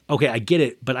 okay, I get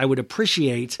it, but I would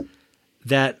appreciate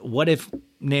that. What if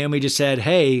Naomi just said,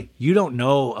 hey, you don't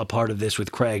know a part of this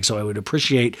with Craig, so I would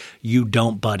appreciate you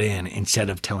don't butt in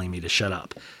instead of telling me to shut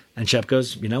up. And Shep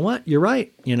goes, you know what? You're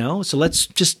right. So let's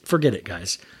just forget it,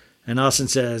 guys. And Austin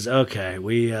says, okay,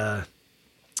 we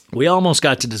almost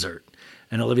got to dessert.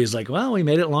 And Olivia's like, well, we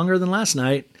made it longer than last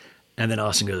night. And then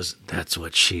Austin goes, that's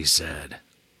what she said.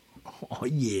 Oh,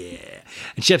 yeah.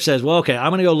 And Shep says, well, okay,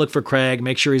 I'm going to go look for Craig,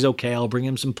 make sure he's okay. I'll bring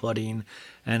him some pudding.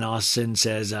 And Austin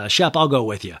says, Shep, I'll go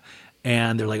with you.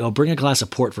 And they're like, oh, bring a glass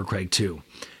of port for Craig too.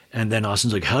 And then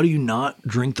Austin's like, how do you not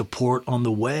drink the port on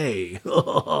the way?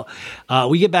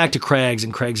 We get back to Craig's,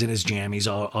 and Craig's in his jammies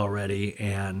already.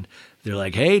 And they're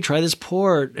like, hey, try this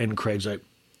port. And Craig's like,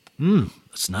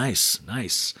 it's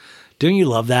nice. Don't you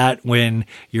love that when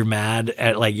you're mad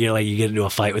at you get into a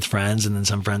fight with friends, and then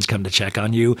some friends come to check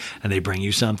on you and they bring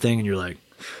you something and you're like,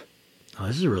 oh,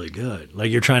 this is really good. Like,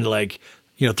 you're trying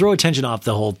to throw attention off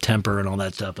the whole temper and all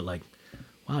that stuff. But like,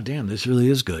 wow, damn, this really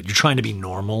is good. You're trying to be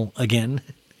normal again.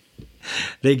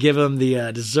 They give him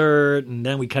the dessert, and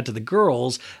then we cut to the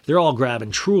girls. They're all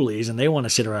grabbing Trulies, and they want to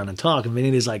sit around and talk. And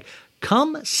Venita's like,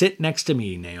 come sit next to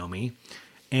me, Naomi.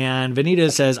 And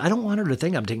Venita says, I don't want her to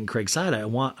think I'm taking Craig's side.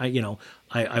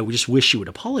 I just wish she would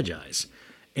apologize.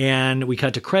 And we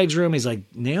cut to Craig's room. He's like,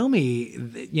 Naomi,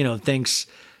 thinks,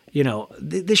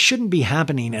 this shouldn't be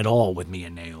happening at all with me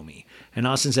and Naomi. And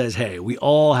Austin says, hey, we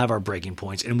all have our breaking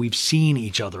points, and we've seen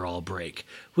each other all break,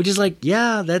 which is like,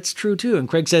 yeah, that's true too. And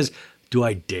Craig says, do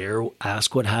I dare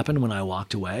ask what happened when I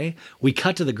walked away? We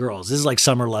cut to the girls. This is like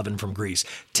Summer Lovin' from Greece.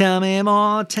 Tell me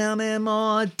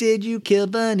more, did you kill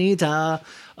Benita?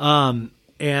 And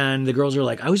the girls are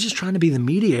like, I was just trying to be the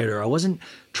mediator. I wasn't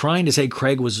trying to say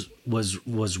Craig was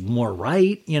more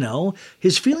right,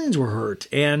 His feelings were hurt,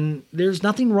 and there's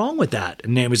nothing wrong with that.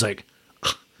 And Naomi's like,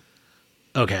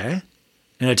 okay.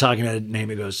 And they're talking to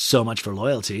Naomi, goes, so much for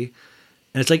loyalty.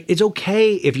 And it's like, it's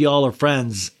okay if y'all are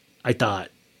friends, I thought.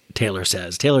 Taylor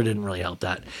says. Taylor didn't really help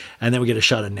that. And then we get a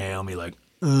shot of Naomi like,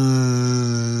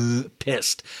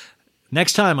 pissed.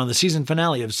 Next time on the season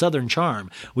finale of Southern Charm,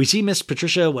 we see Miss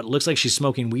Patricia, what looks like she's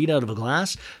smoking weed out of a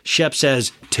glass. Shep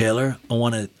says, Taylor, I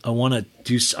want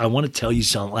to tell you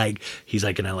something. Like, he's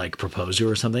like going to propose to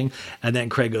her or something. And then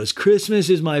Craig goes, Christmas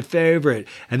is my favorite.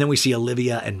 And then we see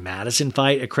Olivia and Madison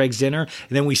fight at Craig's dinner.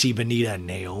 And then we see Venita and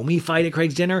Naomi fight at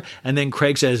Craig's dinner. And then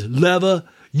Craig says, Leva,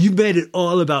 you made it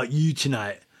all about you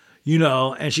tonight.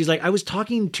 And she's like, I was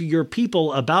talking to your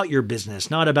people about your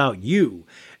business, not about you.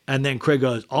 And then Craig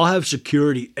goes, I'll have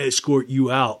security escort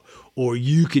you out, or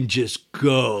you can just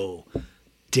go.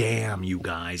 Damn, you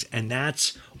guys. And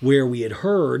that's where we had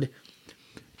heard,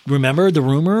 remember the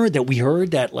rumor that we heard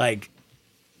that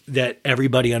that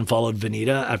everybody unfollowed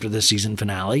Venita after the season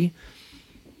finale?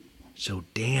 So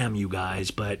damn, you guys,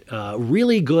 but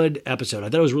really good episode. I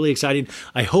thought it was really exciting.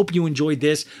 I hope you enjoyed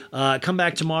this. Come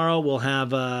back tomorrow. We'll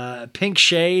have Pink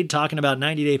Shade talking about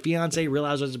 90 Day Fiance, Real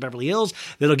Housewives of Beverly Hills.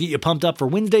 That'll get you pumped up for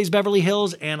Wednesday's Beverly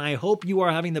Hills. And I hope you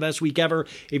are having the best week ever.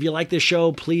 If you like this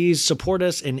show, please support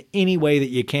us in any way that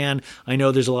you can. I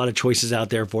know there's a lot of choices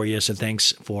out there for you. So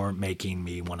thanks for making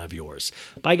me one of yours.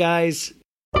 Bye, guys.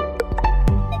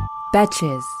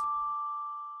 Betches.